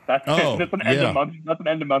gone. That's that's an end of month. That's an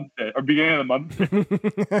end of month day, or beginning of the month.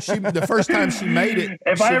 The first time she made it,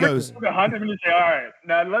 if I ever goes, book a hunt, I'm gonna say, all right,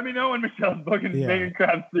 now let me know when Michelle's making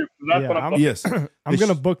crab soup. That's what I'm. Yes, I'm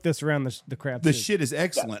gonna book this around the crab. The soup. shit is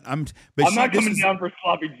excellent. I'm not coming down for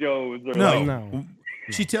sloppy joes. Or no.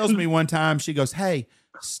 She tells me one time, she goes, "Hey,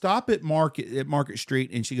 stop at Market Street,"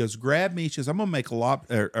 and she goes, "Grab me." She goes, "I'm gonna make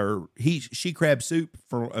she crab soup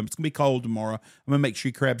for. It's gonna be cold tomorrow. I'm gonna make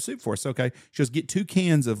she crab soup for us." Okay. She goes, "Get 2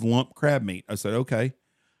 cans of lump crab meat." I said, "Okay."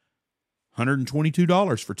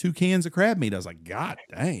 $122 for 2 cans of crab meat. I was like, "God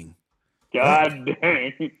dang." God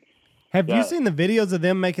dang. Have you seen the videos of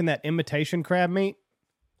them making that imitation crab meat?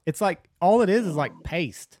 It's like all it is like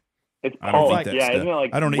paste. It's polished. Isn't it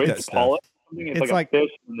like I don't eat that stuff. It's like a fish,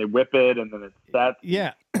 and they whip it, and then it's that.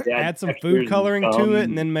 Yeah, add some food coloring to it,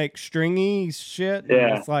 and then make stringy shit.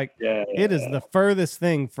 Yeah, it's like it is the furthest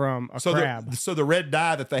thing from a crab. So the red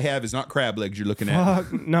dye that they have is not crab legs you're looking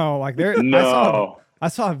at. No, like there. No. I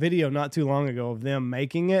saw a video not too long ago of them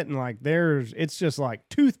making it, and like it's just like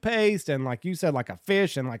toothpaste, and like you said, like a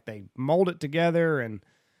fish, and like they mold it together, and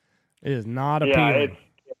it is not appealing. Yeah, it's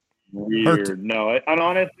weird. And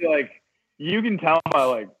honestly, like you can tell by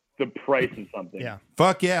like the price of something. Yeah.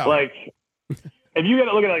 Fuck yeah. Like if you got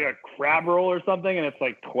to look at like a crab roll or something and it's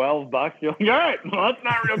like $12, you're like, all right, well, that's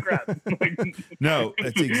not real crab. No,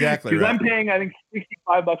 that's exactly right. I'm paying, I think,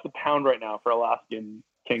 $65 a pound right now for Alaskan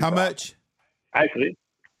king crab. How much? Actually,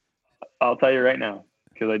 I'll tell you right now,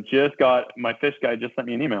 because I just got my fish guy just sent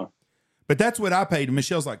me an email. But that's what I paid. And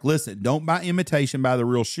Michelle's like, "Listen, don't buy imitation, buy the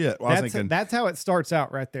real shit." Well, that's how it starts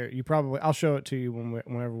out right there. I'll show it to you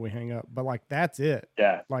whenever we hang up. But like that's it.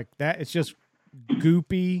 Yeah. Like that. It's just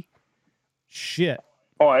goopy shit.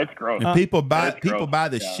 Oh, it's gross. And people buy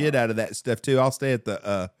the shit out of that stuff too. I'll stay at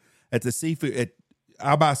the seafood.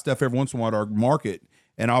 I'll buy stuff every once in a while at our market,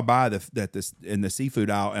 and I'll buy in the seafood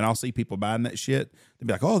aisle, and I'll see people buying that shit. They'll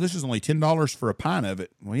be like, "Oh, this is only $10 for a pint of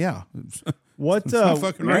it." Well, yeah. What's not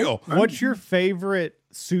fucking real? What's your favorite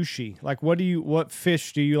sushi? Like, what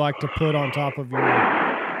fish do you like to put on top of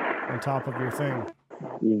your thing?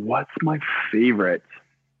 What's my favorite?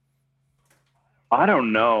 I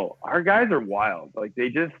don't know. Our guys are wild. Like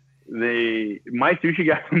my sushi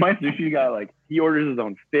guy, like he orders his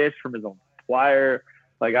own fish from his own supplier.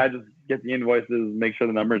 Like I just get the invoices, make sure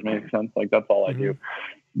the numbers make sense. Like that's all I do.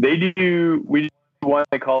 We do one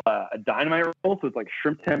they call a dynamite roll. So it's like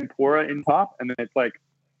shrimp tempura in top, and then it's like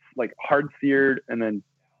hard seared, and then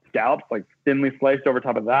scallops like thinly sliced over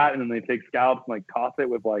top of that, and then they take scallops and like toss it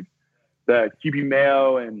with like the QP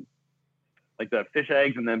mayo and like the fish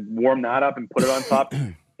eggs, and then warm that up and put it on top.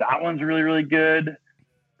 That one's really, really good.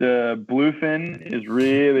 The bluefin is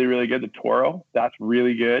really, really good. The toro, that's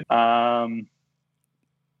really good. I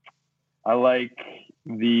like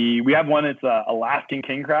we have one, it's Alaskan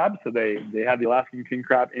king crab. So they have the Alaskan king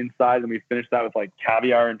crab inside, and we finish that with like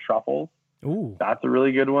caviar and truffles. Ooh, that's a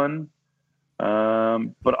really good one.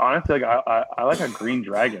 But honestly, like I like a green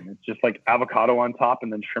dragon. It's just like avocado on top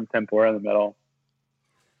and then shrimp tempura in the middle.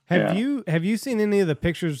 Have you seen any of the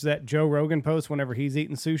pictures that Joe Rogan posts whenever he's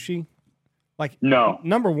eating sushi? Like, no.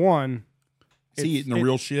 Number one, is he eating the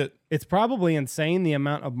real shit? It's probably insane the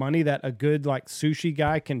amount of money that a good like sushi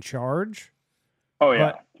guy can charge. Oh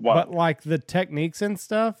yeah, but like the techniques and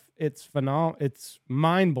stuff, it's phenomenal. It's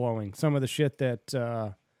mind blowing. Some of the shit that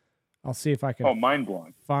I'll see if I can. Mind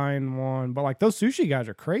blowing. Find one, but like those sushi guys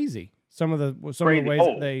are crazy. Some of the ways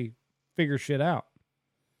that they figure shit out.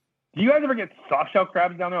 Do you guys ever get soft shell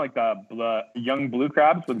crabs down there, like the young blue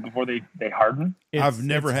crabs before they harden? I've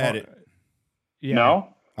never had it. Yeah.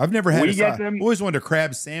 No, I've never had it. I always wanted a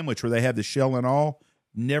crab sandwich where they have the shell and all.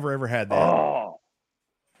 Never ever had that. Oh,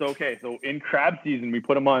 so in crab season we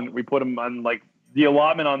put them on like the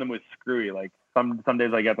allotment on them was screwy. Like some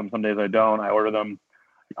days I get them, some days I don't. I order them.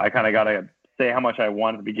 I kind of gotta say how much I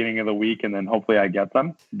want at the beginning of the week, and then hopefully I get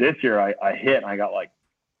them. This year I hit and I got like,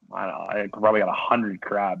 I don't know, I probably got 100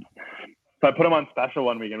 crabs. So I put them on special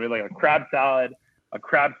one weekend. We had like a crab salad, a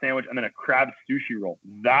crab sandwich, and then a crab sushi roll.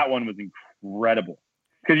 That one was incredible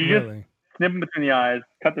because you just snip them between the eyes,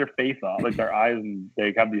 cut their face off, like their eyes, and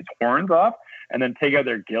they have these horns off, and then take out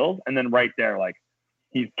their gills, and then right there, like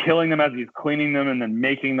he's killing them as he's cleaning them and then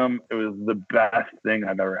making them. It was the best thing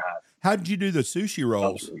I've ever had. How did you do the sushi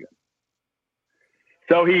rolls? Really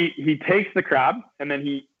so he takes the crab, and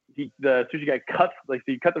then the sushi guy cuts, like,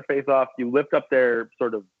 so you cut their face off, you lift up their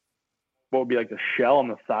sort of what would be like the shell on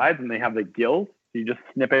the sides, and they have the gills. So you just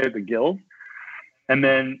snip out the gills, and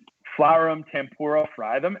then flour them, tempura,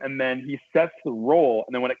 fry them, and then he sets the roll,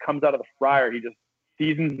 and then when it comes out of the fryer, he just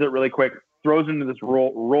seasons it really quick, throws it into this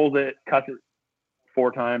roll, rolls it, cuts it,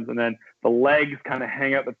 4 times, and then the legs kind of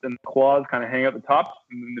hang out, and the claws kind of hang out the top,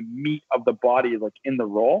 and then the meat of the body is like in the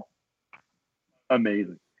roll.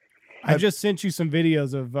 Amazing. I just sent you some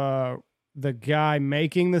videos of the guy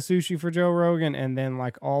making the sushi for Joe Rogan, and then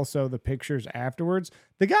like also the pictures afterwards.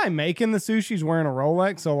 The guy making the sushi's wearing a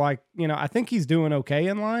Rolex, so like, you know, I think he's doing okay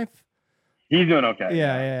in life. He's doing okay.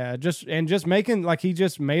 Yeah. Just making, like, he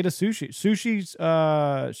just made a sushi's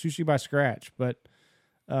sushi by scratch, but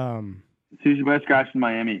Sushi by Scratch in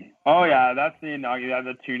Miami. Oh yeah, that's the inaugural.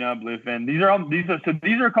 That's the tuna, bluefin. These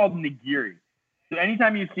are called nigiri. So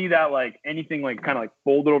anytime you see that, like anything like kind of like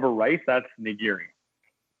folded over rice, that's nigiri.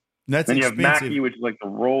 That's then expensive. You have maki, which is like the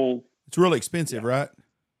rolls. It's really expensive, right?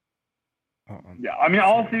 Yeah, I mean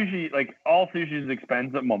all sushi is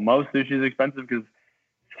expensive. Well, most sushi is expensive because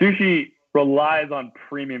sushi relies on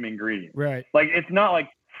premium ingredients. Right. Like it's not like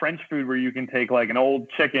French food where you can take like an old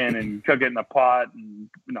chicken and cook it in a pot. And,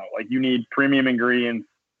 you know, like you need premium ingredients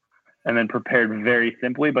and then prepared very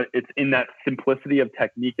simply. But it's in that simplicity of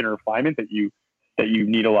technique and refinement that you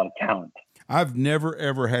need a lot of talent. I've never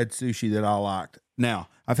ever had sushi that I liked. Now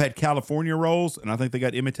I've had California rolls, and I think they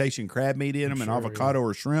got imitation crab meat in them and avocado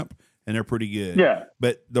or shrimp, and they're pretty good. Yeah.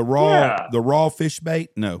 But the raw fish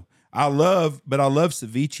bait, no. I love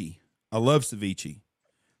ceviche. I love ceviche,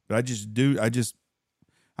 but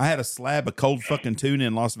I had a slab of cold fucking tuna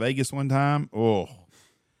in Las Vegas one time. Oh,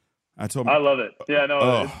 I love it. Yeah,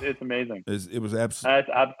 no, it's amazing. It was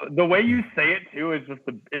absolutely. The way you say it too is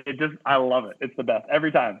I love it. It's the best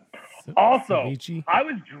every time. Also, ceviche? I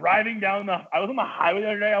was on the highway the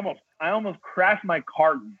other day. I almost crashed my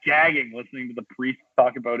car gagging listening to the priest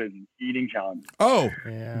talk about his eating challenge. Oh,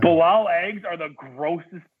 yeah. Bilal eggs are the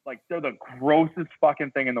grossest. Like they're the grossest fucking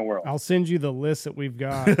thing in the world. I'll send you the list that we've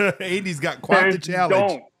got. Andy's got quite the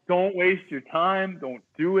challenge. Don't waste your time. Don't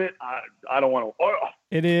do it. I don't want to.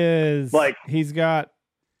 It is like he's got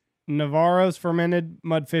Navarro's fermented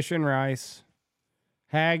mudfish and rice,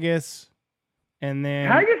 haggis, and then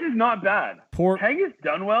haggis is not bad. Pork. Haggis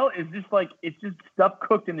done well is just like it's just stuff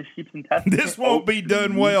cooked in the sheep's intestines. This won't be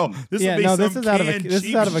done well. This is out of a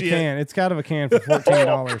can. It's out of a can for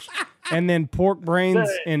 $14. And then pork brains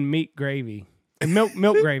and meat gravy. And milk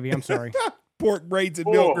gravy, I'm sorry. Pork brains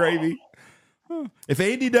and milk gravy. If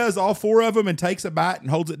Andy does all 4 of them and takes a bite and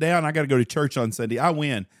holds it down, I got to go to church on Sunday. I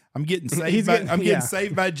win. I'm getting saved. Getting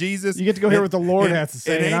saved by Jesus. You get to go hear what the Lord has to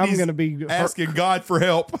say, and I'm going to be asking God for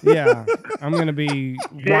help. Yeah, I'm going to be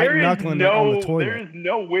white knuckling it on the toilet. There is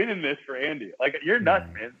no win in this for Andy. Like you're nuts,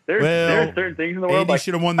 man. There's certain things in the world. Andy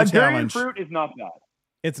should have won the challenge. Durian fruit is not bad.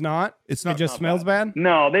 It's not. It's not. It just smells bad.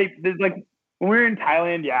 No, there's like when we were in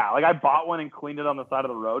Thailand. Yeah, like I bought one and cleaned it on the side of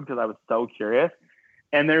the road because I was so curious.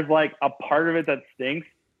 And there's like a part of it that stinks,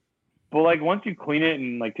 but like once you clean it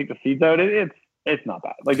and like take the seeds out, it's not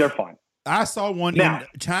bad. Like they're fine. I saw one in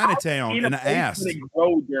Chinatown and I asked. They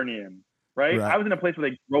grow durian, right? I was in a place where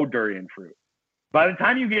they grow durian fruit. By the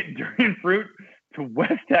time you get durian fruit to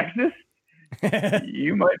West Texas,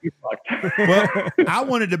 you might be fucked. Well, I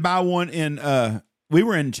wanted to buy one in. We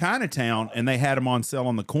were in Chinatown and they had them on sale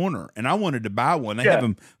on the corner, and I wanted to buy one. They have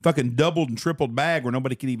them fucking doubled and tripled bag where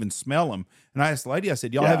nobody could even smell them. And I asked the lady, I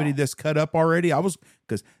said, "Y'all have any of this cut up already?"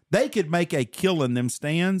 Because they could make a kill in them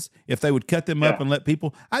stands if they would cut them up and let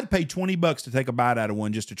people. I'd pay $20 to take a bite out of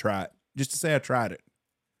one just to try it, just to say I tried it.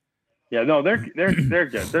 Yeah, no, they're good.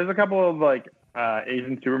 There's a couple of like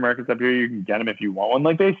Asian supermarkets up here. You can get them if you want one.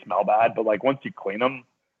 Like they smell bad, but like once you clean them,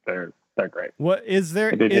 they're great. What is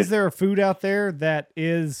there? Is there a food out there that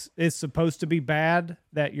is supposed to be bad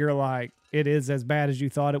that you're like it is as bad as you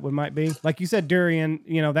thought it might be? Like you said, durian.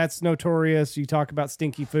 You know that's notorious. You talk about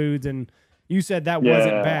stinky foods, and you said that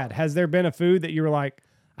wasn't bad. Has there been a food that you were like,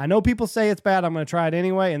 I know people say it's bad, I'm going to try it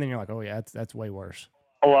anyway, and then you're like, oh yeah, that's way worse.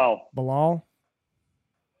 Bilal.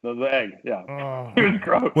 The egg, yeah. Oh. It was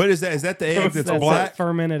gross. What is that? Is that the egg that's black? That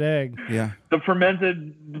fermented egg. Yeah. The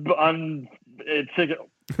fermented chicken.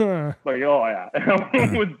 Like, oh yeah,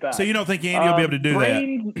 it was bad. So you don't think Andy will be able to do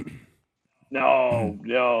that?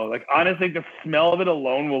 No. Like honestly, the smell of it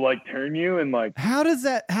alone will like turn you and like. How does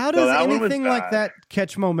anything like that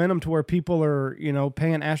catch momentum to where people are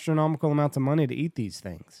paying astronomical amounts of money to eat these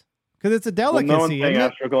things? Because it's a delicacy. Well, no one's paying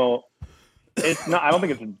astronomical. It's not. I don't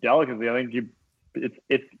think it's a delicacy. I think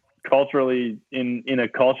it's culturally in a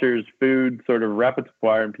culture's food sort of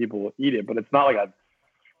repertoire and people will eat it, but it's not like a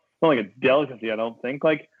delicacy. I don't think.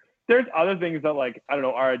 Like there's other things that like I don't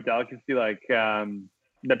know are a delicacy like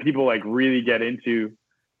that people like really get into.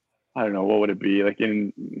 I don't know, what would it be like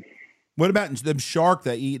in. What about them shark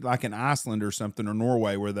they eat like in Iceland or something or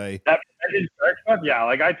Norway where they. Shark stuff? Yeah,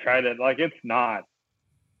 like I tried it. Like it's not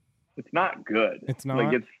good. It's not.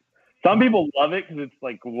 Like Some people love it because it's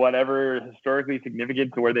like whatever historically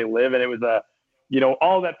significant to where they live, and it was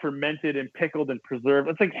all that fermented and pickled and preserved.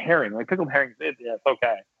 It's like herring, like pickled herring. It's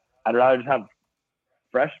okay. I'd rather just have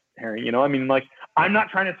fresh herring. I mean, like I'm not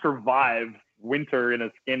trying to survive winter in a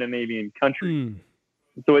Scandinavian country.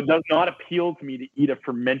 So it does not appeal to me to eat a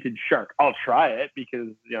fermented shark. I'll try it because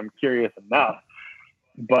I'm curious enough.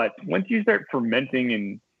 But once you start fermenting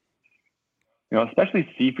and,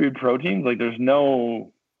 especially seafood proteins, like there's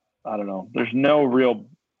no real,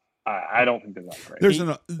 I don't think that's great.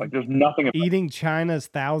 There's nothing. Eating China's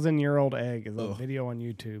 1,000-year-old egg is a video on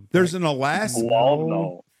YouTube. There's an Alaskan.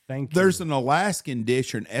 No, thank you. There's an Alaskan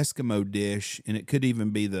dish or an Eskimo dish, and it could even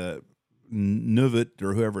be the Nuvit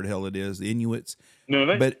or whoever the hell it is, the Inuits.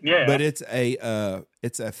 But it's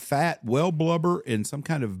a fat well blubber and some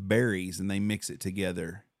kind of berries, and they mix it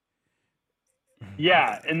together.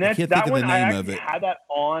 Yeah, and that's that one. I actually had that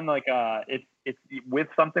on like it's with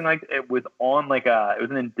something like it was on like it was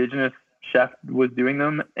an indigenous chef was doing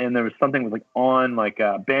them, and there was something was like on like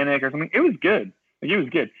bannock or something. It was good. Like, it was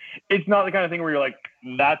good. It's not the kind of thing where you're like,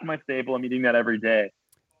 that's my staple. I'm eating that every day.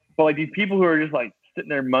 But like these people who are just like sitting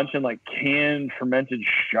there munching like canned fermented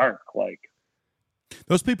shark, like.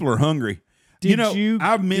 Those people are hungry.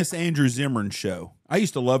 I miss Andrew Zimmern's show. I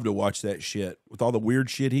used to love to watch that shit with all the weird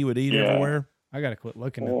shit he would eat everywhere. I got to quit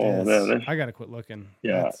looking at this. I got to quit looking.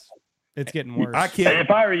 Yeah. It's getting worse. I can't. If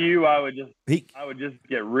I were you, I would just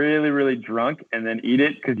get really, really drunk and then eat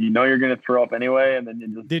it because you're going to throw up anyway. And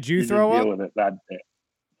then Did you throw up? Deal with it that day.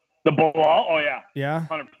 The ball? Oh, yeah. Yeah?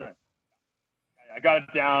 100%. I got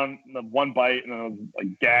it down in the one bite, and then I was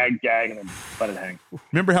like gag, and then let it hang.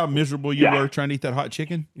 Remember how miserable you were trying to eat that hot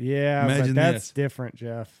chicken? Yeah, but that's different,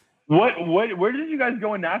 Jeff. Where did you guys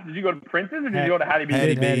go in Nashville? Did you go to Prince's or did you go to Hattie B's?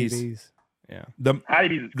 Hattie B's. Yeah. Hattie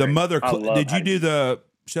B's is great. The mother. Did you do the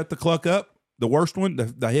shut the cluck up? The worst one,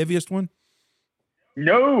 the heaviest one?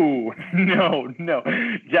 No.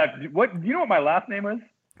 Jeff, what? Do you know what my last name is?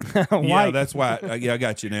 Yeah, that's why. I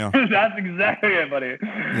got you now. That's exactly it, buddy.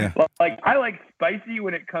 Yeah. Like I like spicy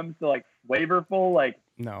when it comes to like flavorful, like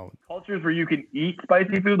cultures where you can eat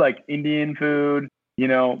spicy food, like Indian food,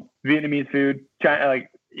 Vietnamese food, China, like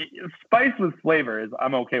spice with flavor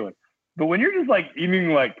I'm okay with. But when you're just like eating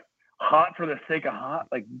like hot for the sake of hot,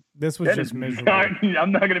 like this was just miserable.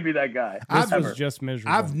 I'm not gonna be that guy. This was just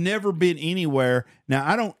miserable. I've never been anywhere. Now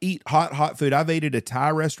I don't eat hot food. I've ate at a Thai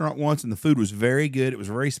restaurant once, and the food was very good. It was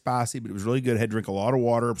very spicy, but it was really good. I had to drink a lot of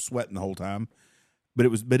water, sweating the whole time. But it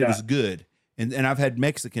was good. And I've had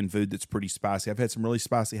Mexican food that's pretty spicy. I've had some really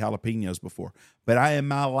spicy jalapenos before. But I in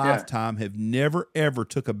my lifetime have never ever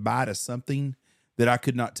took a bite of something that I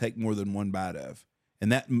could not take more than one bite of.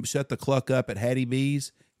 And that shut the cluck up at Hattie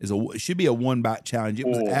B's. It should be a 1-bite challenge. It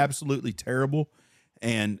was absolutely terrible.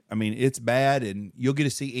 And I mean, it's bad. And you'll get to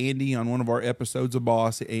see Andy on one of our episodes of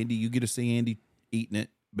Boss. Andy, you get to see Andy eating it,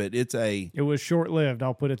 but it was short-lived.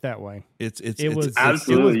 I'll put it that way. It was bad.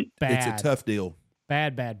 It's a tough deal.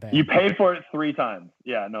 Bad. You pay for it 3 times.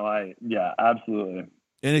 Yeah, absolutely.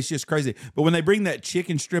 And it's just crazy. But when they bring that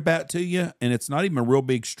chicken strip out to you, and it's not even a real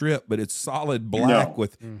big strip, but it's solid black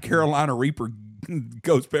with Carolina Reaper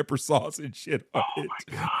ghost pepper sauce and shit on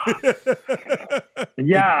it.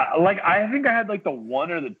 Yeah, like I think I had like the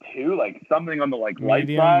 1 or the 2, like something on the like light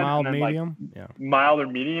medium, side, mild, and then, medium, like, mild or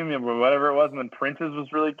medium, or whatever it was. And then Prince's was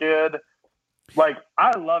really good. Like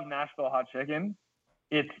I love Nashville hot chicken.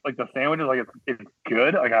 It's like the sandwiches, like it's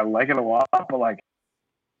good. Like I like it a lot, but like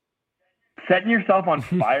setting yourself on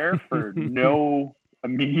fire for no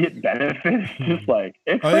immediate benefit, just like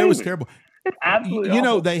it's crazy. It was terrible. It's absolutely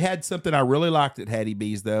awful. They had something I really liked at Hattie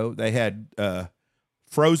B's though. They had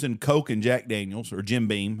frozen Coke and Jack Daniels or Jim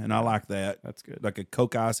Beam, and I like that. That's good. Like a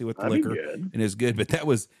Coke Icy with the liquor, and it's good. But that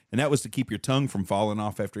was to keep your tongue from falling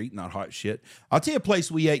off after eating that hot shit. I'll tell you a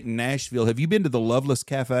place we ate in Nashville. Have you been to the Loveless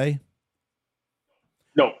Cafe?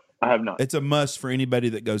 No, I have not. It's a must for anybody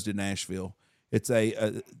that goes to Nashville. It's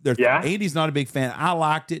Andy's not a big fan. I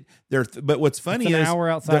liked it. But what's funny is an hour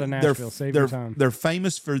outside of Nashville. Save your time. They're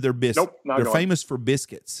famous for their biscuits. Nope, they're famous for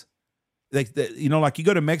biscuits. Like you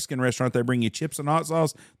go to a Mexican restaurant, they bring you chips and hot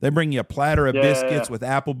sauce. They bring you a platter of biscuits with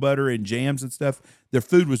apple butter and jams and stuff. Their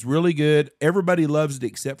food was really good. Everybody loves it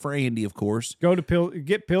except for Andy, of course. Go to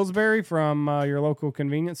get Pillsbury from your local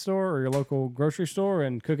convenience store or your local grocery store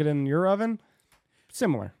and cook it in your oven.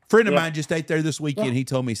 Similar. Friend of mine just ate there this weekend. Yeah. He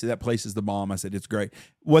told me, he said, that place is the bomb. I said, it's great.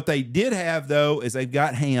 What they did have, though, is they've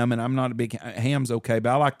got ham, and I'm not a big ham's okay, but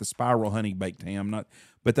I like the spiral honey baked ham.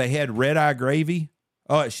 But they had red eye gravy.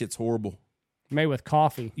 Oh, that shit's horrible. Made with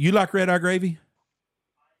coffee. You like red eye gravy?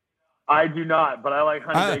 I do not, but I like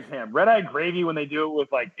honey baked ham. Red eye gravy, when they do it with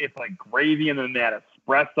it's like gravy and then they add a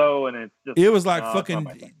espresso, and it's just. It was like no, it's not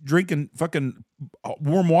my fucking thing. drinking fucking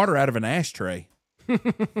warm water out of an ashtray.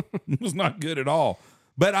 It was not good at all.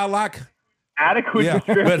 But I like. Adequate Yeah,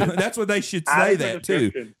 description. but that's what they should say Adequate that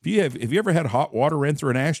too. description. If you ever had hot water ran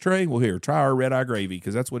through an ashtray, well, here, try our red eye gravy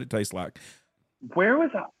because that's what it tastes like. Where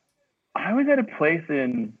was I? I was at a place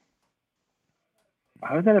in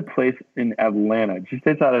Atlanta, just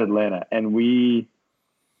outside of Atlanta, and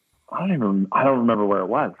I don't remember where it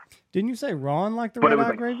was. Didn't you say Ron like the But red it was eye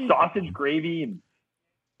like gravy? sausage gravy and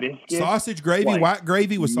biscuits. Sausage gravy, Like, white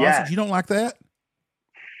gravy with sausage. yes. You don't like that?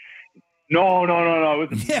 No. It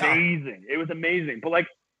was Yeah. amazing. It was amazing. But like,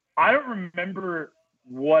 I don't remember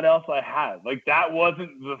what else I had. Like, that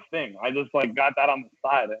wasn't the thing. I just like got that on the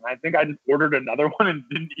side, and I think I just ordered another one and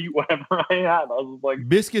didn't eat whatever I had. I was like,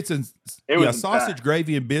 Biscuits and It was sausage bad.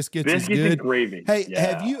 gravy and biscuits is biscuits good. and gravy. Hey, Yeah.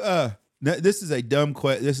 have you this is a dumb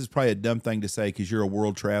this is probably a dumb thing to say because you're a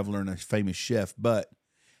world traveler and a famous chef, but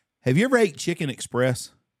have you ever ate Chicken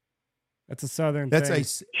Express? That's a southern That's thing.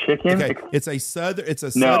 chicken? okay. It's a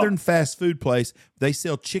southern fast food place. They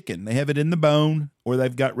sell chicken. They have it in the bone or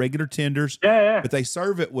they've got regular tenders, Yeah. but they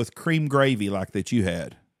serve it with cream gravy like that you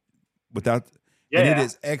had. Without Yeah. and it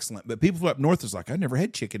is excellent. But people up north is like, I never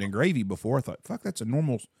had chicken and gravy before. I thought, fuck, it's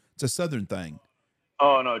a southern thing.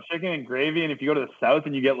 Oh no, chicken and gravy. And if you go to the south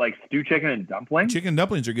and you get like stew chicken and dumplings, Chicken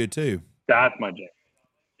dumplings are good too. that's my jam.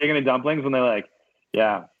 Chicken and dumplings when they're like,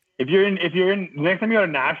 yeah. If you're in next time you go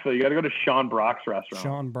to Nashville, you got to go to Sean Brock's restaurant.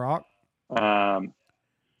 Sean Brock.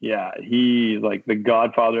 Yeah, he's like the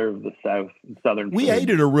godfather of the southern. We food. ate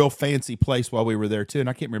at a real fancy place while we were there too, and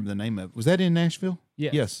I can't remember the name of it. Was that in Nashville?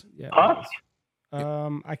 Yes. Yeah. Husk?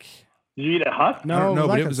 I Did you eat at Husk? no, I don't know,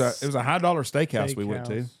 like but it was a $high steakhouse we went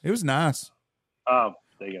to. steakhouse. It was nice. Oh,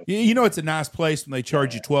 there you go. You know, it's a nice place when they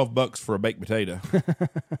charge you $12 for a baked potato.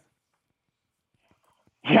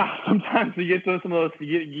 Yeah, sometimes you get some of those.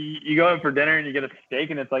 You go in for dinner and you get a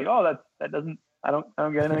steak, and it's like, oh, that doesn't. I don't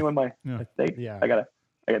get anything with my steak. Yeah. I got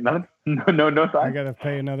nothing. No I side. gotta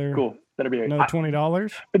pay another Cool. That'll be another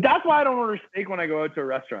 $20. But that's why I don't order steak when I go out to a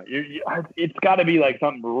restaurant. It's got to be like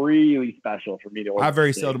something really special for me to order. I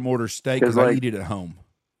very steak. seldom order steak because I eat it at home.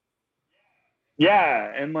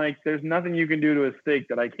 Yeah, and like, there's nothing you can do to a steak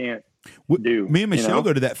that I can't do. Me and Michelle you know?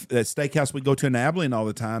 go to that steakhouse we go to in Abilene all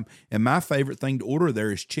the time, and my favorite thing to order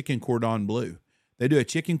there is chicken cordon bleu. They do a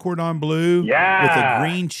chicken cordon bleu with a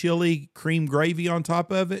green chili cream gravy on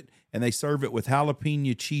top of it, and they serve it with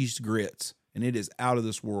jalapeno cheese grits, and it is out of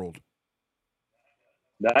this world.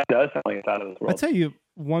 That does sound like it's out of this world. I tell you,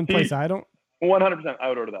 one place I don't. 100%, I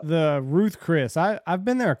would order that. The Ruth Chris. I've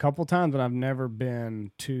been there a couple times, but I've never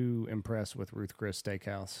been too impressed with Ruth Chris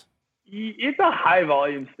Steakhouse. It's a high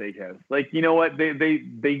volume steakhouse. Like, you know what?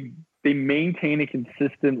 They maintain a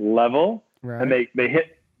consistent level, Right. and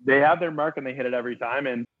they have their mark and they hit it every time.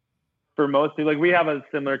 And for most people, like, we have a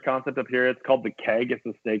similar concept up here. It's called the Keg. It's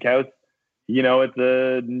a steakhouse. You know, it's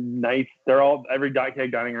a nice. Every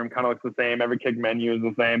Keg dining room kind of looks the same. Every Keg menu is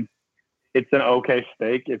the same. It's an okay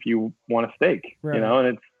steak if you want a steak, Right. you know,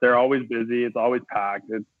 and they're always busy. It's always packed.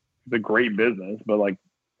 It's a great business, but like,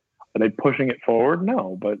 are they pushing it forward?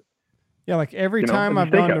 No, but Yeah, like every You know, time it's a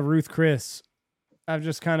I've gone steakhouse. to Ruth Chris, I've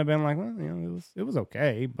just kind of been like, well, you know, it was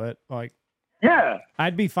okay, but like yeah,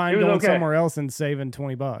 I'd be fine It was going okay. somewhere else and saving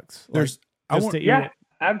 $20. Like, There's just to eat yeah, it.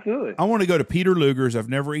 absolutely. I want to go to Peter Luger's. I've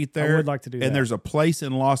never eat there. I would like to do that. And there's a place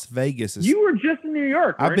in Las Vegas. You were just in New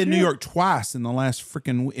York. I've weren't been to New you? York twice in the last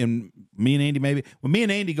in me and Andy maybe. When me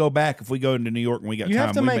and Andy go back, if we go into New York and we got You time,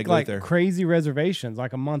 have to we may make go like there. crazy reservations,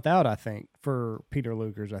 like a month out, I think, for Peter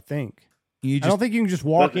Luger's. I think. You I don't think you can just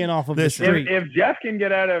walk in off of the listen, street. If Jeff can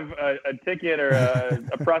get out of a ticket or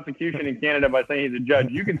a prosecution in Canada by saying he's a judge,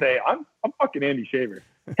 you can say, I'm fucking Andy Shaver.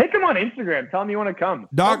 Hit him on Instagram. Tell him you want to come.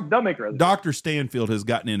 They'll make reservations. Dr. Stanfield has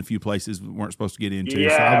gotten in a few places we weren't supposed to get into.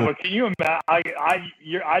 Yeah, so I will, but can you imagine?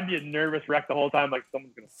 I'd be a nervous wreck the whole time. Like,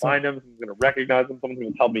 someone's going to find him, someone's going to recognize him, someone's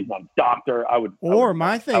going to tell me he's not a doctor. Or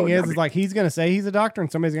my thing is like he's going to say he's a doctor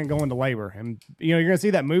and somebody's going to go into labor. And, you know, you're going to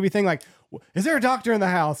see that movie thing like, is there a doctor in the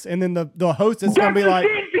house? And then the host is going to be like,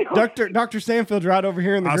 Dr. Stanfield's right over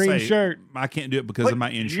here in the I'll green say, shirt. I can't do it because of my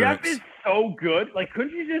insurance. Jeff is so good. Like,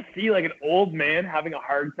 couldn't you just see like an old man having a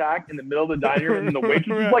heart attack in the middle of the dining room, and the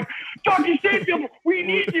waitress is like, Dr. Stanfield, we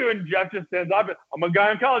need you. And Jeff just stands up. I'm a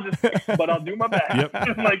gynecologist, but I'll do my best.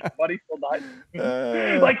 Yep. Like, buddy still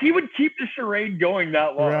died. Like, he would keep the charade going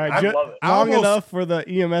that long. Right. I love it. Long enough for the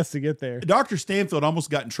EMS to get there. Dr. Stanfield almost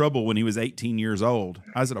got in trouble when he was 18 years old.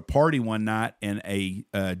 I was at a party one night and a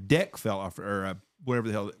deck fell off, or whatever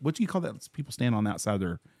the hell. What do you call that? People stand on the outside of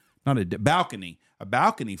their, not a balcony. A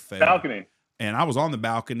balcony fell. Balcony. And I was on the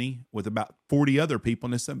balcony with about 40 other people,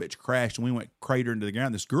 and this son of a bitch crashed, and we went crater into the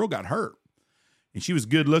ground. This girl got hurt. And she was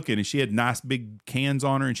good looking, and she had nice big cans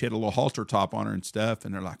on her, and she had a little halter top on her and stuff.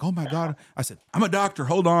 And they're like, "Oh my God." I said, "I'm a doctor.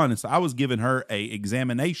 Hold on." And so I was giving her a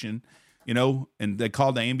examination, and they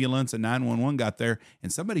called the ambulance, and 911 got there,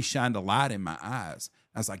 and somebody shined a light in my eyes.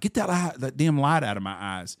 I was like, "Get that damn light out of my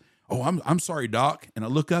eyes." "Oh, I'm sorry, doc." And I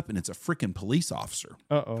look up, and it's a freaking police officer.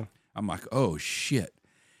 Uh-oh. I'm like, "Oh shit."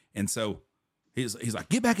 And so he's like,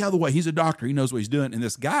 "Get back out of the way. He's a doctor. He knows what he's doing." And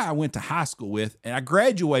this guy I went to high school with, and I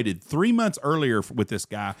graduated 3 months earlier with this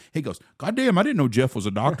guy. He goes, "God damn, I didn't know Jeff was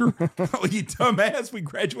a doctor." Oh, you dumbass. We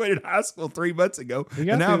graduated high school 3 months ago. And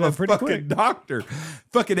now I'm a fucking doctor.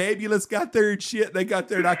 Fucking ambulance got there and shit. They got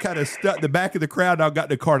there, and I kind of stuck in the back of the crowd. And I got in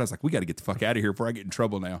the car, and I was like, "We got to get the fuck out of here before I get in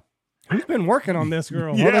trouble now." Who's been working on this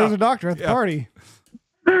girl? Yeah. Well, there's a doctor at the party.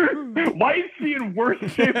 Why is she in worse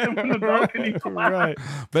shape than when the balcony collapsed? Right.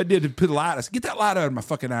 But did put a light. I said, "Get that light out of my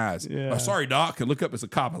fucking eyes." Yeah. "Oh, sorry, doc." And look up as a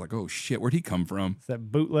cop. I was like, "Oh shit, where'd he come from?" It's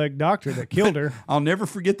that bootleg doctor that killed her. I'll never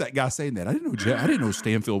forget that guy saying that. I didn't know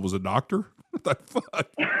Stanfield was a doctor. What the fuck,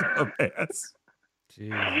 dumbass.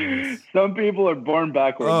 Jesus. Some people are born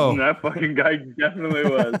backwards, Oh. and that fucking guy definitely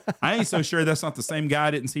was. I ain't so sure that's not the same guy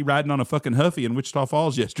I didn't see riding on a fucking Huffy in Wichita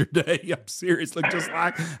Falls yesterday. I'm serious. Looked just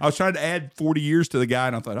like, I was trying to add 40 years to the guy,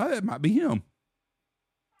 and I thought, "Oh, that might be him."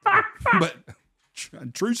 But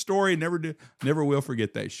true story, never will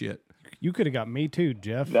forget that shit. You could have got me too,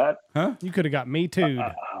 Jeff. That, Huh? You could have got me too.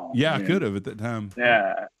 Yeah, I man. could have at that time.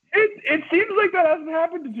 Yeah. It seems like that hasn't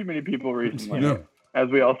happened to too many people recently. Yeah. As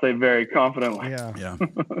we all say very confidently. Yeah. Yeah.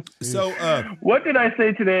 So, What did I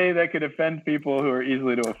say today that could offend people who are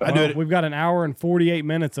easily to offend? do it. We've got an hour and 48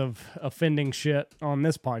 minutes of offending shit on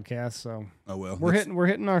this podcast, so oh well, we're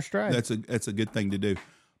hitting our stride. That's a good thing to do.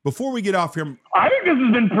 Before we get off here, I think this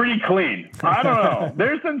has been pretty clean. I don't know.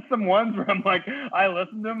 There's been some ones where I'm like, I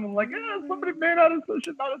listen to them, I'm like, somebody may not have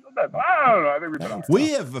said that. But I don't know. I think we've been all right. we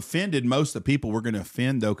have offended most of the people we're going to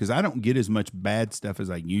offend, though, because I don't get as much bad stuff as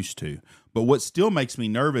I used to. But what still makes me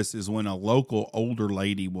nervous is when a local older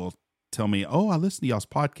lady will tell me, "Oh, I listened to y'all's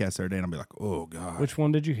podcast the other day," and I'll be like, "Oh God, Which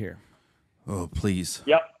one did you hear? oh please,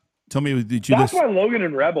 Yep. tell me, did you That's listen?" why Logan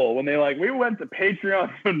and Rebel, when they we went to Patreon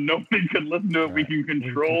so nobody could listen to it, we can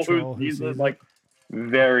control who sees it. Like,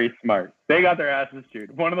 very smart. They got their asses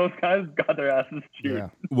chewed. One of those guys got their asses chewed. Yeah.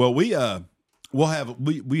 Well, we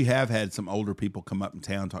have had some older people come up in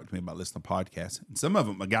town and talk to me about listening to podcasts. And some of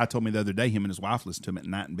them, a guy told me the other day, him and his wife listen to them at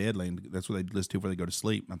night in bed. That's what they listen to before they go to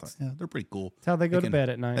sleep. And I thought, yeah, they're pretty cool. That's how they go to bed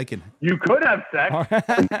at night. They can. You could have sex.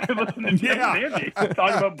 You could listen to Jeff Yeah. and Andy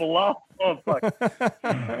talking about Bilal. Oh, fuck.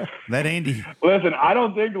 That Andy. Listen, I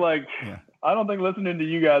don't think listening to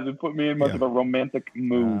you guys would put me in much of a romantic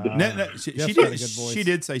mood. No, she Jeff's did. got a good voice. She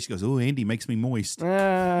did say, she goes, "Oh, Andy makes me moist."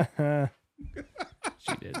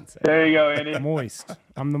 She didn't say. There you go, Andy. Moist.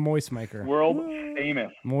 I'm the moist maker. World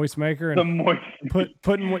famous. Moist maker The and moist.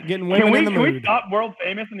 getting women in the Can we mood. stop world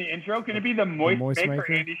famous in the intro? Can it be the moist maker,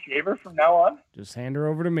 maker? Andy Shaver from now on? Just hand her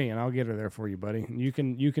over to me and I'll get her there for you, buddy. You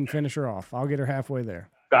can finish her off. I'll get her halfway there.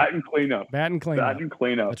 Bat and clean up. Bat and clean Bat up. and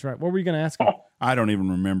clean up. That's right. What were you going to ask him? I don't even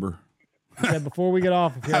remember. I said before we get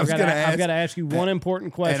off, I was gonna I've ask- got to ask you one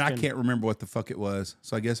important question. And I can't remember what the fuck it was.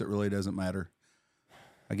 So I guess it really doesn't matter.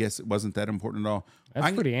 I guess it wasn't that important at all.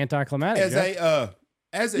 That's pretty anticlimactic.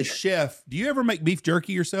 As a chef, do you ever make beef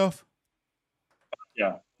jerky yourself?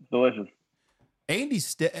 Yeah, delicious.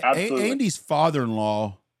 Absolutely. Andy's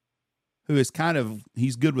father-in-law, who is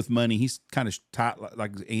he's good with money. He's kind of tight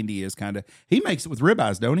like Andy is kind of. He makes it with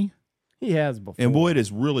ribeyes, don't he? He has before. And boy, it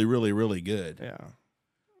is really, really, really good. Yeah.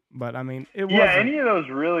 But I mean, it Yeah, wasn't. any of those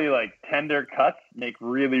really tender cuts make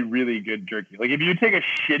really, really good jerky. Like if you take a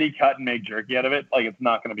shitty cut and make jerky out of it, it's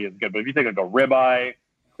not going to be as good. But if you take a ribeye,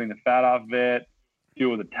 clean the fat off of it,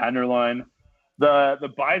 do it with a tenderloin. The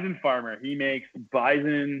bison farmer, he makes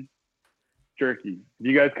bison jerky. If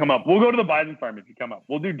you guys come up, we'll go to the bison farm if you come up.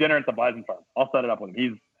 We'll do dinner at the bison farm. I'll set it up with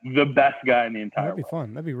him. He's the best guy in the entire That'd be world.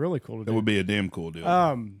 fun. That'd be really cool to do. That would be a damn cool deal.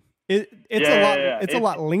 It's a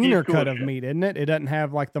lot leaner he's cool cut as of shit. meat, isn't it? It doesn't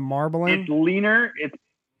have the marbling. It's leaner.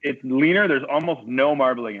 It's leaner. There's almost no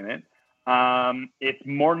marbling in it. It's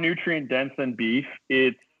more nutrient dense than beef.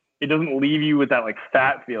 It doesn't leave you with that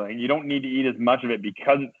fat feeling. You don't need to eat as much of it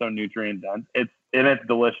because it's so nutrient dense. It's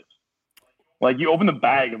delicious. You open the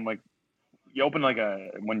bag and you open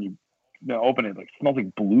when you open it, it smells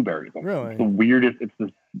like blueberries. Really? It's the weirdest. It's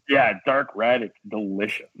this dark red. It's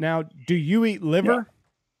delicious. Now, do you eat liver?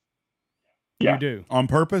 Yeah. You do. On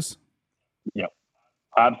purpose? Yep.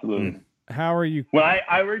 Absolutely. How are you? When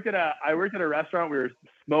I worked at a restaurant, we were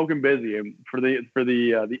smoking busy, and for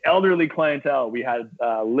the elderly clientele, we had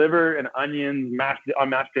liver and onions mashed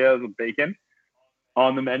potatoes with bacon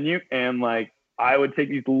on the menu, and like I would take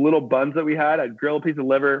these little buns that we had, I'd grill a piece of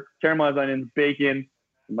liver, caramelized onions, bacon,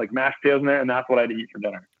 and like mashed potatoes in there, and that's what I'd eat for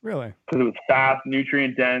dinner. Really? Because it was fast,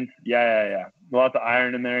 nutrient dense. Yeah. Lots of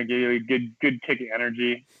iron in there, give you a good kick of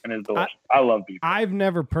energy, and it's delicious. I love beef liver. I've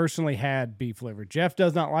never personally had beef liver. Jeff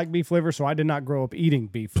does not like beef liver, so I did not grow up eating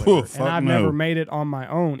beef liver. And I've never made it on my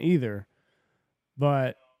own either.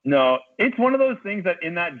 But no, it's one of those things that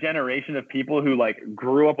in that generation of people who like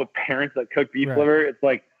grew up with parents that cook beef liver, it's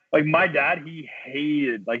like my dad,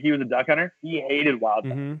 he was a duck hunter. He hated wild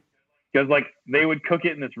duck. Because like they would cook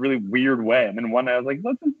it in this really weird way. And then one day I was like,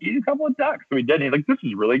 let's just eat a couple of ducks. So we did. And he's like, this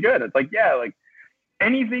is really good. It's like, yeah, like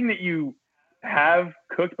anything that you have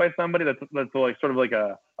cooked by somebody that's like sort of like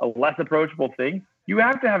a less approachable thing, you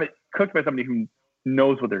have to have it cooked by somebody who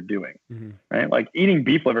knows what they're doing. Right? Like eating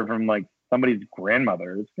beef liver from like somebody's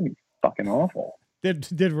grandmother, it's gonna be fucking awful.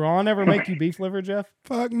 Did Ron ever make you beef liver, Jeff?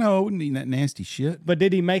 Fuck no, I wouldn't eat that nasty shit. But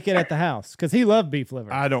did he make it at the house? Because he loved beef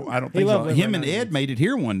liver. I don't think so. Him and Ed made it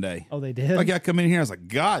here one day. Oh, they did? Like I come in here, I was like,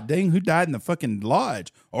 God dang, who died in the fucking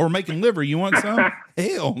lodge? Or we're making liver. You want some?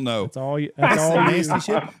 Hell no. That's all nasty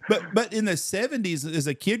shit. But in the 70s, as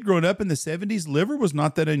a kid growing up in the 70s, liver was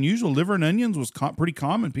not that unusual. Liver and onions was pretty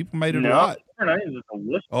common. People made it a lot. Liver and onions is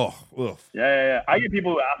delicious. Oh, ugh. Yeah. I get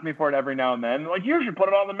people who ask me for it every now and then. Like, you should put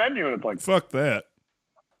it on the menu. And it's like, fuck that.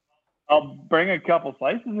 I'll bring a couple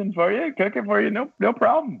slices in for you, cook it for you. No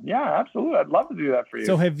problem. Yeah, absolutely. I'd love to do that for you.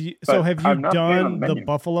 So have you done the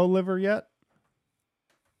buffalo liver yet?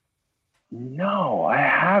 No, I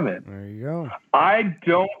haven't. There you go. I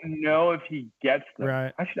don't know if he gets them.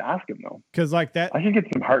 Right. I should ask him though. Because like that, I should get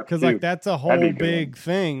some heart. Because like that's a whole big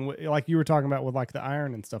thing, like you were talking about with like the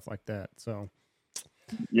iron and stuff like that. So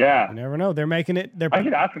yeah, you never know. They're making it. I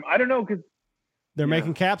should ask him. I don't know because they're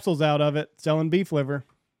making capsules out of it, selling beef liver.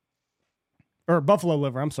 Or buffalo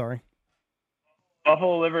liver, I'm sorry.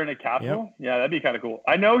 Buffalo liver in a capsule? Yep. Yeah, that'd be kind of cool.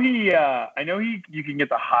 I know you can get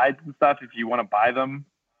the hides and stuff if you want to buy them.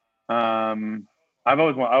 I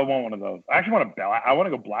want one of those. I actually want to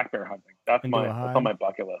go black bear hunting. That's on my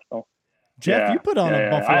bucket list. So, Jeff, you put on a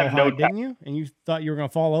buffalo hide, didn't you? And you thought you were going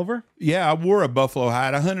to fall over? Yeah, I wore a buffalo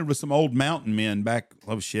hide. I hunted with some old mountain men back,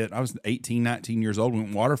 I was 18, 19 years old. We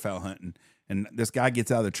went waterfowl hunting. And this guy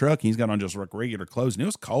gets out of the truck and he's got on just like regular clothes. And it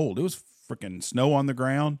was cold. It was freaking snow on the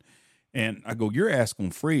ground. And I go, your ass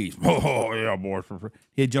gonna freeze. Oh, yeah, boy.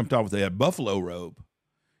 He had jumped off with a buffalo robe.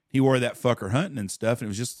 He wore that fucker hunting and stuff. And it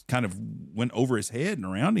was just kind of went over his head and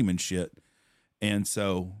around him and shit. And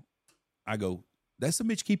so I go, that's the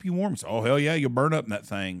bitch keep you warm. So, oh, hell yeah, you'll burn up in that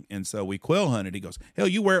thing. And so we quail hunted. He goes, hell,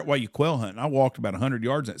 you wear it while you quail hunt. And I walked about 100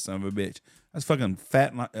 yards that son of a bitch. I was fucking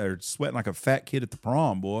sweating like a fat kid at the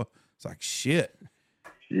prom, boy. It's like shit.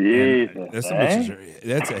 Jesus,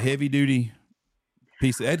 that's a heavy duty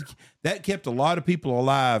piece that kept a lot of people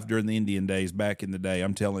alive during the Indian days back in the day.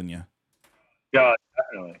 I'm telling you. Yeah,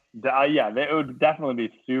 definitely. It would definitely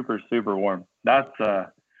be super, super warm. That's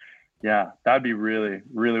that'd be really,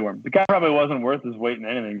 really warm. The guy probably wasn't worth his weight in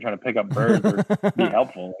anything trying to pick up birds or be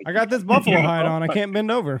helpful. I got this buffalo hide on. I can't bend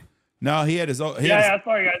over. No, he had his. Sorry, guys.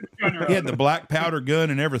 He had the black powder gun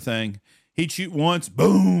and everything. He'd shoot once,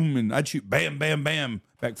 boom, and I'd shoot bam, bam, bam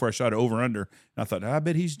back before I shot it over under. And I thought, I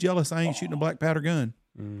bet he's jealous I ain't shooting a black powder gun.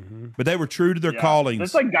 Mm-hmm. But they were true to their callings.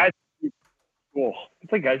 It's like guys.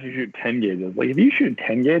 It's like guys who shoot 10 gauges. Like if you shoot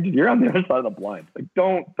 10 gauges, you're on the other side of the blind. Like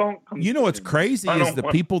don't. You know what's crazy is the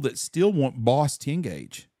people that still want Boss 10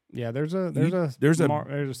 gauge. Yeah, there's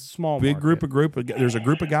a small big group of there's a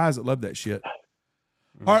group of guys that love that shit.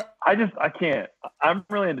 All right. I can't. I'm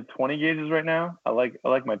really into 20 gauges right now. I like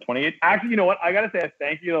my 20 gauge. Actually, you know what? I gotta say a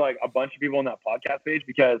thank you to like a bunch of people on that podcast page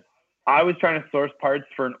because I was trying to source parts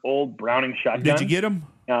for an old Browning shotgun. Did you get them?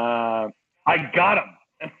 I got them.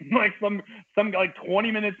 Like some like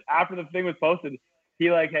 20 minutes after the thing was posted,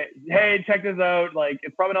 he like, hey, check this out. Like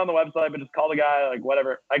it's probably not on the website, but just call the guy. Like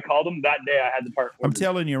whatever. I called him that day. I had the part. I'm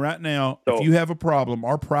telling you right now, if you have a problem,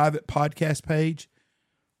 our private podcast page.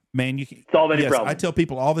 Man, you can solve any problem. I tell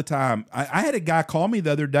people all the time. I had a guy call me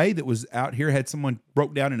the other day that was out here, had someone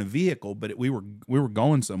broke down in a vehicle, but we were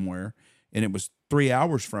going somewhere, and it was 3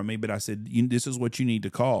 hours from me. But I said, this is what you need to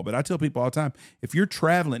call. But I tell people all the time, if you're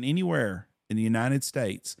traveling anywhere in the United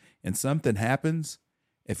States and something happens,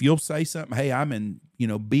 if you'll say something, hey, I'm in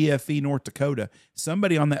BFE, North Dakota,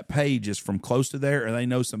 somebody on that page is from close to there, or they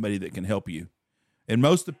know somebody that can help you. And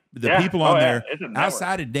most of the people on there,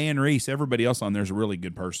 outside of Dan Reese, everybody else on there is a really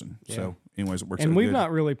good person. Yeah. So, anyways, it works. And we've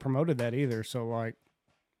not really promoted that either. So, like,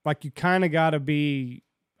 like you kind of got to be,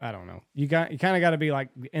 I don't know. You kind of got to be like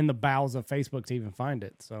in the bowels of Facebook to even find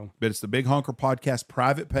it. So, but it's the Big Honker Podcast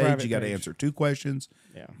private page. You got to answer 2 questions.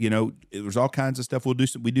 Yeah. You know, there's all kinds of stuff. We do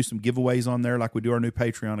some giveaways on there, like we do our new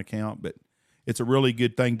Patreon account. But it's a really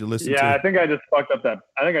good thing to listen to. Yeah, I think I just fucked up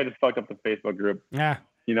the Facebook group. Yeah.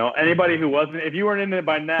 You know, anybody who wasn't, if you weren't in it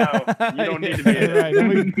by now, you don't need to be in it.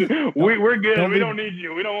 Right. We're good. We don't need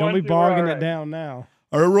you. We don't want to you. Don't be bargaining it down now.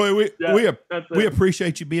 All right, Roy, we it.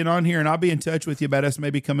 appreciate you being on here, and I'll be in touch with you about us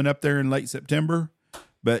maybe coming up there in late September.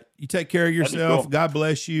 But you take care of yourself. Cool. God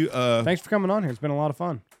bless you. Thanks for coming on here. It's been a lot of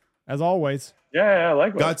fun, as always. Yeah,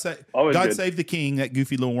 likewise. God save the king, that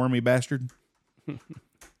goofy little wormy bastard.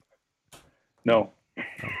 No,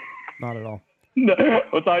 not at all. No.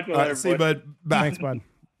 We'll talk to you later. See you, bud. Bye. Thanks, bud.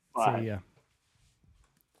 Bye. See ya.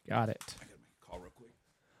 Got it. I gotta make a call real quick.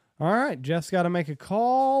 All right, Jeff's got to make a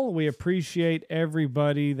call. We appreciate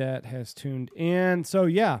everybody that has tuned in. So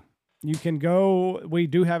yeah, you can go. We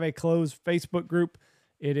do have a closed Facebook group.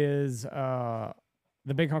 It is the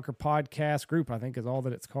Big Honker Podcast group, I think is all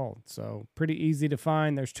that it's called. So pretty easy to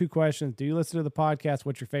find. There's 2 questions. Do you listen to the podcast?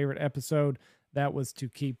 What's your favorite episode? That was to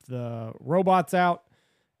keep the robots out.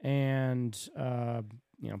 And,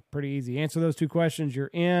 pretty easy. Answer those 2 questions, you're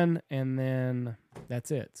in, and then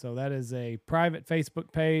that's it. So that is a private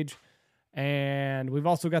Facebook page. And we've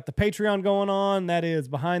also got the Patreon going on. That is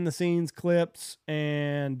behind the scenes clips.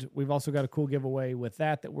 And we've also got a cool giveaway with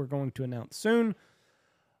that we're going to announce soon.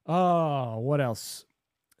 What else?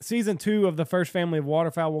 Season 2 of the First Family of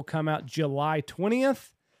Waterfowl will come out July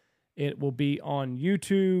 20th. It will be on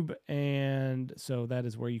YouTube, and so that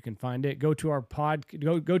is where you can find it. Go to our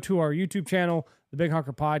go to our YouTube channel, the Big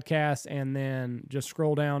Honker Podcast, and then just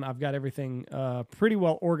scroll down. I've got everything pretty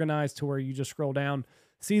well organized to where you just scroll down.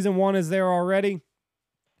 Season 1 is there already.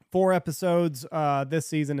 4 episodes. This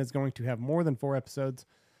season is going to have more than 4 episodes,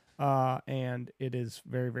 and it is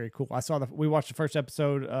very, very cool. We watched the first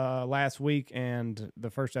episode last week, and the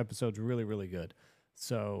first episode's really, really good.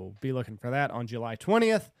 So be looking for that on July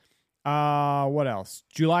 20th. What else?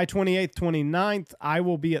 July 28th, 29th, I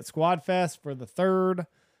will be at Squad Fest for the 3rd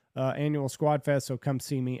annual Squad Fest, so come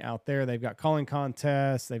see me out there. They've got calling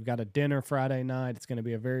contests. They've got a dinner Friday night. It's going to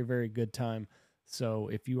be a very, very good time. So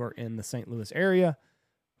if you are in the St. Louis area,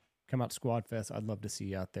 come out to Squad Fest. I'd love to see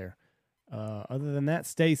you out there. Other than that,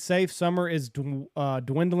 stay safe. Summer is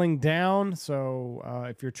dwindling down, so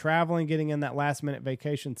if you're traveling, getting in that last-minute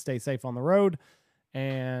vacation, stay safe on the road.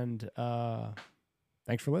 And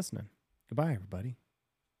thanks for listening. Goodbye, everybody.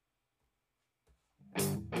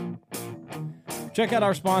 Check out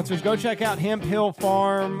our sponsors. Go check out Hemp Hill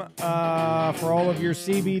Farm for all of your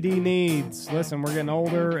CBD needs. Listen, we're getting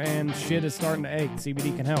older and shit is starting to ache.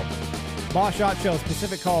 CBD can help. Boss Shot Show,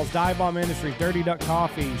 Specific Calls, Dive Bomb Industries, Dirty Duck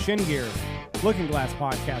Coffee, Shin Gear, Looking Glass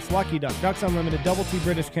Podcast, Lucky Duck, Ducks Unlimited, Double T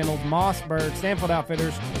British Kennels, Mossberg, Stanfield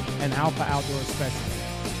Outfitters, and Alpha Outdoor Specialists.